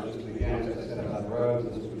on-site water system. Again, as I said about the roads,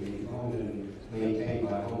 this would be owned and maintained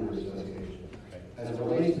by a homeowners association. Okay. As it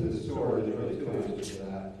relates to the sewer, there's really two answers to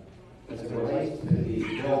that. As it relates to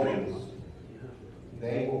the buildings,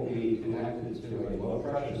 they will be connected to a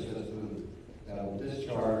low-pressure system that will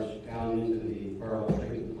discharge down into the borough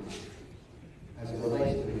treatment plant. As it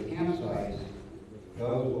relates to the campsites,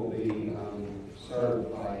 those will be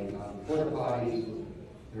served by porta potties.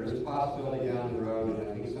 There is a possibility down the road, and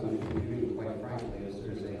I think some of the confusion, quite frankly, is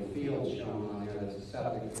there's a field shown on there that's a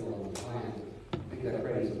septic field on the plan. I think that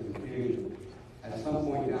creates some confusion. At some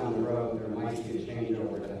point down the road, there might be a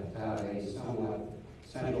changeover to have a somewhat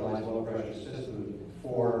centralized low-pressure system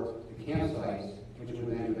for the campsites, which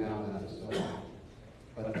would then go down that facility.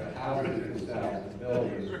 But the houses themselves, the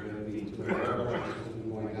buildings, are going to be to a low-pressure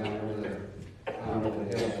system going down over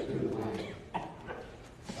the hill to the plant.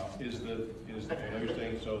 I know you're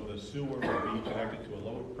saying, so the sewer will be connected to a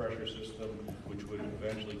lower pressure system, which would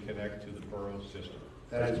eventually connect to the borough system?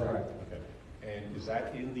 That is correct. Okay. And is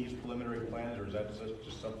that in these preliminary plans, or is that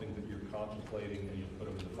just something that you're contemplating and you put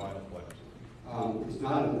them in the final plans? It's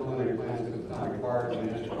not in the preliminary plans because it's not required to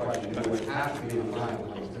answer the question. It would have to be in the final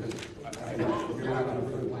plans because you're not going to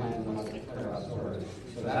approve plans unless it's clear about storage.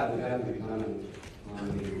 So that would have to be done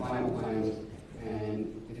on the final plans.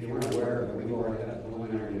 And if you weren't aware of it, we've already had a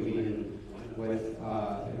preliminary meeting with,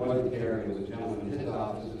 it wasn't Gary, it was a gentleman in his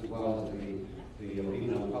office as well as the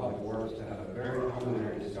regional public works to have a very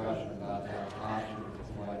preliminary discussion about that option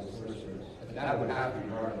to provide sewer service. But that would have to be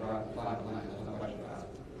part of the final plans, no question about it.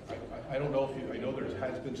 I don't know if you, I know there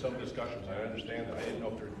has been some discussions, I understand that. I didn't know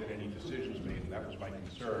if there had been any decisions made, and that was my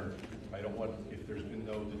concern. I don't want, if there's been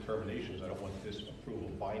no determinations, I don't want this approval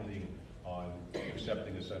binding on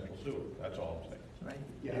accepting the central sewer. That's all I'm saying. Right.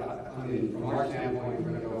 Yeah, I mean, from our standpoint,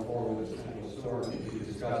 we're going to go forward with central sewer. We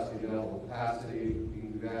discussed the available capacity.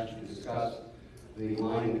 We've actually discussed the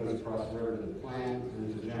line that goes across the river to the plant,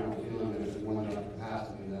 and there's a general feeling that if there's one enough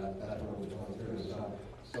capacity, that's what we're going through.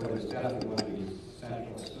 So it's definitely going to be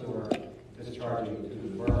central sewer discharging to the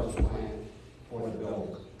borough's plant for the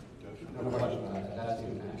buildings. No question about that. That's the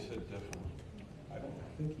intent. said definitely. I don't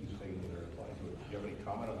think he's saying that they're applying to it. Do you have any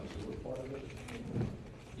comment on the sewer part of it?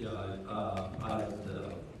 Yeah, I had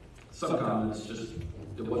some comments, just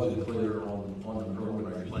it wasn't clear on the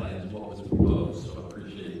preliminary plans what was proposed, so I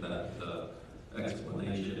appreciate that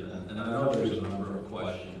explanation. And I know there's a number of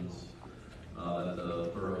questions that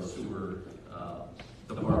the Borough Sewer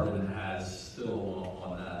Department has still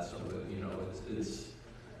on that, so you know,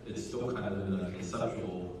 it's still kind of in a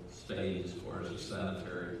conceptual stage as far as a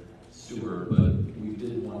sanitary sewer, but we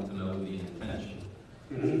did want to know the intention.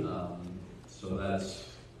 So that's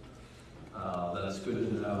good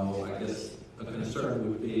to know. I guess a concern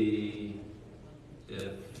would be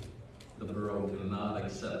if the borough cannot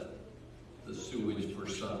accept the sewage for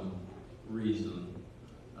some reason,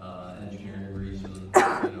 engineering reason, you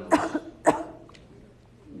know,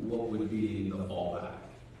 what would be the fallback?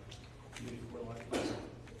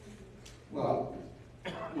 Well,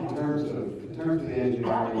 in terms of the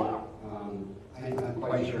engineering, I'm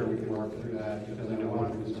quite sure we can work through that, because I know one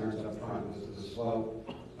of the concerns up front was the slope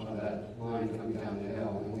of that line coming down the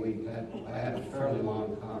hill. And I had a fairly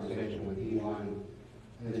long conversation with E1,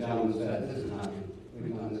 and the gentleman said, this is not,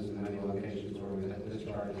 we've done this in many locations where we've had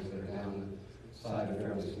discharges that are down the side of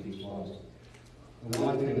fairly steep slopes. The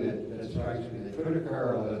one thing that strikes me that could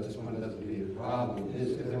occur, although this one doesn't be a problem,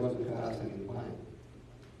 is if there was a capacity in the plant.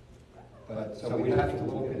 But, so we have to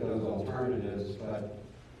look at those alternatives, but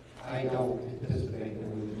I don't anticipate that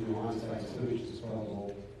we would do on-site sewage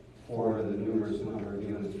disposal for the numerous number of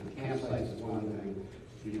units. For campsites is one thing.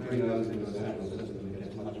 Between those and the central system, it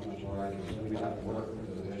gets much, much larger, so we have to work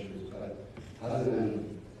through those issues. But other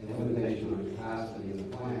than an limitation of capacity in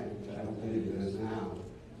the plant, which I don't think exists now,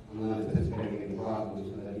 I'm not anticipating any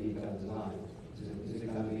problems with that detailed design. Is it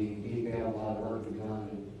going to be detailed, a lot of work to be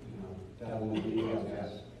done, you know, devil in the details,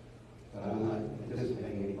 yes. But I'm not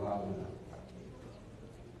anticipating any problem with that.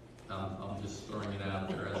 I'm just throwing it out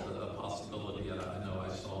there as a possibility. I know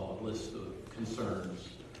I saw a list of concerns,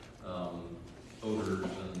 odors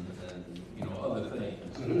and you know, other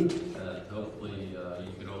things that hopefully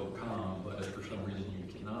you could overcome, but if for some reason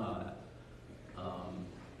you cannot,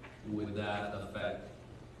 would that affect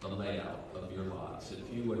the layout of your lots?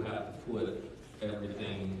 If you would have to put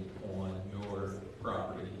everything on your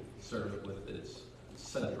property, serve it with its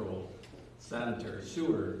central sanitary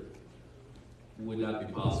sewer, would that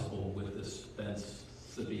be possible with this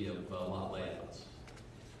density of lot layouts?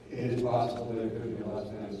 It is possible that it could be less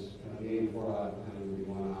dense. The 84 lot plan would be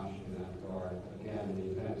one option in that regard. Again, the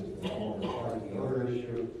intent is to go over part of the odor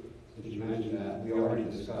issue. Since you mentioned that, we already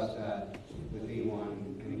discussed that with E1,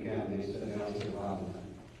 and again, they said they don't see a problem.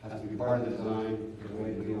 It has to be part of the design. There's a way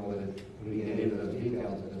to deal with it when we get into those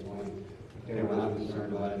details at this point. They were not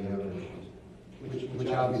concerned about any odor issues, which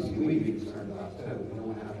obviously we'd be concerned about too. We don't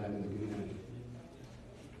want to have that in the community.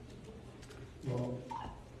 Well,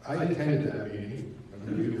 I attended that meeting, I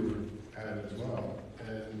believe you were at it as well,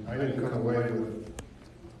 and I didn't come away with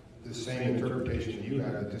the same interpretation you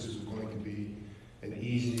had, that this was going to be an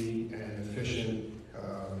easy and efficient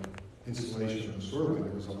installation of the sewer line.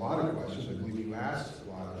 There was a lot of questions, I believe you asked a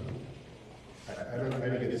lot of them. I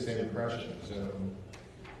didn't get the same impression, so.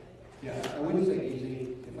 Yeah, I wouldn't say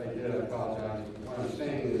easy. If I did, I apologize. What I'm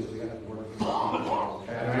saying is we have to work through the details.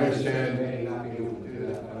 And I understand. May not be able to do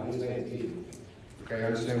that, but I wouldn't say it's easy. Okay, I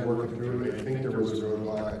understand working through it. I think there was a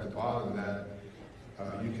roadblock at the bottom that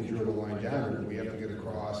you can drill the line down, but we have to get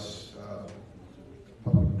across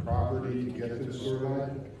public property to get to the sewer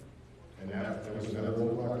line. And that was another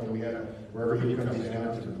roadblock. And we had, wherever he comes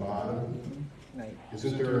down to the bottom,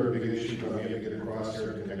 isn't there a big issue that we have to get across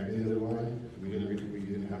there to connect into the line? We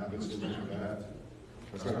didn't have a good solution for that.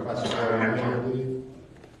 That's going to cost us more money, I believe.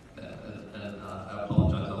 And I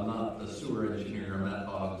apologize, I'm not the sewer engineer, Matt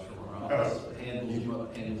Boggs from our office,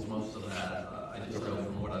 handles most of that. I just know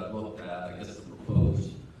from what I've looked at, I guess the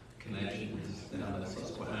proposed connection is down at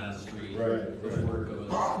Susquehanna Street, before it goes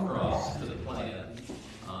across to the plant.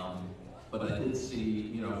 But I did see,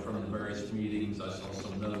 you know, from the various meetings, I saw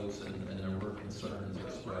some notes, and there were concerns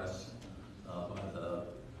expressed by the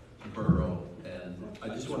borough. And I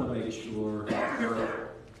just want to make sure,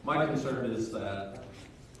 my concern is that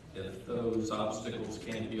if those obstacles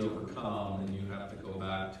can't be overcome and you have to go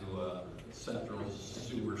back to a central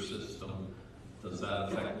sewer system, does that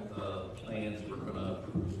affect the plans we're going to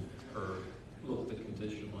approve or look to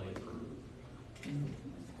conditionally approve?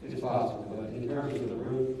 It's possible, but in terms of the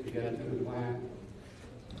route to get to the plant,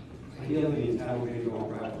 ideally the intent would be to go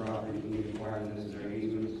on private property and require the necessary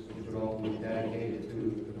easements, which would ultimately be dedicated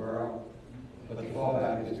to the borough. But the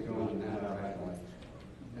fallback is to go on that right way.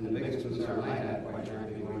 And the biggest concern I had, quite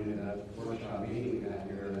frankly, going into that workshop meeting we had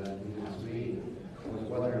here, that last meeting, was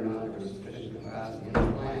whether or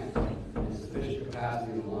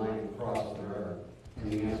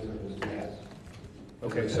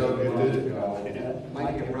so It it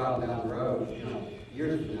might be a problem down the road,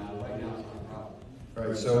 years from now, right now it's not a problem.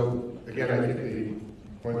 right, so again, I think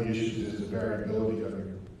one of the issues is the variability of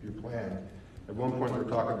your plan. At one point, we're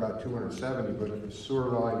talking about 270, but if the sewer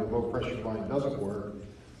line, the low pressure line doesn't work,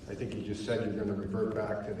 I think you just said you're gonna revert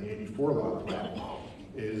back to the 84 lot plan.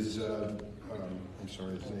 I'm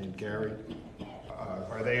sorry, his name, Gary,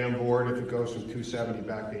 are they on board if it goes from 270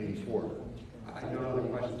 back to 84? I don't know the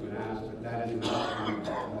question's been asked, but that is not,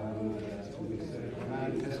 that's to be considered. We're not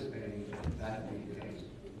anticipating that to be the case.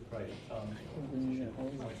 Right.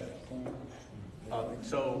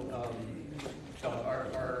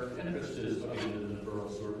 Our interest is looking into the Borough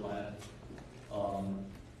sewer plant.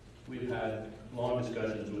 We've had long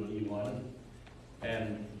discussions with E1,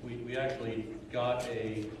 and we actually got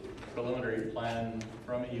a preliminary plan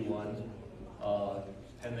from E1,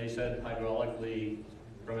 and they said hydraulically,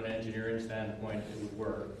 from an engineering standpoint, it would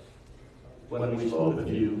work. When we spoke with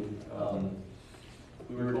you,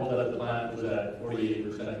 we were told that the plant was at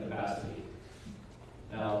 48% capacity.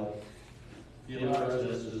 Now, the amount of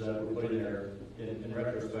residences that we're putting there, in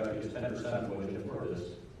retrospect, is 10% of what you afford is.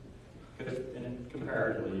 And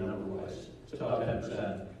comparatively, number-wise, it's about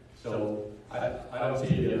 10%. So I don't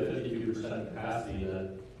see a 52% capacity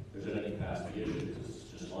that there's any capacity issues. It's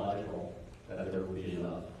just logical that there will be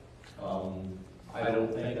enough. I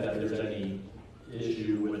don't think that there's any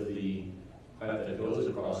issue with the fact that it goes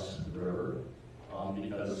across the river,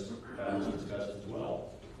 because that was discussed as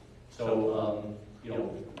well. So,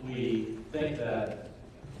 we think that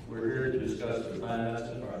we're here to discuss the plan that's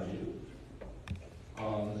in front of you.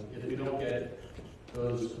 If we don't get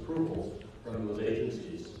those approvals from those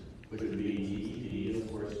agencies, which would be DEP,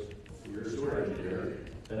 of course, your sewer engineer,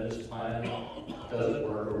 then this plan doesn't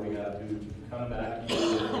work, or we have to come back to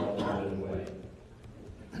you in an alternative way.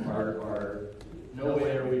 No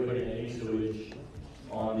way are we putting any sewage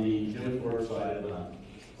on the Jim Thorpe side of the mountain.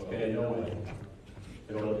 Okay, no way.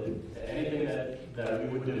 Anything that we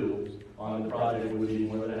would do on the project would be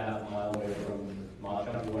more than a half mile away from Mach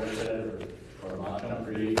Watershed or Mach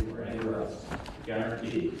Creek or anywhere else.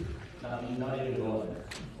 Guaranteed. Not even going there.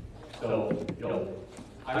 So,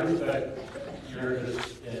 I respect your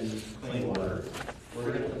interest in clean water.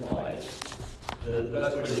 We're going to comply. The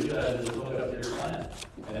best way to do that is to look up your plan.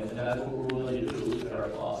 And that's what we're willing to do at our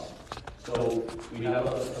cost. So we have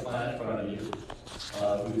a plan in front of you.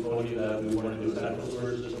 We told you that we want to do a central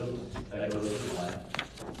sewer system that goes to the plant.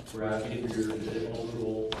 We're asking for your additional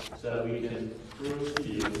approval so that we can prove to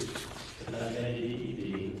you, and DEP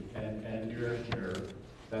and your engineer,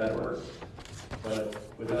 that it works. But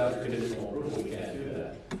without your conditional approval, we can't do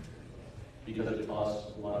that because it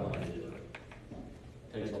costs a lot of money to do it.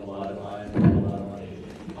 It takes a lot of time and a lot of money.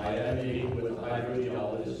 I am meeting with a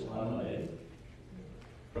hydrogeologist on Monday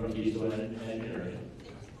from Keystone Engineering,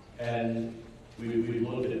 and we've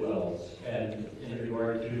looked at wells, and in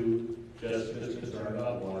regard to Jessica's concern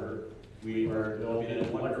about water, we are developing a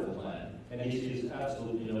wonderful plan, and he sees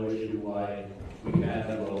absolutely no issue why we can't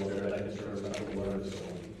have wells there that can serve central water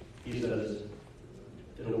facility. He says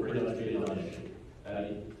it'll pretty much be a non-issue.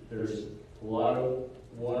 There's a lot of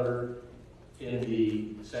water in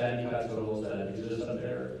the sandy type soils that exist up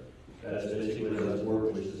there. That is basically a reservoir,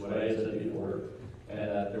 which is what I said before, and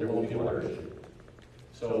there won't be a water issue.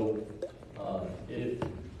 So if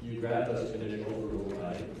you grant us conditional approval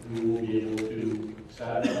tonight, we will be able to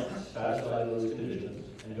satisfy those conditions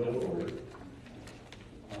and go forward.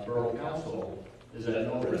 Borough Council is at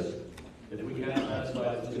no risk. If we can't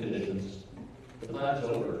satisfy those conditions, the plan's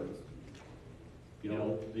over.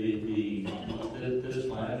 This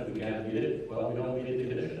plan, if we can't meet it, well, we don't meet the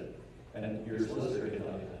condition. And your solicitor can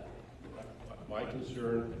tell you that. My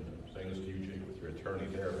concern, I'm saying this to you, Jake, with your attorney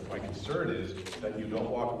there, but my concern is that you don't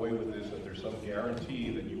walk away with this, that there's some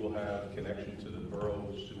guarantee that you will have connection to the borough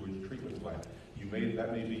sewage treatment plant.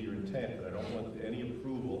 That may be your intent, but I don't want any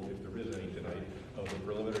approval, if there is any tonight, of the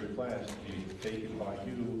preliminary plans to be taken by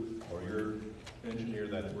you or your engineer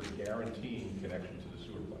that we're guaranteeing connection to the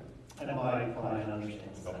sewer plant. And my client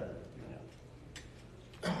understands that.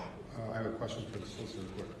 Okay. I have a question for the solicitor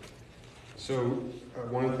clerk. So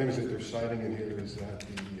one of the things that they're citing in here is that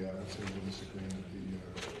let's say we'll disagree with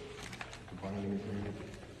the binding agreement.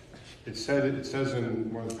 It says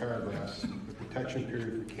in one of the paragraphs, the protection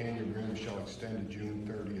period for Canyon Rim shall extend to June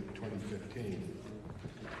 30th, 2015.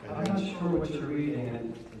 I'm not sure what you're reading,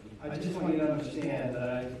 and I just want you to understand that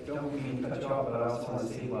I don't mean to cut you off, but I also want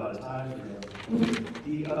to save a lot of time for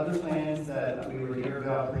you. The other plans that we were here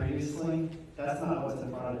about previously, that's not what's in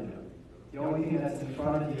front of you. The only thing that's in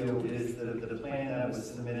front of you is the plan that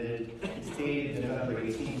was submitted, it's dated November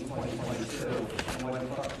 18, 2022, and what in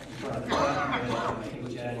front of the document, I think it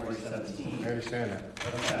was January 17. I understand that.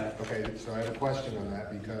 Okay. Okay, so I have a question on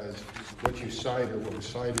that, because what you cited, or what was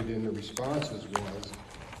cited in the responses was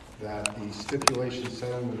that the stipulation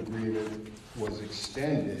settlement agreement was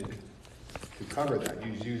extended to cover that.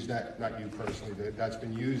 You used that, not you personally, that's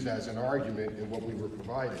been used as an argument in what we were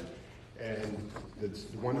provided. And the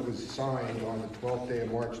one that was signed on the 12th day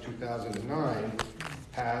of March 2009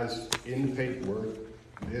 has in the paperwork,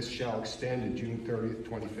 this shall extend to June 30th,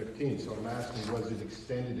 2015. So I'm asking, was it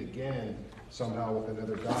extended again somehow with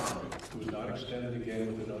another document? It was not extended again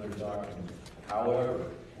with another document. However,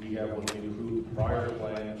 we have, when we approved the prior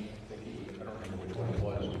plan, I don't remember which one it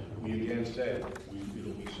was, we again said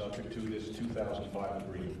it'll be subject to this 2005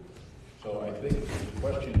 agreement. So I think the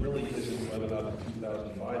question really isn't whether or not the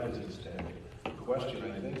 2005 is extended. The question,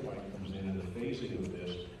 I think, when it comes in the phasing of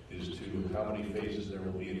this, is to how many phases there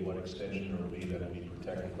will be and what extension there will be that will be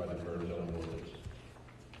protected by the current zoning ordinance.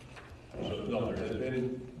 So no, there has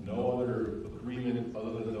been no other agreement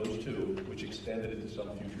other than those two, which extended it to some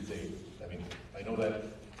future date. I mean, I know that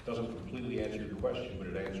doesn't completely answer your question, but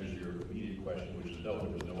it answers your immediate question, which is no,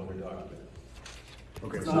 there was no other document.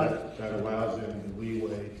 Okay, so that allows them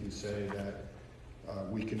leeway to say that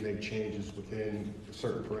we can make changes within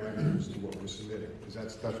certain parameters to what we're submitting, because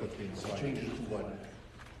that's what's being cited. Changes to what?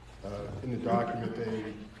 In the document,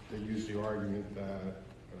 they use the argument that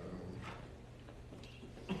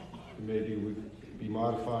maybe would be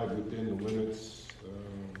modified within the limits.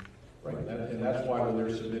 Right, and that's why when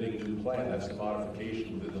they're submitting a new plan, that's the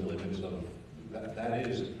modification within the limits of,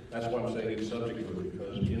 that's why I'm saying it's subject to it,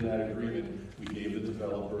 because in that agreement, we gave the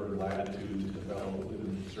developer latitude to develop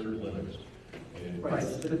within certain limits. And Right,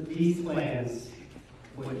 so these plans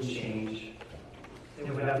wouldn't change. They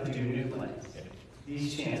would have to do new plans.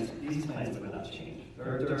 These plans would not change.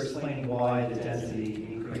 They're explaining why the density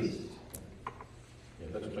increased. Yeah,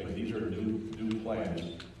 that's what I'm saying. These are new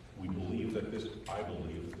plans. We believe that I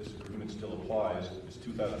believe that this agreement still applies, this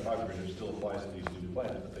 2005 agreement still applies to these new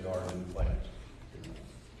plans, but they are new plans.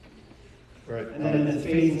 Right. And then the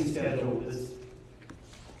phasing schedule is,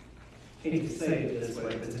 I hate to say it this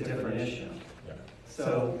way, but it's a different issue. Yeah.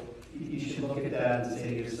 So you should look at that and say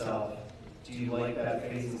to yourself, do you like that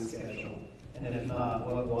phasing schedule? And if not,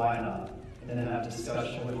 why not? And then have a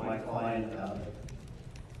discussion with my client about it.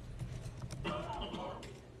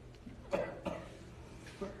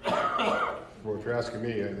 Well, if you're asking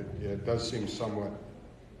me, it does seem somewhat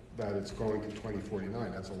that it's going to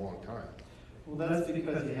 2049. That's a long time. Well, that's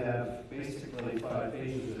because you have basically 5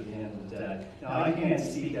 phases at the end of the day. Now, I can't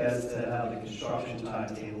speak as to how the construction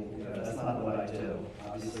timetable will go. That's not what I do.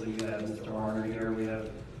 Obviously, we have Mr. Warner here, we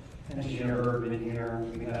have Engineer Urban here,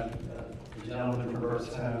 we have the gentleman from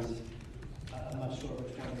Burst Homes. I'm not sure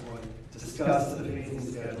which one to discuss the phasing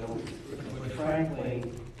schedule. But frankly,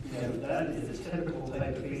 you know, that is a typical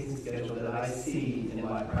type of phasing schedule that I see in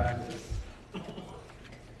my practice.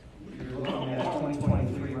 You're looking at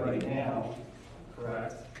 2023 right now,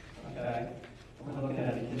 correct? Okay. We're looking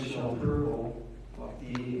at conditional approval.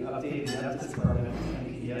 The updated EPS permit and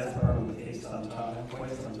PDS permit will take some time,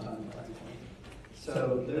 quite some time, frankly.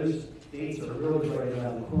 So those dates are really right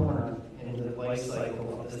around the corner in the life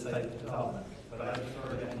cycle of this type of development. But I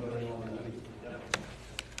defer to anybody on that.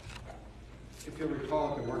 If you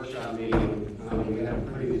recall at the workshop meeting, we had a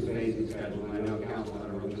previous phasing schedule, and I know council had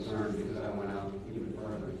a real concern because I went out even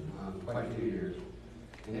further, quite a few years.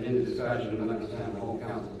 And in the discussion, I'm not going to sound the whole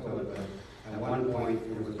council to it, but at one point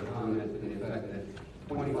there was a comment to the effect that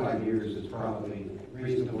 25 years is probably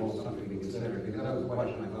reasonable, something to consider, because that was the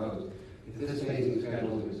question I posed. If this phasing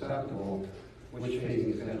schedule is acceptable, which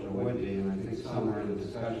phasing schedule would be? And I think somewhere in the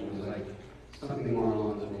discussion was like, something more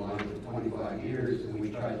along the lines of 25 years, and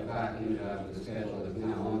we tried to back into that with the schedule that's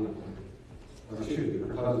now on the plan, or should be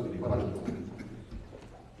proposed to be put on the plan.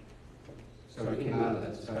 So it came out of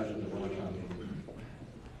that discussion at the workshop meeting.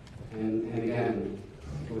 And again,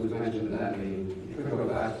 it was mentioned that you could go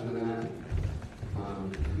faster than that.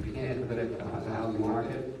 You can't predict the housing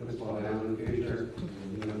market, it would slow down in the future.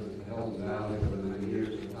 You know, the hills and valleys over the many years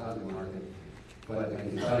of the housing market. But I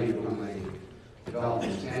can tell you from a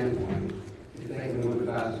development standpoint, if they can move it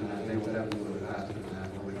faster than that, they will definitely move it faster than that.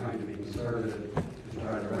 But we're trying to be conservative to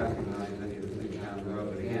try to recognize any of the things down the road.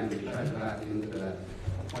 But again, we try to back into that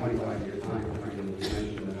 25-year time frame that we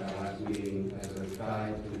mentioned at our last meeting as a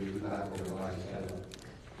guide to move back over the last schedule.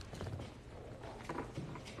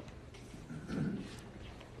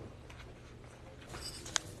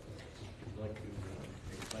 Like to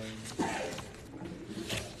explain?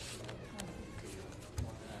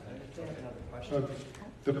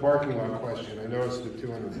 The parking lot question, I noticed the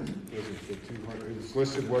 200, it's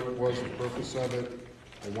listed what was the purpose of it.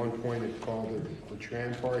 At one point it called it the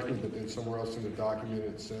tram parking, but then somewhere else in the document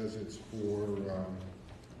it says it's for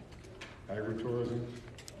agritourism.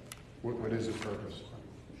 What is the purpose?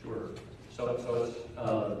 Sure. So it's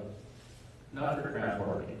not for tram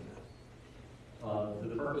parking.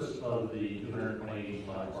 The purpose of the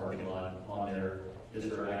 220-lot parking lot on there is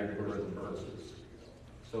for agritourism purposes.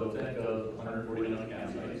 So think of 149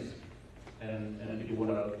 campsites, and people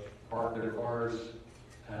want to park their cars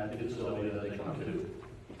at the facility that they come to.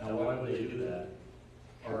 Now, why would they do that?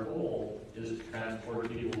 Our goal is to transport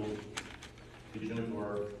people to Jim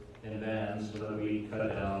Thorpe in vans so that we cut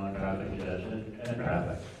down on traffic congestion and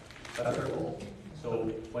traffic. That's our goal. So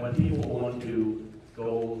when people want to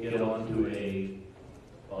go get onto a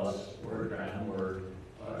bus or a tram or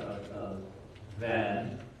a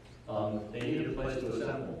van, they need a place to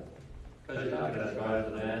assemble. Because you're not going to drive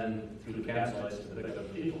the van through the campsites to pick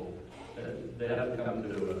up people. They have to come to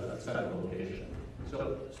a central location.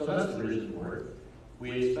 So that's the reason for it.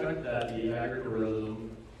 We expect that the agritourism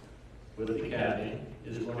with the camping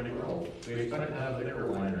is going to grow. We expect to have a bigger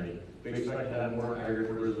winery. We expect to have more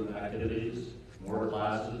agritourism activities, more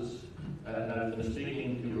classes. And I've been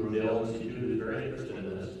speaking to Rodale Institute, who's very interested in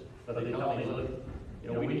this. But they tell me, look,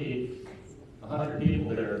 we need 100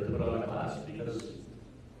 people there to put on a class because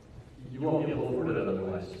you won't be able to afford it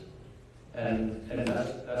otherwise. And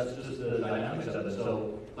that's just the dynamics of it.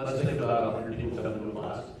 So let's think about 100 people coming to a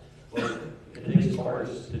class. Well, it takes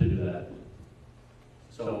cars to do that.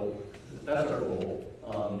 So that's our goal.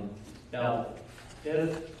 Now,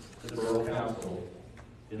 if the Borough Council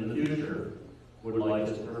in the future would like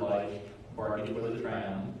us to provide parking for the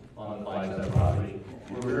tram on the Flagstaff property,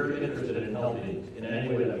 we're very interested in helping in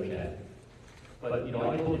any way that we can. But,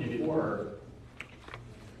 I told you before,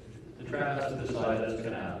 the tram has to decide that's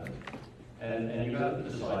going to happen. And you have to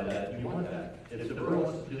decide that you want that. If the borough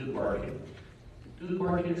wants to do the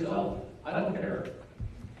parking yourself. I don't care.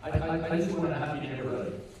 I just want a happy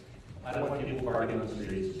neighborhood. I don't want people parking on the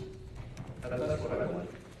streets. That's what I want.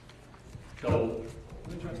 So,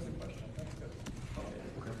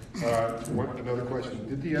 another question.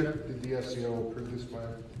 Did the SCO approve this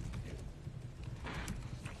plan?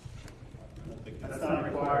 That's not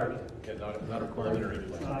required. Yeah, not a preliminary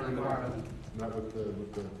plan. It's not a requirement. Not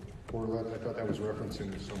with the portal. I thought that was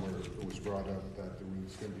referencing it somewhere. It was brought up that there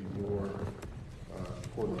was going to be more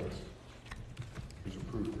portals. It was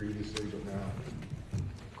approved previously, but now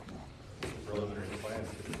Preliminary plan,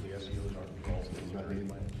 typically SEOs aren't involved in preliminary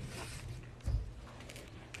plan.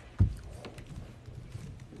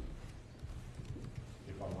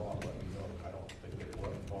 If I'm wrong, let me know. I don't think they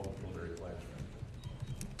were involved in preliminary plans.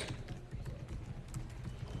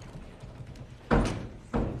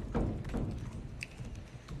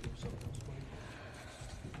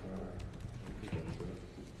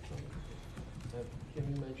 Jim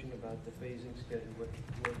mentioned about the phasing schedule, what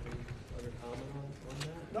other comment on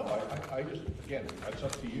that? No, I just, again, that's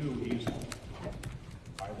up to you.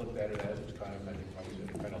 I looked at it as it's kind of,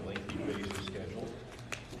 kind of lengthy phasing schedule.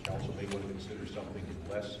 Council may want to consider something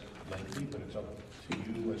less lengthy, but it's up to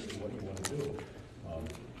you as to what you want to do.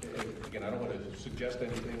 Again, I don't want to suggest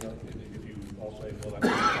anything. If you all say, well, that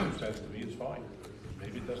makes sense to me, it's fine.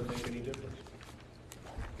 Maybe it doesn't make any difference.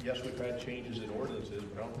 Yes, we've had changes in ordinances,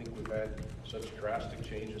 but I don't think we've had such drastic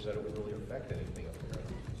changes that it would really affect anything up there.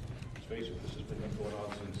 Let's face it, this has been going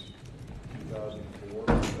on since 2004,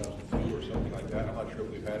 2002, or something like that. I'm not sure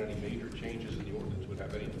if we've had any major changes in the ordinance would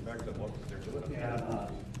have any effect on what they're doing up there. Yeah.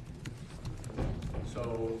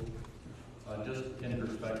 So, just in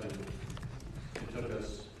perspective, it took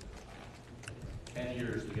us 10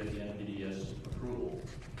 years to get the NPDES approval.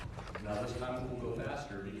 Now this time we'll go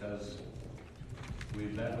faster because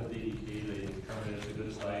we've met with DEP, they determined it's a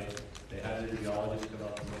good site, they had the geologists come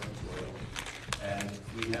up and look at soil, and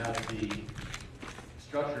we have the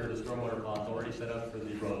structure of the stormwater ponds already set up for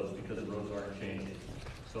the roads because the roads aren't changing.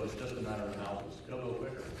 So it's just a matter of houses. It'll go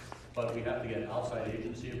quicker. But we have to get outside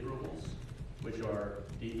agency approvals, which are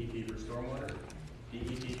DEP for stormwater,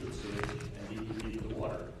 DEP for sewage, and DEP for the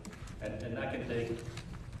water. And that can take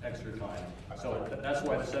extra time. So that's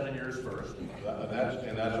why the 7 years first. And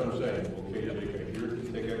that's what I'm saying. Okay, if you're to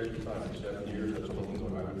take extra time, 7 years, that's a little bit.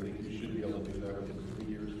 I would think you should be able to do that within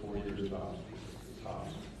 3 years, 4 years tops.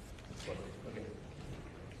 But, okay.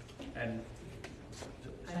 And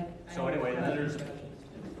so anyway, then there's.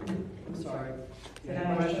 I'm sorry. Can I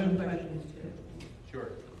ask some questions too? Sure.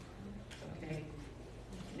 Okay.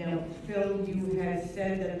 Now, Phil, you had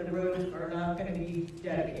said that the roads are not going to be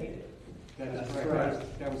dedicated. That's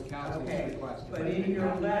correct. That was council's request. But in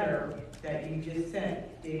your letter, that you just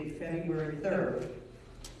sent, dated February 3rd,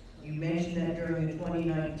 you mentioned that during the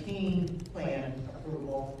 2019 plan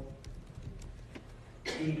approval,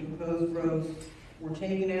 the proposed roads were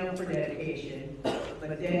taken out for dedication,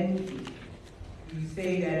 but then you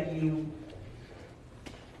say that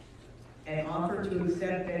an offer to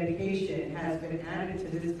accept dedication has been added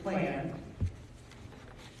to this plan.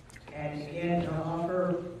 And again, an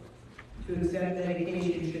offer to accept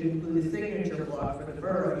dedication should include a signature block for the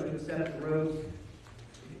borough to accept the road's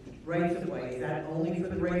rights of way. Is that only for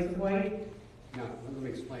the rights of way? No, let me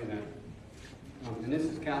explain that. And this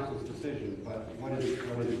is council's decision, but what is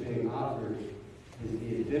being offered is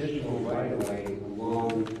the additional right-of-way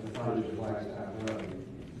along the frontage of Flagstaff Road.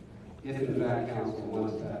 If in fact council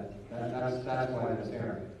wants that, that's why it's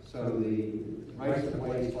there. So the rights of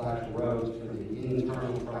way / roads for the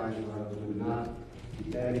internal private roads would not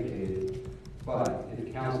be dedicated. But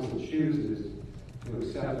if council chooses to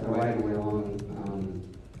accept the right-of-way along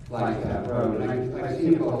Flagstaff Road, and I've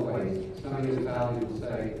seen it both ways. Some municipalities will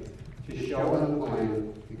say, just show it on the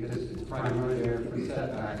plan, because it's primarily there for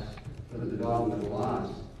setbacks for the development of the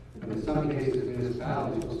lots. And in some cases,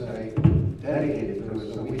 municipalities will say, dedicate it to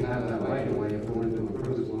us, so we have that right of way if we want to do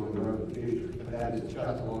improvements along the road in the future. But that is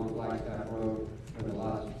just along Flagstaff Road, or the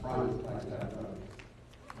lots in front of Flagstaff Road.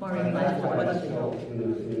 Maureen, And that's why it's still in the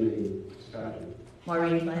discussion.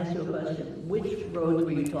 Maureen, can I ask you a question? Which roads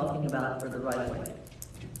were you talking about for the right of way?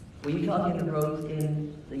 Were you talking the roads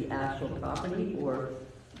in the actual property, or?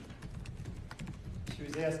 She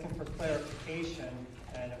was asking for clarification,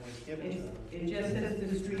 and it was given to her. It just says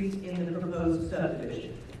the streets in the proposed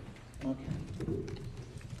subdivision. Okay.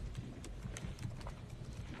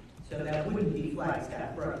 So that wouldn't be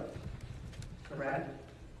Flagstaff Road, correct?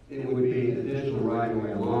 It would be additional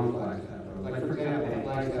right-of-way along Flagstaff Road. Like, for example,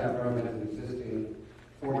 Flagstaff Road has an existing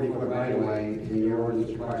 40-foot right-of-way, and the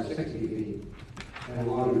ordinance requires 60 feet. And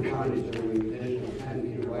along the frontage, there would be additional 10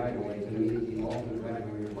 feet of right-of-way to meet the ultimate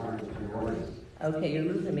right-of-way requirements for the ordinance. Okay, you're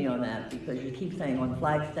losing me on that, because you keep saying on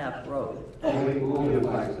Flagstaff Road. Only on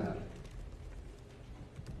Flagstaff.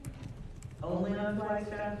 Only on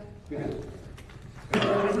Flagstaff? Yes.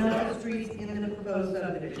 So it's not the streets in the proposed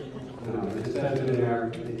subdivision? No, it says in there,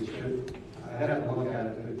 it should, I have to look at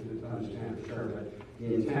it to understand for sure, but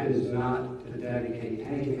the intent is not to dedicate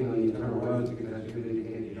anything on the internal roads because you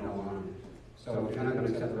indicated you don't want it. So if you're not going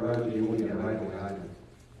to accept the roads, you won't get right of way either.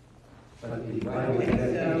 But the right of way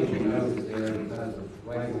dedication note is there because the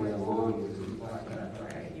right of way along is in Flagstaff.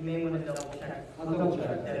 You may want to double check. I'll double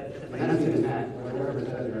check that. And that's the intent, whatever it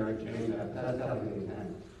says there, I change that, that's definitely the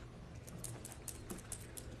intent.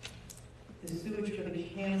 The sewage for the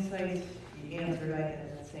campsites, you answered, I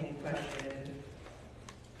had that same question.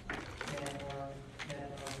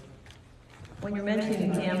 When you're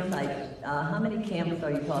mentioning campsites, how many camps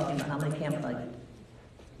are you talking about? How many campsites?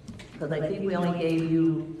 Because I think we only gave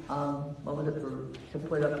you, what was it to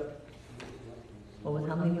put up?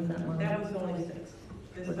 How many was that one? That was only 6.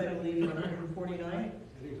 This, I believe, 149?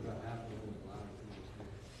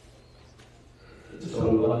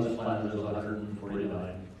 So on this plan, there's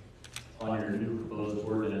 149. On your new proposed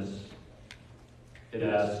ordinance, it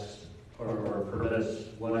asks, or permits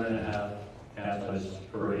 1.5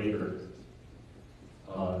 campsites per acre.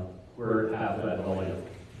 We're half that volume.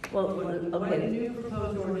 Well, okay. What new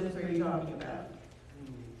proposed ordinance are you talking about?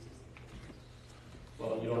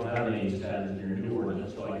 Well, you don't have any standards in your new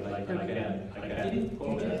ordinance, so I can't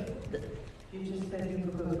quote that. You just said new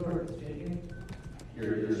proposed ordinance, didn't you?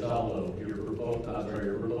 Your salvo, your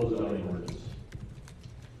proposed zoning ordinance.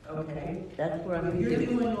 Okay. That's where I'm. You're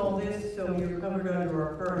doing all this, so you're covered under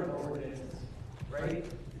our current ordinances, right?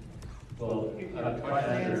 Well, I'm trying to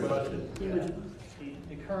answer your question.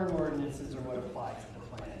 The current ordinances are what apply to the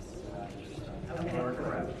plans. Okay,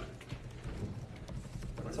 correct.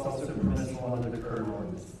 It's also permissible under the current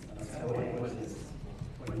ordinance.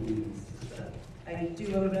 What he means to say. I do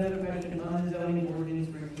have another question on the zoning ordinance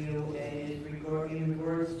review, and it is in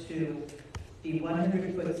regards to the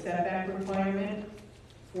 100-foot setback requirement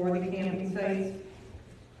for the camping sites.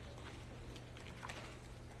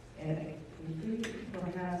 And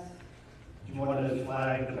perhaps. Do you want to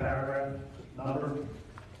flag the paragraph number?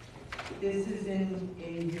 This is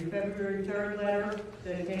in your February 3rd letter,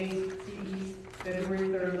 the CE's February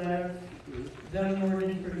 3rd letter, zoning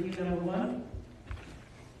ordinance review number 1.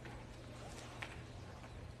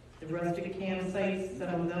 The rustic campsites,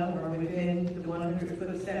 some of them are within the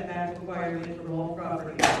 100-foot setback requirement from all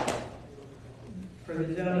properties. For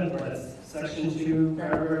the zoning ordinance. Section 2,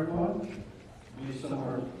 paragraph 1. Use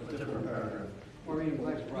somewhere a different paragraph. Maureen,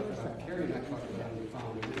 glad you brought this up. Carrie and I talked about it, we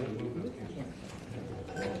found we didn't move those campsites.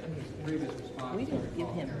 Previous response. We didn't give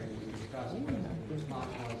him. discussed,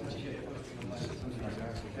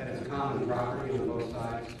 that it's common property on both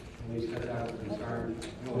sides, and you said that was a concern,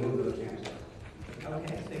 and we'll move those campsites.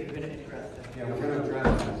 Okay, so you're gonna address that. Yeah, we're going to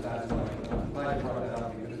address that, that's why, I'm glad you brought that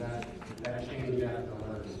up, because that changed after the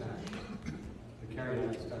letter was sent. The Carrie and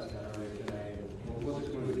I discussed that earlier today, and we'll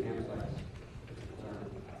just move the campsites.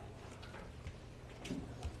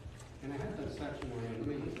 And I have that section where, let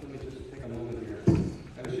me just take a moment here.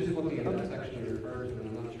 I was just looking at that section you referred to, and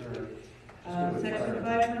I'm not sure. Section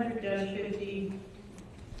 500-50,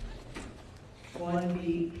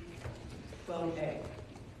 1B, 12A.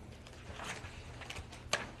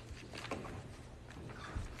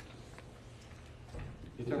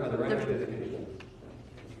 You talk about the right of way designation.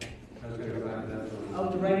 I was going to go back to that for a moment. Oh,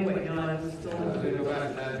 the right way, no, I was still. I was going to go back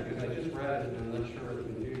to that because I just read it and I'm not sure what the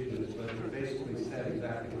confusion is, but it basically said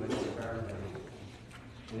exactly what it's paragraph.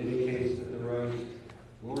 It indicates that the roads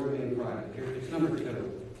will remain private. Here's number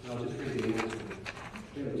 2. I'll just read the answer.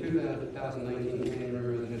 In the 2019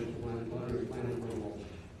 January residential preliminary plan approval,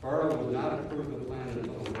 Borough will not approve the plan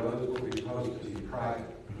until the roads will be proposed to be private.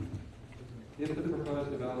 If the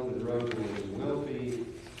proposed development roadways will be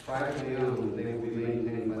privately owned, they will be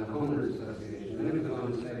maintained by the homeowners association. Then it goes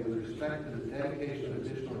on to say, with respect to the dedication of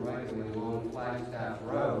additional right-of-way along Flagstaff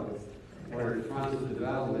Road, where it fronts the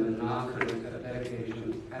development and offers that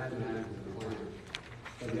dedication has been added to the plan.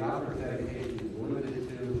 So the offer of dedication is limited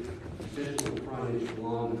to additional frontage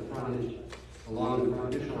along the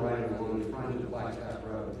additional right-of-way along the frontage of Flagstaff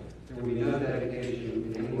Road. There will be no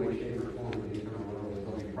dedication in any way, shape, or form of the internal roadway.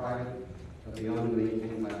 They'll be private. Be owned and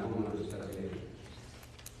maintained by a homeowners association.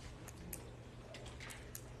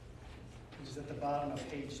 Which is at the bottom of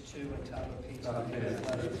page 2 and top of page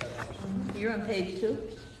 2. You're on page 2?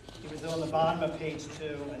 It was on the bottom of page 2,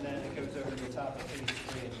 and then it goes over to the top of page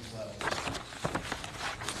 3 in his letter.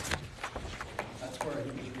 That's where he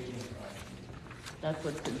was reading from. That's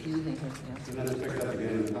what's confusing him. And then it's picked up again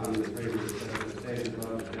in the comment of previous, the state of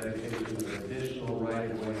dedication of additional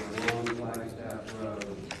right-of-way along Flagstaff Road.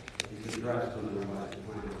 Addressed on the revised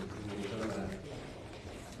plan. We'll show that.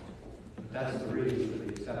 That's the reason for the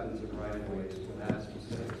acceptance of right-of-ways for that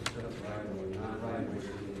specific strip of right-of-way, not right-of-ways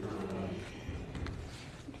for the internal road.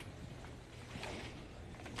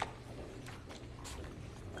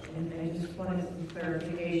 And I just wanted some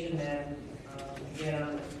clarification that,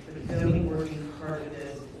 again, for the zoning working part of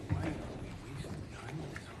this.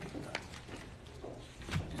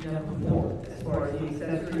 Number 4, as far as the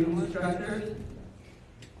accessory structures.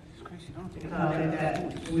 The comment that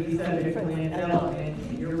would be subject to land development,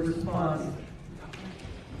 and your response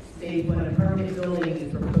states when a permanent building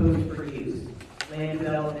is proposed for use, land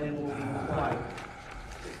development will be required.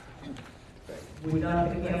 Would not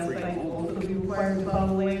the campsite also be required to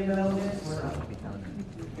follow land development or not?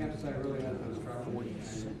 The campsite really has no structure, and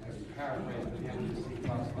as paraphrased, the MPC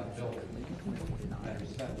talks about building.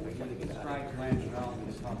 It describes land development,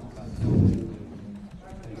 it talks about building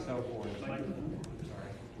and so forth.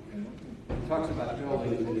 It talks about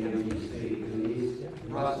buildings in the MPC, and these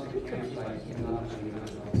rustic campsites cannot be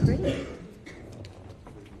developed.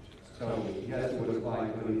 So, yes, it would apply to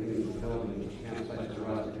anything in the buildings, campsites are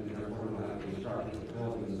rustic, and therefore not have construction of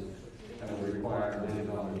buildings that would require land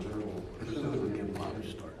development approval, pursuant to the MPC.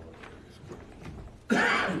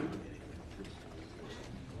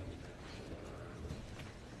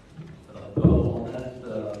 Well, on that,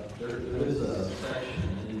 there is a section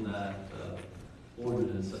in that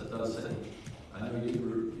ordinance that does say, I know you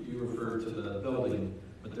refer to the building,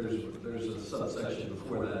 but there's a subsection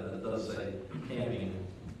before that does say camping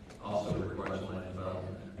also requires land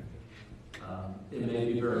development. It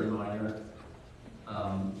may be very minor.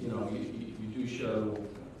 You know, you do show,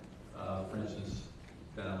 for instance,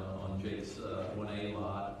 down on Jake's 1A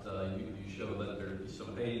lot, you show that there's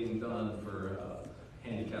some paving done for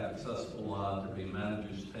handicap accessible lot, there'll be a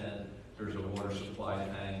manager's tent, there's a water supply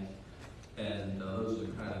tank, and those are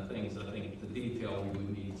the kind of things I think the detail we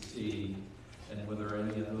would need to see, and whether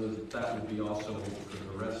any of those, that would be also for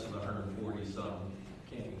the rest of the 140-some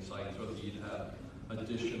camping sites, whether you'd have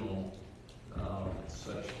additional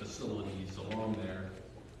such facilities along there.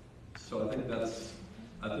 So I think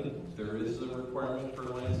there is a requirement for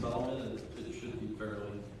land development. It should be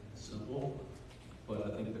fairly simple, but I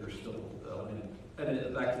think there's still,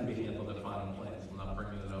 that can be handled at final plans. I'm not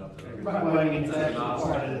bringing it up to. Right, well, I mean, it's actually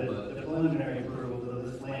part of the preliminary approval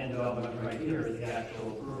of this land development right here is the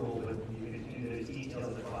actual approval, but you can do the details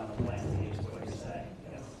of the final plan, is what you're saying,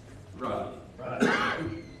 yes. Right. Right.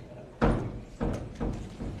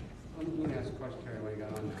 Let me ask a question, Terry, what you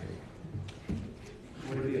got on?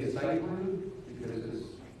 Would it be a site plan? Because as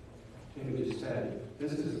Jamie just said,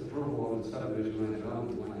 this is approval of the subdivision land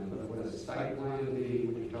development plan, but would a site plan would be,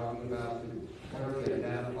 what you're talking about, to clearly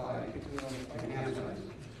identify the campsites.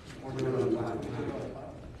 Or do it on the final plan.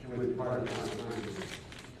 It would be part of the final plan.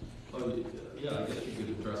 Well, yeah, I guess you could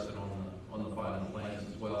address it on the final plans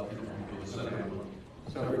as well, if you don't want to do a separate one.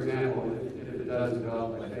 So for example, if it does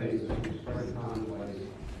develop by phases, first contemplates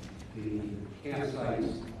the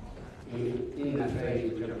campsites in that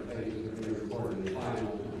phase, whichever phases are being recorded in the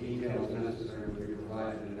final, the details necessary will be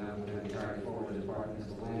provided, and that will then carry forward as part of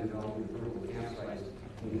the land development approval campsites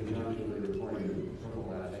in conjunction with the recording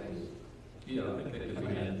approval of that phase. Yeah, I think that could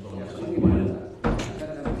be handled on the Yes, same plan.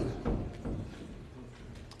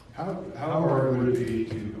 How hard would it be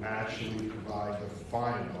to actually provide the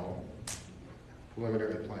final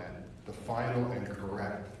preliminary plan, the final and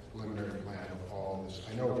correct preliminary plan of all this?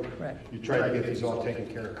 I know you try to get these all taken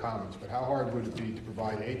care of comments, but how hard would it be to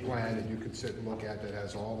provide a plan that you could sit and look at that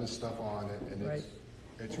has all this stuff on it and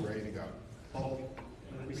it's ready to go? Well,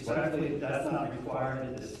 respectfully, that's not required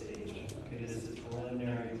at this stage. Okay, this is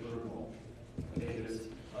preliminary approval. Okay, there's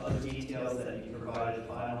other details that you provide at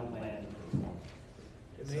final plan approval.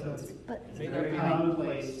 So it's very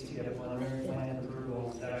commonplace to get a preliminary plan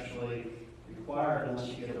approval. It's actually required unless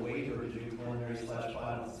you get a waiver to do preliminary / final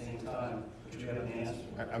at the same time, which you haven't asked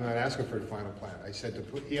for. I'm not asking for the final plan. I said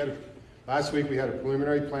last week we had a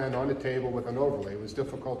preliminary plan on the table with an overlay. It was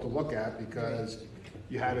difficult to look at because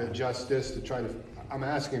you had to adjust this to try to, I'm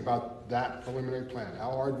asking about that preliminary plan.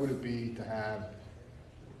 How hard would it be to have,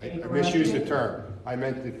 I misused the term. I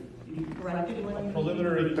meant the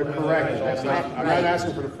Preliminary the plan. correct. I'm not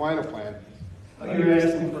asking for the final plan. You're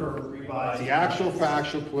asking for revised. The actual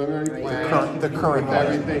factual preliminary plan. The current with one.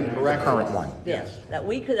 everything correct. The current one. Yes, that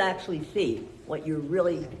we could actually see what you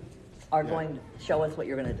really are going to show us what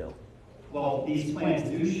you're going to do. Well, these plans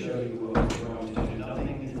do show you what we're going to do.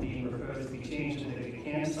 Nothing is being proposed to be changed. The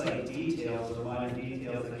campsite details or minor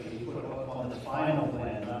details that can be put up on the final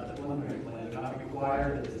plan, not the preliminary plan. They're not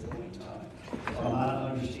required at this point in time. So I'm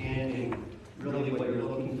not understanding really what you're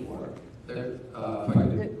looking for.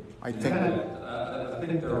 I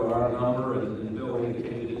think there are a number, and Bill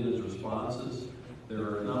indicated in his responses, there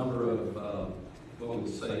are a number of, what we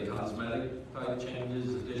would say, cosmetic type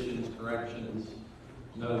changes, additions, corrections,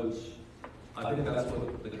 notes. I think that's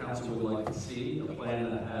what the council would like to see, a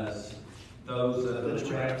plan that has those that,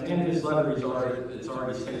 in his letter, it's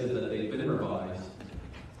already stated that they've been revised.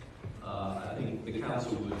 I think the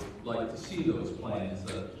council would like to see those plans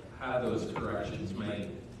that have those corrections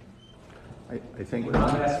made. I think we're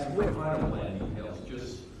not asking for final plan details,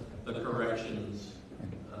 just the corrections,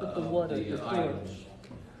 With the water, the sewer. items.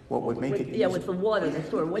 What would make it Yeah, with the water, the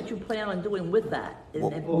sewer, what you plan on doing with that? If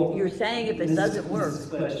you're saying if it doesn't work, Mrs.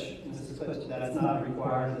 Fletch, that's not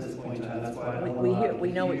required at this point in time. That's why I don't want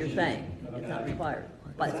we know what you're saying. It's not required.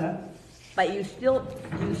 But you still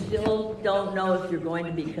don't know if you're going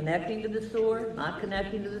to be connecting to the sewer, not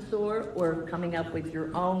connecting to the sewer, or coming up with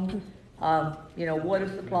your own, water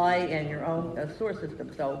supply and your own sewer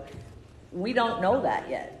system. So we don't know that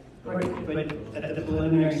yet. But at the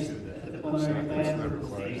preliminary plan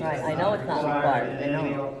approval stage. Right, I know it's not required. I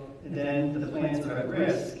know. And then the plans are at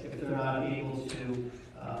risk if they're not able to,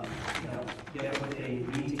 get what they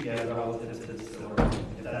need to get relative to the sewer,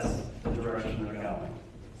 if that's the direction they're going.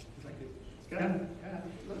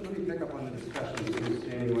 Let me pick up on the discussion since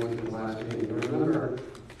Jamie went to the last meeting. Remember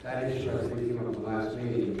that issue I think came up at the last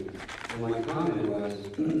meeting, and my comment was,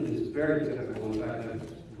 it's very typical, in fact,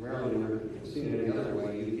 I've rarely ever seen it any other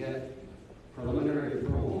way. You get preliminary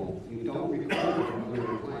approval, you don't require a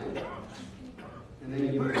preliminary plan, and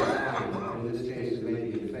then you refine. In this case, it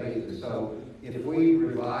may be in phases. So if we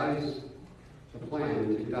revise the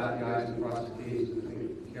plan to dot the i's and cross the t's, I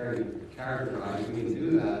think Carrie characterized, we can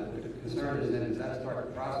do that. But the concern is then, does that start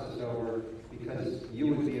the process over? Because you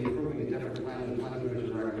would be approving a different plan than the planning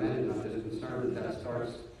commission recommended. I'm just concerned that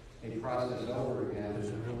starts a process over again.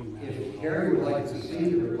 If Carrie would like to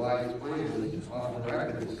see the revised plan off the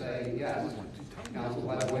record and say, yes, council,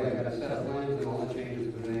 by the way, I got a set of plans and all the changes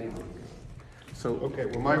have been made on it. So, okay,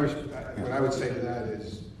 well, what I would say to that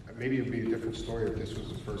is, maybe it'd be a different story if this was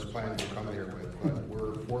the first plan we're coming here with, but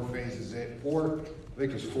we're 4 phases in, I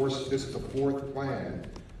think there's 4, this is the 4th plan.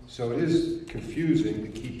 So it is confusing to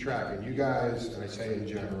keep track, and you guys, and I say in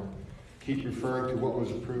general, keep referring to what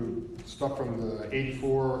was approved. Stuff from the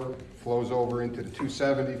 84 flows over into the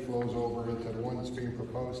 270, flows over into the one that's being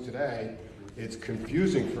proposed today. It's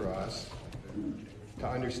confusing for us to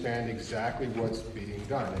understand exactly what's being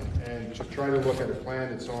done. And to try to look at a plan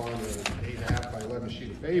that's on an 8.5 by 11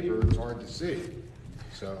 sheet of paper, it's hard to see.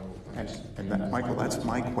 So, and that, Michael, that's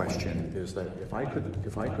my question, is that if I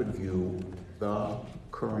could view the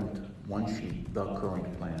current one sheet, the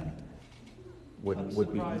current plan,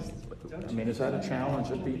 would be, I mean, is that a challenge?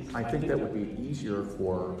 I think that would be easier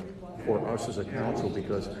for us as a council,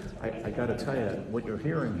 because I gotta tell you, what you're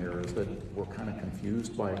hearing here is that we're kind of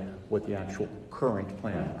confused by what the actual current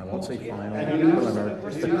plan, I won't say final,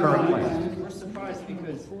 preliminary, the current plan. We're surprised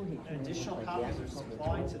because additional copies are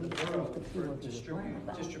supplied to the borough for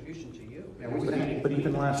distribution to you. But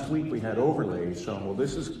even last week, we had overlays, so, well,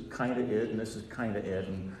 this is kind of it, and this is kind of it,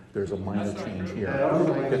 and there's a minor change here. That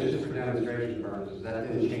overlay is just for demonstration purposes, that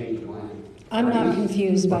didn't change the plan. I'm not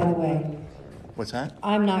confused, by the way. What's that?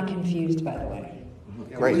 I'm not confused, by the way.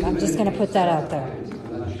 Great. I'm just going to put that out there.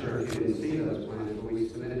 I'm not sure if you didn't see those plans, but we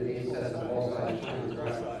submitted 8 sets of all size plans,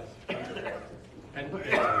 right? And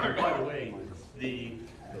by the way, the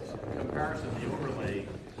comparison, the overlay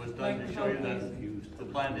was done to show you that the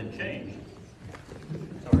plan didn't change.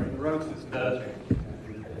 Sorry.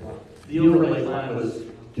 The overlay plan was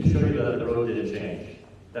to show you that the road didn't change,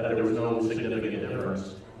 that there was no significant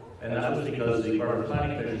difference. And that was because the Borough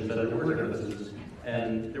Planning Commission said there were differences,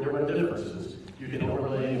 and there were no differences. You can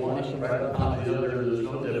overlay one right on top of the other, there's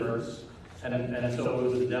no difference, and so it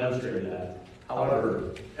was to demonstrate that.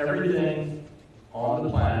 However, everything on the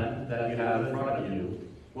plan that you have in front of you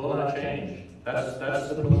will not change. That's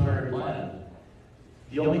the preliminary plan.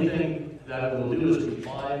 The only thing that it will do is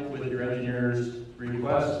comply with your engineer's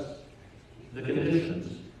request, the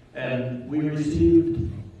conditions. And we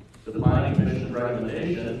received the Planning Commission's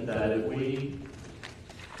recommendation that if we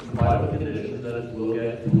comply with the conditions, that we'll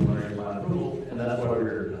get preliminary plan approval, and that's why we're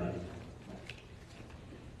here tonight.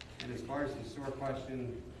 And as far as the sewer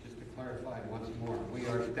question, just to clarify once more, we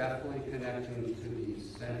are definitely connecting to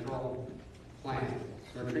the central plan,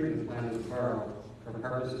 sewer treatment plan of the borough for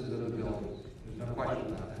purposes of the buildings. There's no question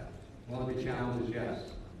about that. Will there be challenges? Yes.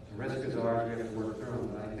 The risk is ours, we have to work through them,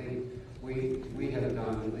 but I think we have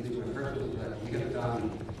done, at least with personal perspective, we have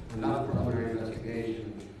done enough preliminary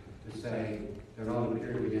investigation to say there don't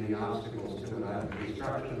appear to be any obstacles to it, either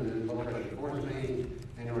construction, the low pressure force main,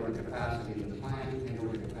 and or the capacity of the plant, and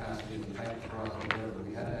or the capacity of the pipe across the river.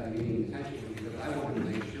 We had that meeting intentionally because I wanted to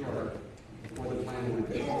make sure before the plan went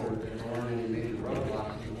forward that there weren't any major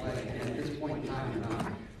roadblocks in the way. And at this point in time, you're not.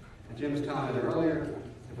 And Jim's commented earlier,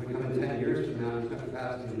 if we come in 10 years from now and there's no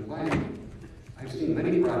capacity in the plan, I've seen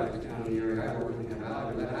many projects down in the area I work in the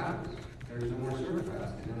valley where that happens. There's no more sewer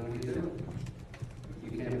capacity, and what do you do?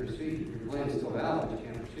 You can't proceed. Your plan's still valid, you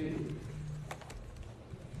can't proceed.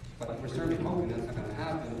 But we're certainly hoping that's not going to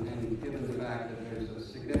happen, and given the fact that there's a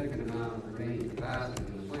significant amount of remaining capacity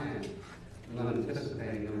in the plan, I'm not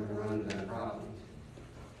anticipating that we're going to run into that problem.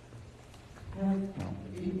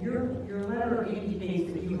 Your letter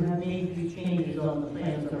indicates that you have made these changes on the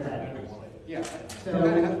plans already. Yeah, So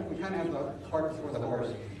we kind of have the cart before the horse.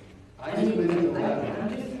 I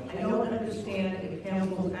don't understand if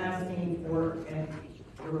council's asking for a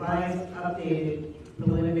revised, updated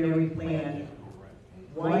preliminary plan.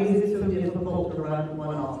 Why is it so difficult to run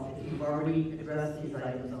one off if you've already addressed these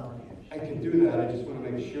items on here? I can do that, I just want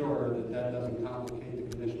to make sure that that doesn't complicate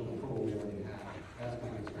the conditional approval we already have. That's my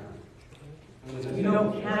concern. You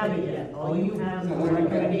don't have it yet. All you have is a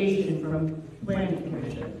recommendation from planning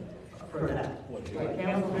commission for that. The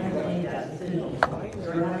council has made that decision.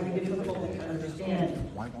 So it might be difficult to understand.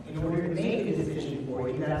 In order to make a decision for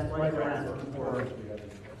you, that's why they're asking for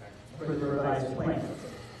the revised plan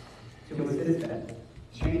to assist them.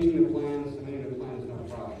 Changing the plans, amending the plans, no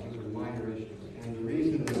problem. Those are minor issues. And the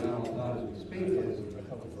reason that I'm all done as we speak is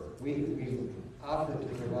we offered to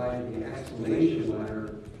provide the explanation letter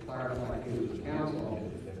to clarify things with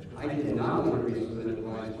council. I did not want to resubmit the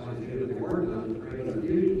revised plan to do the work done to create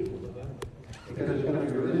confusion. Because there's going to be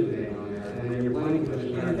a revision date on there, and then your planning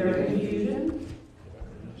commission. Is there confusion?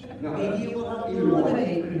 No. Maybe you will have to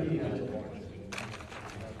eliminate confusion.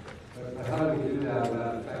 But how do we do that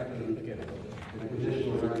without affecting the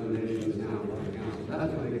conditional recommendations now from the council?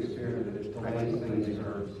 That's the big experiment, it's the way these things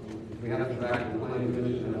are. We have to back the planning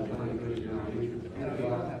commission and the planning commission now.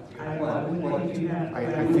 I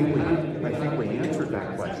think we answered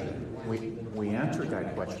that question. We answered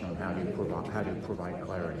that question on how do you provide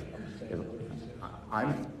clarity.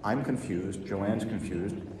 I'm confused, Joanne's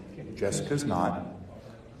confused, Jessica's not,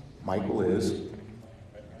 Michael is.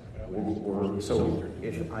 So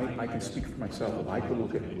if I can speak for myself, if I could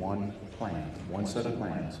look at one plan, one set of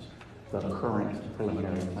plans, the current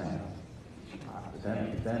preliminary plan,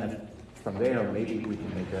 then from there, maybe we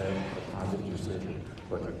can make a positive decision.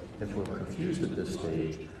 But if we're confused at this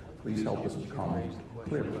stage, please help us become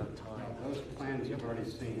clear. Those plans you've already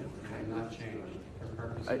seen have not changed for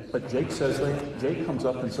purposes. But Jake comes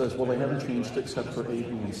up and says, well, they haven't changed except for A, B,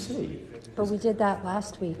 and C. But we did that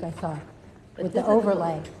last week, I thought, with the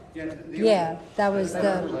overlay. Yeah, that was The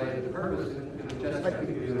the, purpose is just to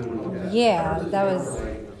give you a look at. yeah, that was,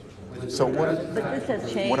 So what, But this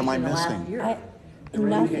has changed what am I in the last missing? year.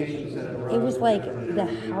 nothing. It was like the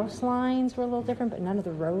house lines were a little different, but none of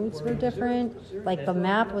the roads were different. Like the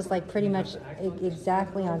map was like pretty much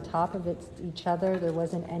exactly on top of each other. There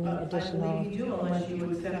wasn't any I additional. believe you do unless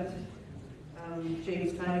you accept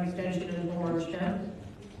Jake's time extension until March 10th.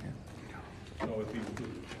 So if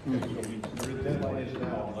the deadline is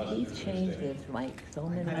now, unless. He's changed this like so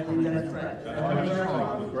many I times. believe that's correct. That's why I'm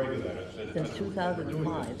trying to agree with that. I said- Since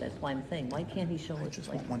 2005, that's why I'm saying, why can't he show us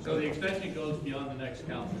like? So the extension goes beyond the next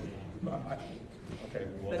council meeting. Okay.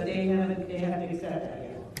 well, But they have to accept that,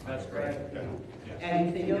 yeah. That's correct. And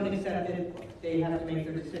if they don't accept it, they have to make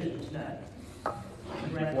their decision tonight.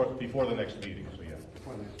 Correct? Before the next meeting, so yeah.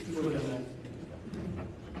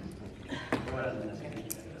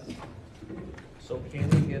 So can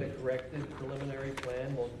we get a corrected preliminary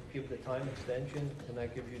plan? We'll give the time extension, and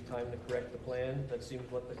that gives you time to correct the plan. That seems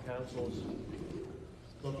what the council's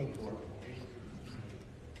looking for.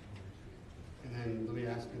 And then let me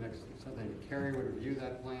ask you next, something, Kerry would review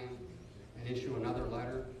that plan and issue another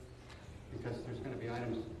letter, because there's gonna be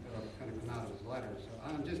items that are gonna come out of his letter. So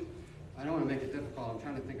I don't wanna make it difficult, I'm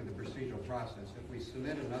trying to think of the procedural process. If we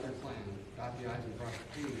submit another plan, dot the i's and cross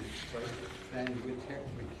the t's, then would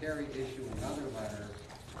Kerry issue another letter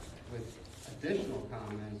with additional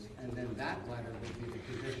comments, and then that letter would be the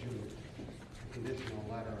conditional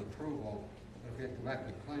letter approval. But if we have to go back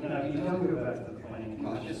to the planning. No, you don't go back to the planning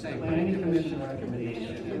Well, I'm commission. just saying. The planning commission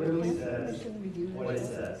recommendation clearly says what it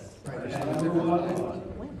says. Right. And number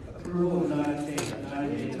one, approval of 90-day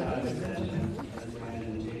time extension, as granted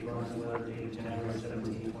in J. Barnes' letter dated January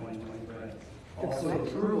 17, 2023. Also,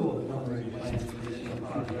 approval of the preliminary plan condition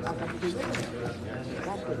upon the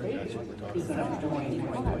That's what they did. December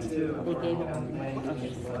 2022. They gave it And planning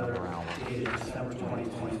commission's letter dated December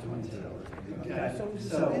 2022. Okay,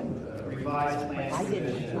 so revised plan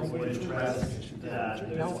submission would address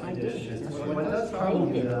that, those conditions. What does trouble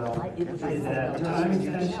me though, is that the time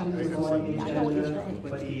extension was on the agenda,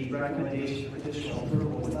 but the recommendation for additional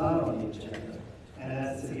approval was not on the agenda. And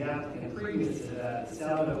as to the applicant previous to that, the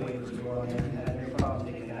Saldo waivers were on there, and had no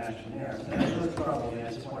problem taking action there. So that was trouble, and I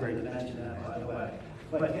just wanted to mention that, by the way.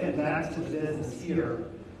 But getting back to the business here,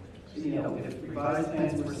 you know, if revised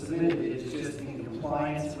plans were submitted, it's just in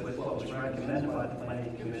compliance with what was recommended by the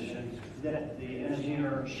planning commission, that the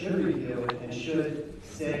engineer should review it and should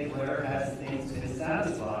say where has things been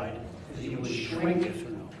satisfied, because you would shrink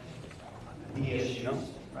the issues,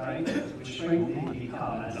 right? It would shrink the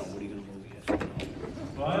comments.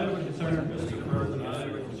 Well, I have a concern, Mr. President, I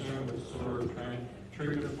have a concern with sort of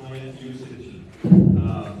treatment plant usage.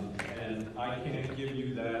 And I can't give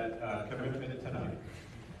you that commitment tonight.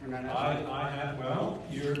 I have, well,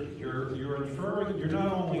 you're inferring, you're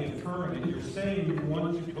not only inferring it, you're saying you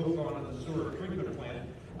want to hook onto the sewer treatment plant.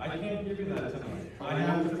 I can't give you that tonight. I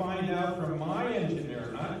have to find out from my engineer,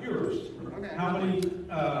 not yours, how many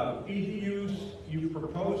EDUs you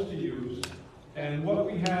propose to use and what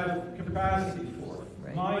we have capacity for.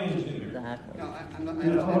 My engineer. No, I'm not.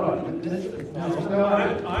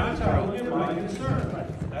 No, I'm telling you my concern.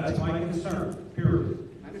 That's my concern, period.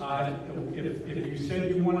 If you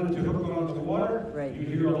said you wanted to hook onto the water, you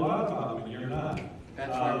hear a lot about them, and you're not.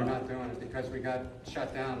 That's why we're not doing it, because we got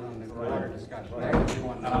shut down on the water discussion.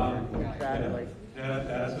 Exactly.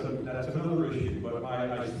 That's another issue, but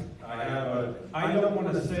I don't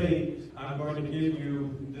want to say I'm going to give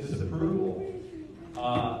you disapproval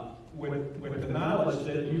with the knowledge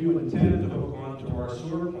that you intend to hook onto our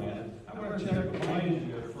sewer plant. I'm going to check with my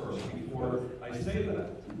engineer first before I say that.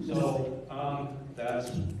 So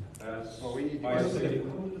that's well, we need why I say.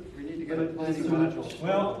 We need to get a planning module.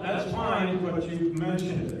 Well, that's fine, but you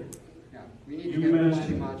mentioned it. Yeah, we need to get a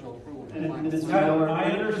planning module approval. I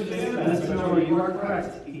understand that. Mr. Miller, you are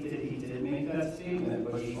correct. He did make that statement,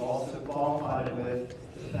 but he also qualified it with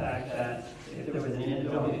the fact that if there was an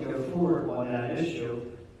inability to go forward on that issue,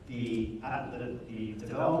 the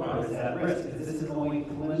developer is at risk, because this is only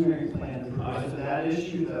preliminary plan approval. So that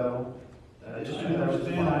issue, though, was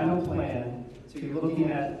the final plan. So you're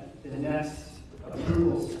looking at the next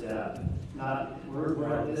approval step, not,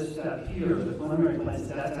 we're at this step here, the preliminary plan,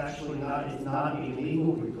 so that's actually not a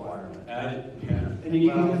legal requirement. And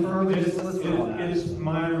you can confirm this on that.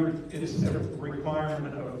 It's a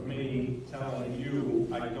requirement of me telling you,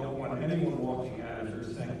 I don't want anyone walking out of here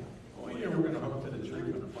saying, oh yeah, we're going to hook to the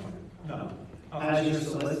treatment plant. No. As your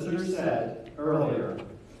solicitor said earlier,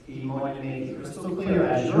 he wanted to make it crystal clear,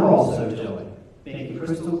 as you're also doing, make it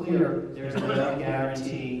crystal clear, there's no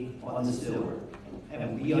guarantee on the sewer.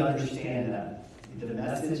 And we understand that. the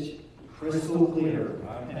message crystal clear,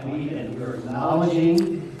 and we're acknowledging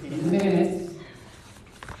in the minutes.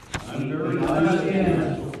 I'm very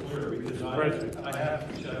understand. Because I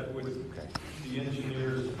have to check with the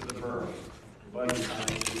engineers of the borough. But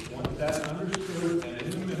I want that understood and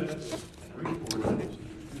in the minutes and recorded,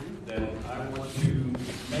 that I want to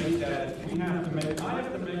make that, I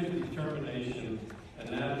have to make a determination, and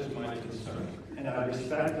that is my concern. And I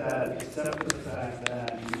respect that, except for the fact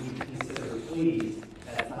that you need to consider, please,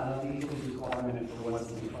 that's not a legal requirement for what's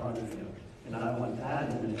in front of you. And I want that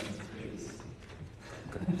in the minutes, please.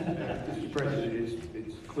 Mr. President,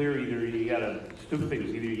 it's clear either you gotta, it's two things,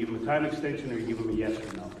 either you give them a time extension or you give them a yes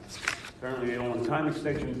or no. Apparently they don't want a time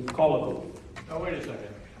extension, call a vote. Oh, wait a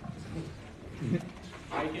second.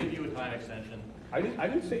 I give you a time extension. I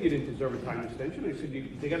didn't say you didn't deserve a time extension, I said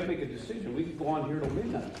they gotta make a decision, we could go on here till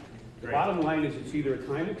midnight. The Great. bottom line is it's either a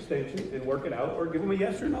time extension and work it out, or give them a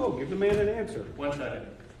yes or no, give the man an answer. 1 second.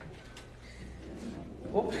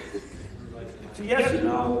 Well, it's a yes or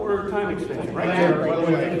no, or a time extension, right?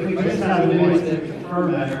 If we just have a minute to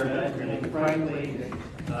confirm that, and frankly,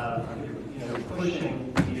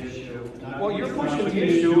 pushing the issue. Well, you're pushing the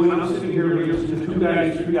issue, and I'm sitting here listening to two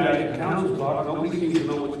guys in council talk, nobody seems to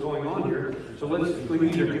know what's going on here. So let's either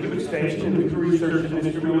give an extension and do the research that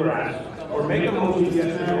Mr. Miller asked, or make a motion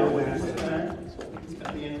yes or no.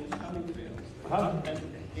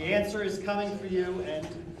 The answer is coming for you and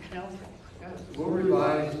council. We'll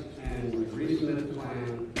revise and resubmit the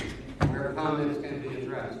plan where comments can be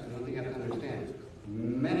addressed. And one thing you have to understand,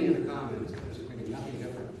 many of the comments are simply nothing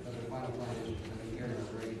different than the final plan that we carry out.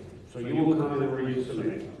 So you will come and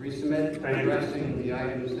resubmit. Resubmit, addressing the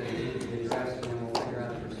items that need to be addressed, and then we'll figure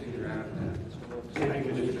out the procedure after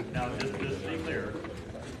that. Now, just to be clear.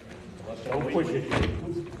 Don't push it.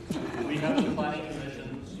 We have the planning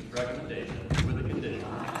commission's recommendation with a condition.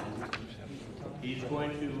 He's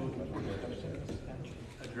going to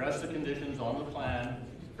address the conditions on the plan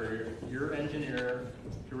for your engineer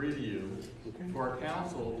to review, for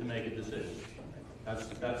council to make a decision.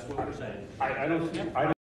 That's what we're saying. I don't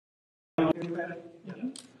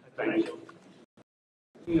thank you.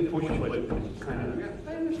 You need to push it, kind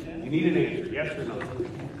of, you need an answer, yes or no?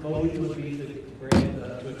 Motion would be to grant,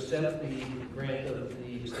 to accept the grant of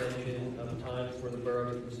the extension of time for the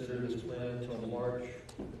borough to consider this plan until March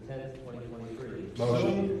 10th, 2023.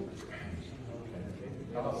 Motion.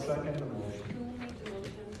 I'll second the motion.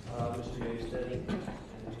 Mr. Yeastead and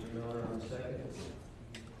Mr. Miller on the second.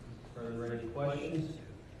 Are there any questions?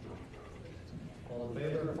 All in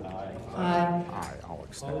favor? Aye. Aye. I'll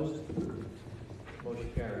extend. Opposed? Motion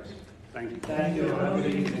carries. Thank you. Thank you.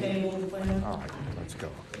 Motion to table the plan? All right, let's go.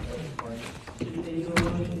 Did they do a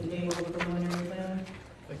motion to table the preliminary plan?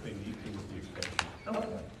 I think they need to with the extension.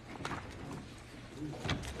 Okay.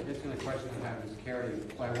 This is a question I have is, Carrie,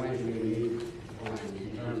 by when do you need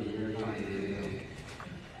in terms of your time to review?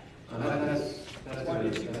 That's Why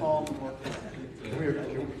don't you call them more?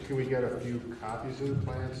 Can we get a few copies of the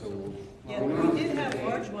plan, so we'll... Yeah, we did have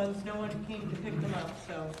large ones, no one came to pick them up,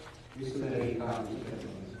 so, We submit any copies.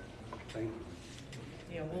 Thank you.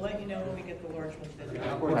 yeah, we'll let you know when we get the large ones in.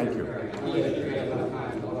 Thank you.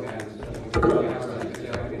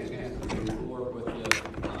 To work with you.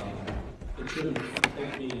 It shouldn't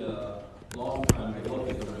take me a long time to look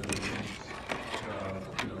at the resolutions.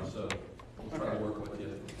 So we'll try to work with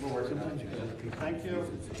you. We'll work it out. Thank you.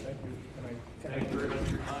 Thank you very much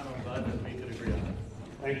for your time. I'm glad that we could agree on it.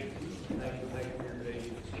 Thank you. Thank you for your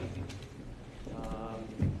patience.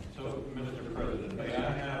 So, Mr. President, may I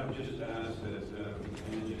have just asked that the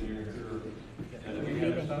engineer that we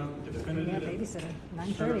have some definitive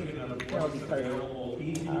description of what's available,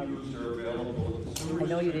 easy use or available. I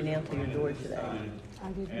know you didn't answer your door today.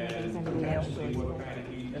 And potentially what kind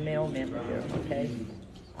of The mailman was there, okay?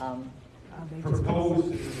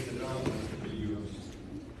 proposed in the development to be used.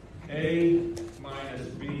 A minus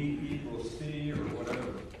B equals C or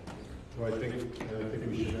whatever. So I think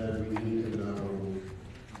we should add, we need to know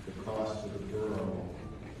the cost of the borough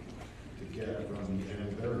to get from the end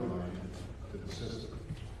of their line to the system.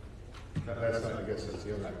 That's not, I guess that's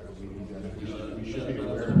the other, we need that, we should be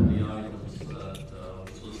aware That's of one of that. the items that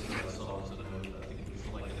was listed, I saw as a note, I think it was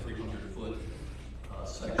like a 300-foot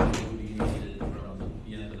section would be needed from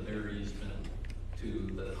the end of their easement to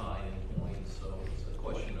the high end point, so it's a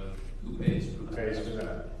question of who pays for that. Pays for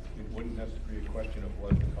that. It wouldn't have to be a question of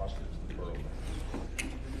what the cost is to the borough.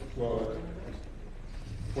 Well,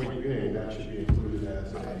 point being, that should be included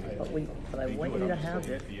as a. But I want you to have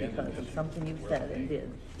this because of something you said and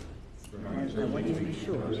did. And I want you to be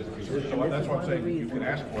sure. And this is That's what I'm one of the saying, you can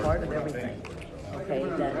reasons, ask for it, part but of we're not paying everything. for it, so. okay?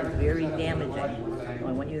 That is very damaging.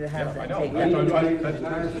 I want you to have I that, know, take that.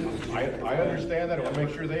 I understand that, I want to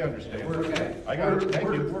make sure they understand. I got it, thank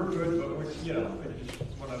you. We're good, but we're, you know, I just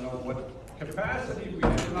want to know what capacity we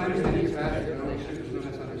have. I understand the capacity, but make sure there's no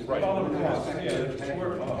misunderstanding. Right, all of us,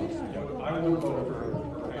 yeah, I will vote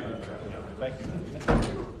for, thank you.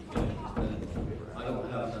 I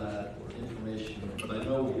don't have that information, but I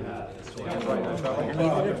know we have it, so I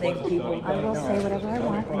I think people I will say whatever I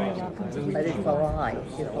want, and you're welcome to do But it's a lie.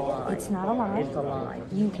 It's a lie. It's not a lie. It's a lie.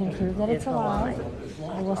 You can prove that it's a lie.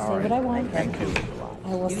 I will say what I want. Thank you.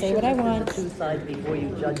 I will You say should what I listen want. to two sides before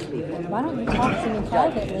you judge people. Why don't you talk to me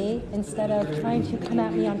privately instead of trying to come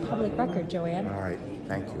at me on public record, Joanne? All right,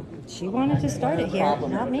 thank you. She wanted to start it here,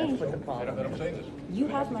 not me. That's what the problem is. You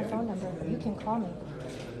have my phone number. You can call me.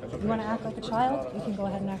 You want to act like a child? You can go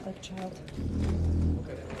ahead and act like a child.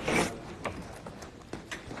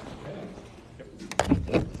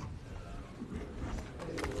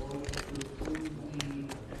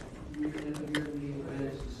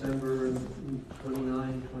 December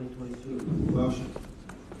 29, 2022. Motion.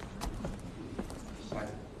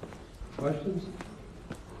 Questions?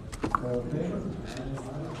 Okay.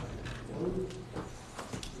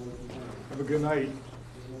 Have a good night.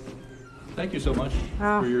 Thank you so much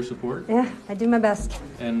Oh. for your support. Yeah, I do my best.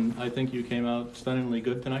 And I think you came out stunningly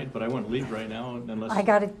good tonight, but I wouldn't leave right now unless... I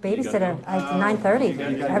got a you babysitter go. at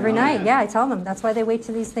 9:30 every night. Yeah, I tell them. That's why they wait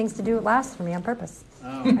till these things to do it last for me on purpose.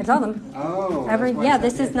 I tell them. Oh.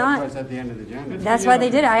 This is not. That's at the end of the agenda. That's why they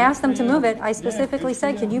did it. I asked them to move it. I specifically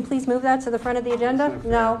said, can you please move that to the front of the agenda?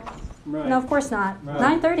 No. No, of course not.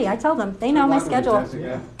 9:30, I tell them. They know my schedule.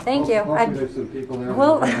 Thank you.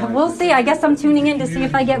 We'll see. I guess I'm tuning in to see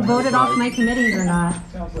if I get voted off my committees or not.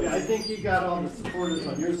 I think you got all the supporters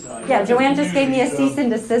on your side. Yeah, Joanne just gave me a cease and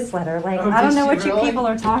desist letter. Like, I don't know what you people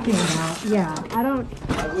are talking about. Yeah, I don't.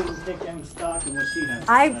 I wouldn't take any stock in what she has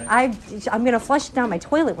to say. I'm going to flush it down my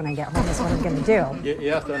toilet when I get home is what I'm going to do.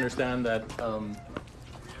 You have to understand that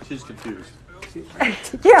she's confused.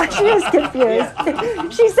 Yeah, she is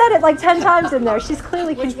confused. She said it like 10 times in there. She's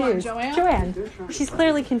clearly confused. Joanne? She's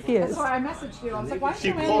clearly confused. That's why I messaged you. I was like, why is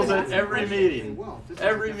She Joanne pulls even it every meeting.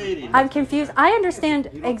 Every meeting. I'm confused. I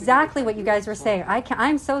understand exactly what you guys were saying.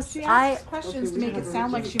 I'm so. She asks questions to make it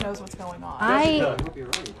sound like she knows what's going on.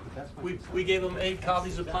 We gave them 8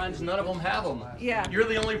 copies of plans, none of them have them. Yeah. You're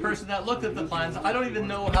the only person that looked at the plans. I don't even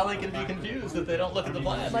know how they can be confused if they don't look at the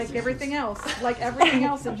plans. Like everything else. Like everything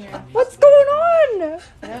else in here. What's going on?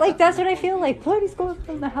 Like, that's what I feel like. What is going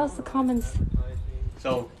on in the House of Commons?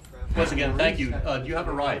 So, once again, thank you. Do you have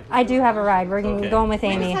a ride? I do have a ride. We're Okay. going with We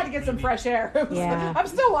Amy. just had to get some fresh air. Yeah. I'm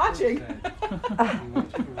still watching.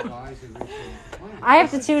 I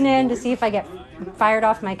have to tune in to see if I get fired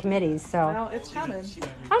off my committees. So Well, it's coming.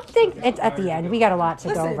 I think it's at the end. We got a lot to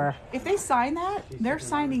go Listen, over. if they sign that, they're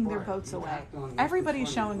signing their votes away.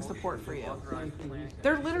 Everybody's showing support for you.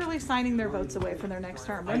 They're literally signing their votes away for their next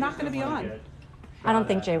term. They're not going to be on. I don't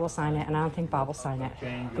think Jay will sign it, and I don't think Bob will sign it.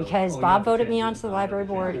 Because Bob voted me onto the library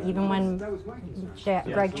board, even when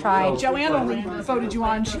Greg tried. Joanne only voted you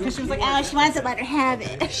on because she was like, oh, she wants to let her have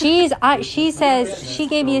it. She says, she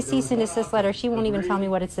gave me a cease and desist letter. She won't even tell me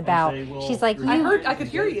what it's about. She's like, I could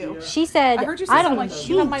hear you. She said, I heard you say something like,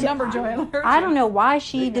 you have my number, Joanne. I don't know why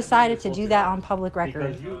she decided to do that on public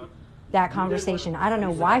record. That conversation. I don't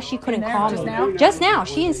know why she couldn't call me. Just now,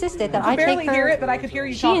 she insisted that I take her. I barely hear it, but I could hear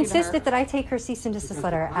you She talking to her. insisted that I take her cease and desist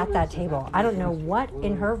letter at that table. I don't know what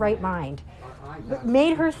in her right mind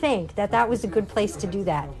made her think that that was a good place to do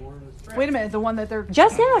that. Wait a minute, the one that they're...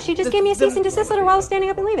 Just now, she just gave me a cease and desist letter while I was standing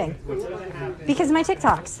up and leaving. Because of my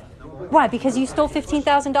TikToks. Why? Because you stole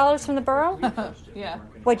 $15,000 from the borough? Yeah.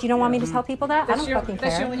 What, you don't want me to tell people that? I don't fucking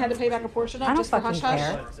That she care. only had to pay back a portion of I don't just for fucking hush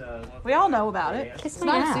care. hush? We all know about it. Kiss It's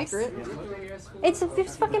my not ass. a secret.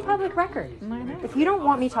 It's fucking public record. If you don't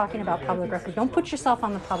want me talking about public record, don't put yourself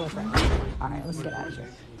on the public record. All right, let's get out of here.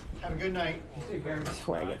 Have a good night.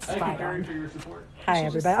 Before I get Thank you, spied Barry, on. for your support. Hi,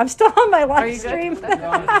 everybody. I'm still on my Are live you good? stream.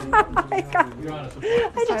 Oh my God.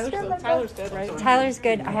 I just Tyler's good, right? Tyler's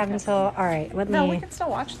good. I have until, all right, let me. No, we can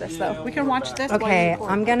still watch this, though. We can watch this Okay, while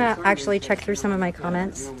you I'm gonna actually check through some of my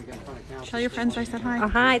comments. Tell your friends I said hi. Oh,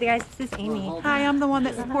 hi, guys. This is Amy. Hi, I'm the one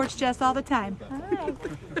that supports Jess all the time. Hi.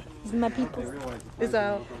 This is my people. Is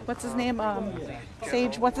what's his name?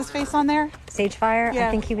 Sage. What's his face on there? Sagefire. Yeah.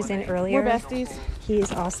 I think he was in earlier. We're besties. He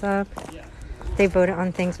is awesome. They voted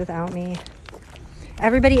on things without me.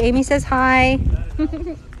 Everybody, Amy says hi.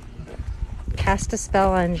 Cast a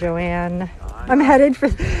spell on Joanne. I'm headed for.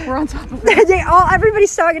 We're on top of it.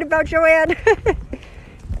 Everybody's talking about Joanne.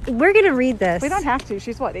 we're gonna read this. We don't have to.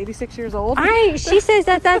 She's what, 86 years old? She says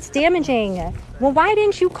that that's damaging. Well, why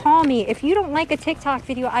didn't you call me? If you don't like a TikTok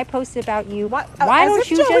video I posted about you, why don't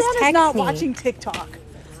you just text me? Not watching TikTok.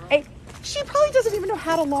 She probably doesn't even know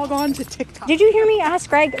how to log on to TikTok. Did you hear me ask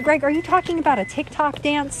Greg? Greg, are you talking about a TikTok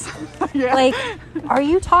dance? Yeah. Like, are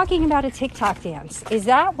you talking about a TikTok dance? Is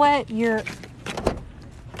that what you're...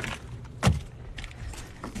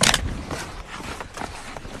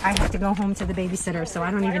 I have to go home to the babysitter, so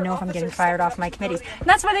I don't even know if I'm getting fired off my committees. And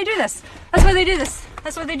that's why they do this. That's why they do this.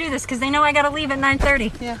 That's why they do this, because they know I got to leave at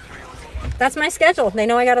 9:30. Yeah. That's my schedule. They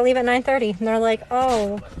know I got to leave at 9:30. And they're like,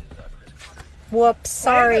 oh, whoops,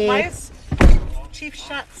 sorry. Why is Chief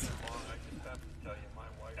Shots?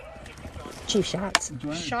 Chief Shots.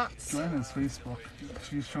 Shots. Joanna's Facebook.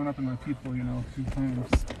 She's shown up in my people, a few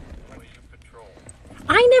times.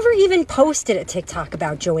 I never even posted a TikTok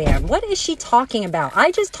about Joanne. What is she talking about?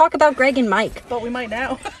 I just talk about Greg and Mike. But we might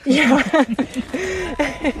now. Yeah.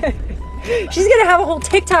 She's going to have a whole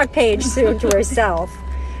TikTok page soon to herself.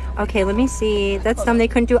 Okay, let me see. That's something they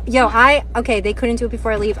couldn't do. They couldn't do it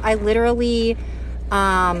before I leave. I literally... It's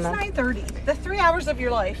 9:30. The 3 hours of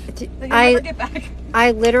your life that you'll never get back.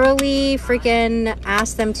 I literally freaking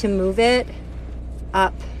asked them to move it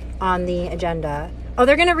up on the agenda. Oh,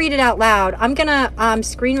 they're going to read it out loud. I'm going to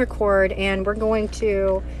screen record, and I'm going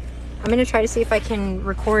to try to see if I can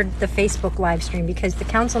record the Facebook live stream, because the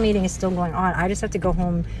council meeting is still going on. I just have to go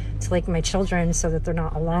home to like my children so that they're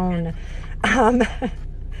not alone.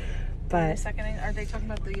 But Second, are they talking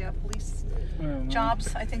about the police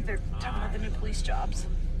jobs? I think they're talking about the new police jobs.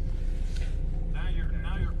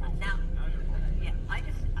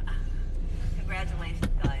 Congratulations,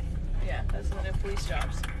 guys. Yeah, those are the new police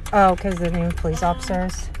jobs. oh, because the new police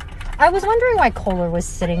officers. I was wondering why Kohler was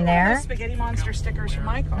sitting there. Spaghetti Monster stickers for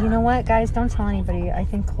my car. You know what, guys? Don't tell anybody. I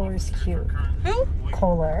think Kohler's cute. Who?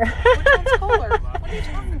 Kohler. Which one's Kohler? What are you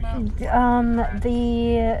talking about?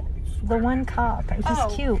 The one cop.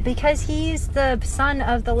 He's cute because he's the son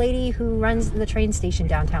of the lady who runs the train station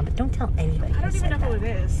downtown. But don't tell anybody. I don't even know who it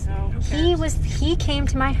is. So who cares? He came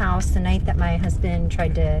to my house the night that my husband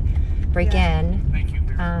tried to break in.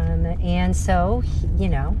 And so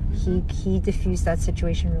he diffused that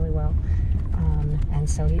situation really well. And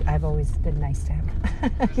so I've always been nice to him.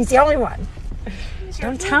 He's the only one.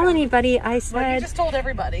 Don't tell anybody. I said. Well, you just told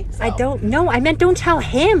everybody. So. I don't know. I meant don't tell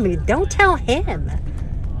him. Don't tell him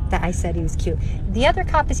that I said he was cute. The other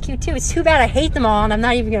cop is cute too. It's too bad I hate them all and I'm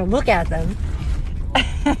not even going to look at them.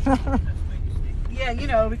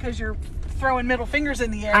 Yeah, because you're throwing middle fingers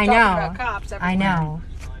in the air. I know. Talking about cops everywhere. I know.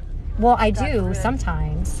 Well, I do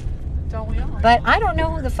sometimes. Don't we all? But I don't know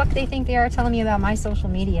who the fuck they think they are telling me about my social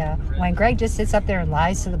media when Greg just sits up there and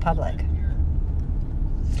lies to the public.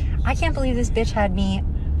 I can't believe this bitch had me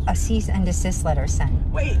a cease and desist letter sent.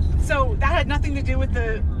 Wait, so that had nothing to do with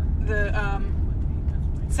the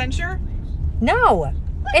censure? No.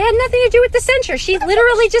 It had nothing to do with the censure. She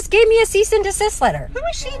literally just gave me a cease and desist letter. Who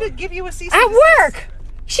is she to give you a cease and At desist? work.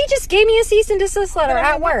 She just gave me a cease and desist letter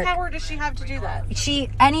at work. What power does she have to do that? A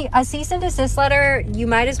cease and desist letter, you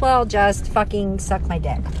might as well just fucking suck my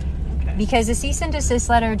dick. Okay. Because a cease and desist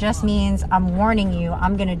letter just means I'm warning you,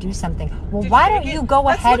 I'm going to do something. Well, why don't you go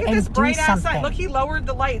ahead and do something? Look, he lowered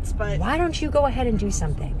the lights, but... Why don't you go ahead and do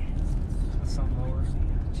something?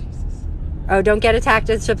 Oh, don't get attacked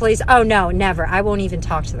at the police. Oh, no, never. I won't even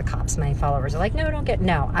talk to the cops. My followers are like,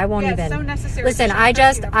 no, I won't even. So necessary. Listen, I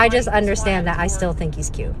just understand that I still think he's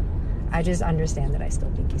cute. I just understand that I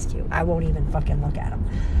still think he's cute. I won't even fucking look at him.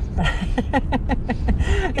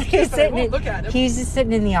 He's just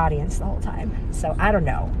sitting in the audience the whole time. So I don't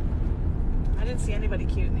know. I didn't see anybody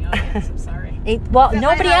cute in the audience. I'm sorry.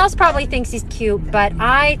 Nobody else probably thinks he's cute, but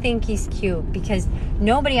I think he's cute because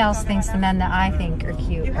nobody else thinks the men that I think are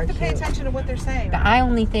cute. You have to pay attention to what they're saying. But I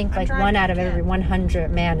only think like one out of every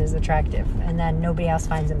 100 man is attractive, and then nobody else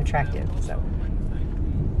finds him attractive. So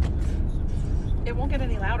it won't get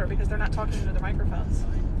any louder because they're not talking into the microphones.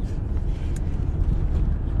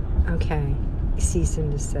 Okay. Cease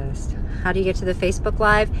and desist. How do you get to the Facebook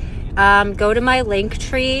Live? Go to my link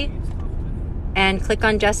tree and click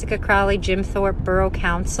on Jessica Crowley, Jim Thorpe, Borough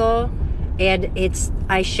Council. And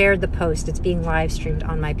I shared the post. It's being live streamed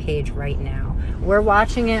on my page right now. We're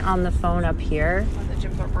watching it on the phone up here. On the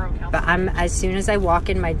Jim Thorpe Borough Council. But as soon as I walk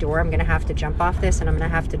in my door, I'm going to have to jump off this and I'm going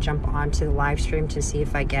to have to jump onto the live stream to see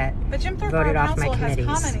if I get voted off my committees.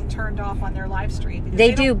 Has commenting turned off on their live stream.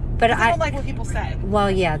 They do, but I don't like what people say. Well,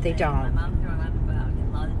 yeah, they don't.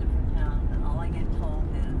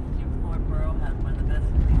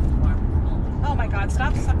 Oh my God,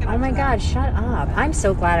 stop sucking up. Oh my God, shut up. I'm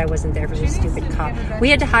so glad I wasn't there for this stupid cop. We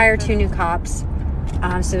had to hire 2 new cops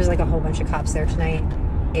So there's like a whole bunch of cops there tonight.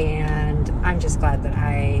 And I'm just glad that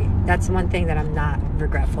that's one thing that I'm not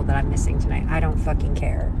regretful that I'm missing tonight. I don't fucking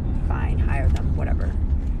care. Fine, hire them, whatever.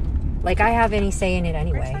 Like, I have any say in it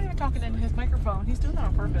anyway. Rick's not even talking into his microphone. He's doing that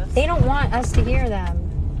on purpose. They don't want us to hear them.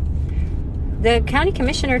 The county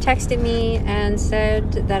commissioner texted me and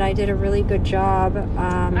said that I did a really good job.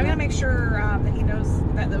 I'm going to make sure that he knows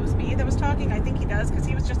that was me that was talking. I think he does, because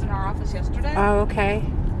he was just in our office yesterday. Oh, okay.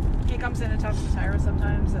 He comes in and talks to Tyra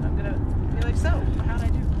sometimes, and I'm going to be like, so, how'd I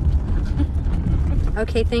do?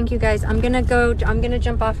 Okay, thank you guys. I'm going to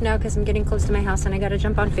jump off now because I'm getting close to my house, and I got to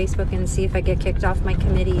jump on Facebook and see if I get kicked off my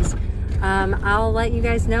committees. I'll let you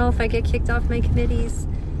guys know if I get kicked off my committees,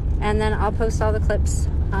 and then I'll post all the clips.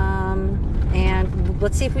 And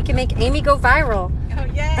let's see if we can make Amy go viral. Oh,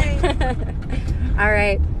 yay! All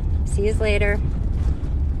right. See you later.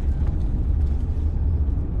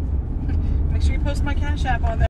 Make sure you post my Cash App on there.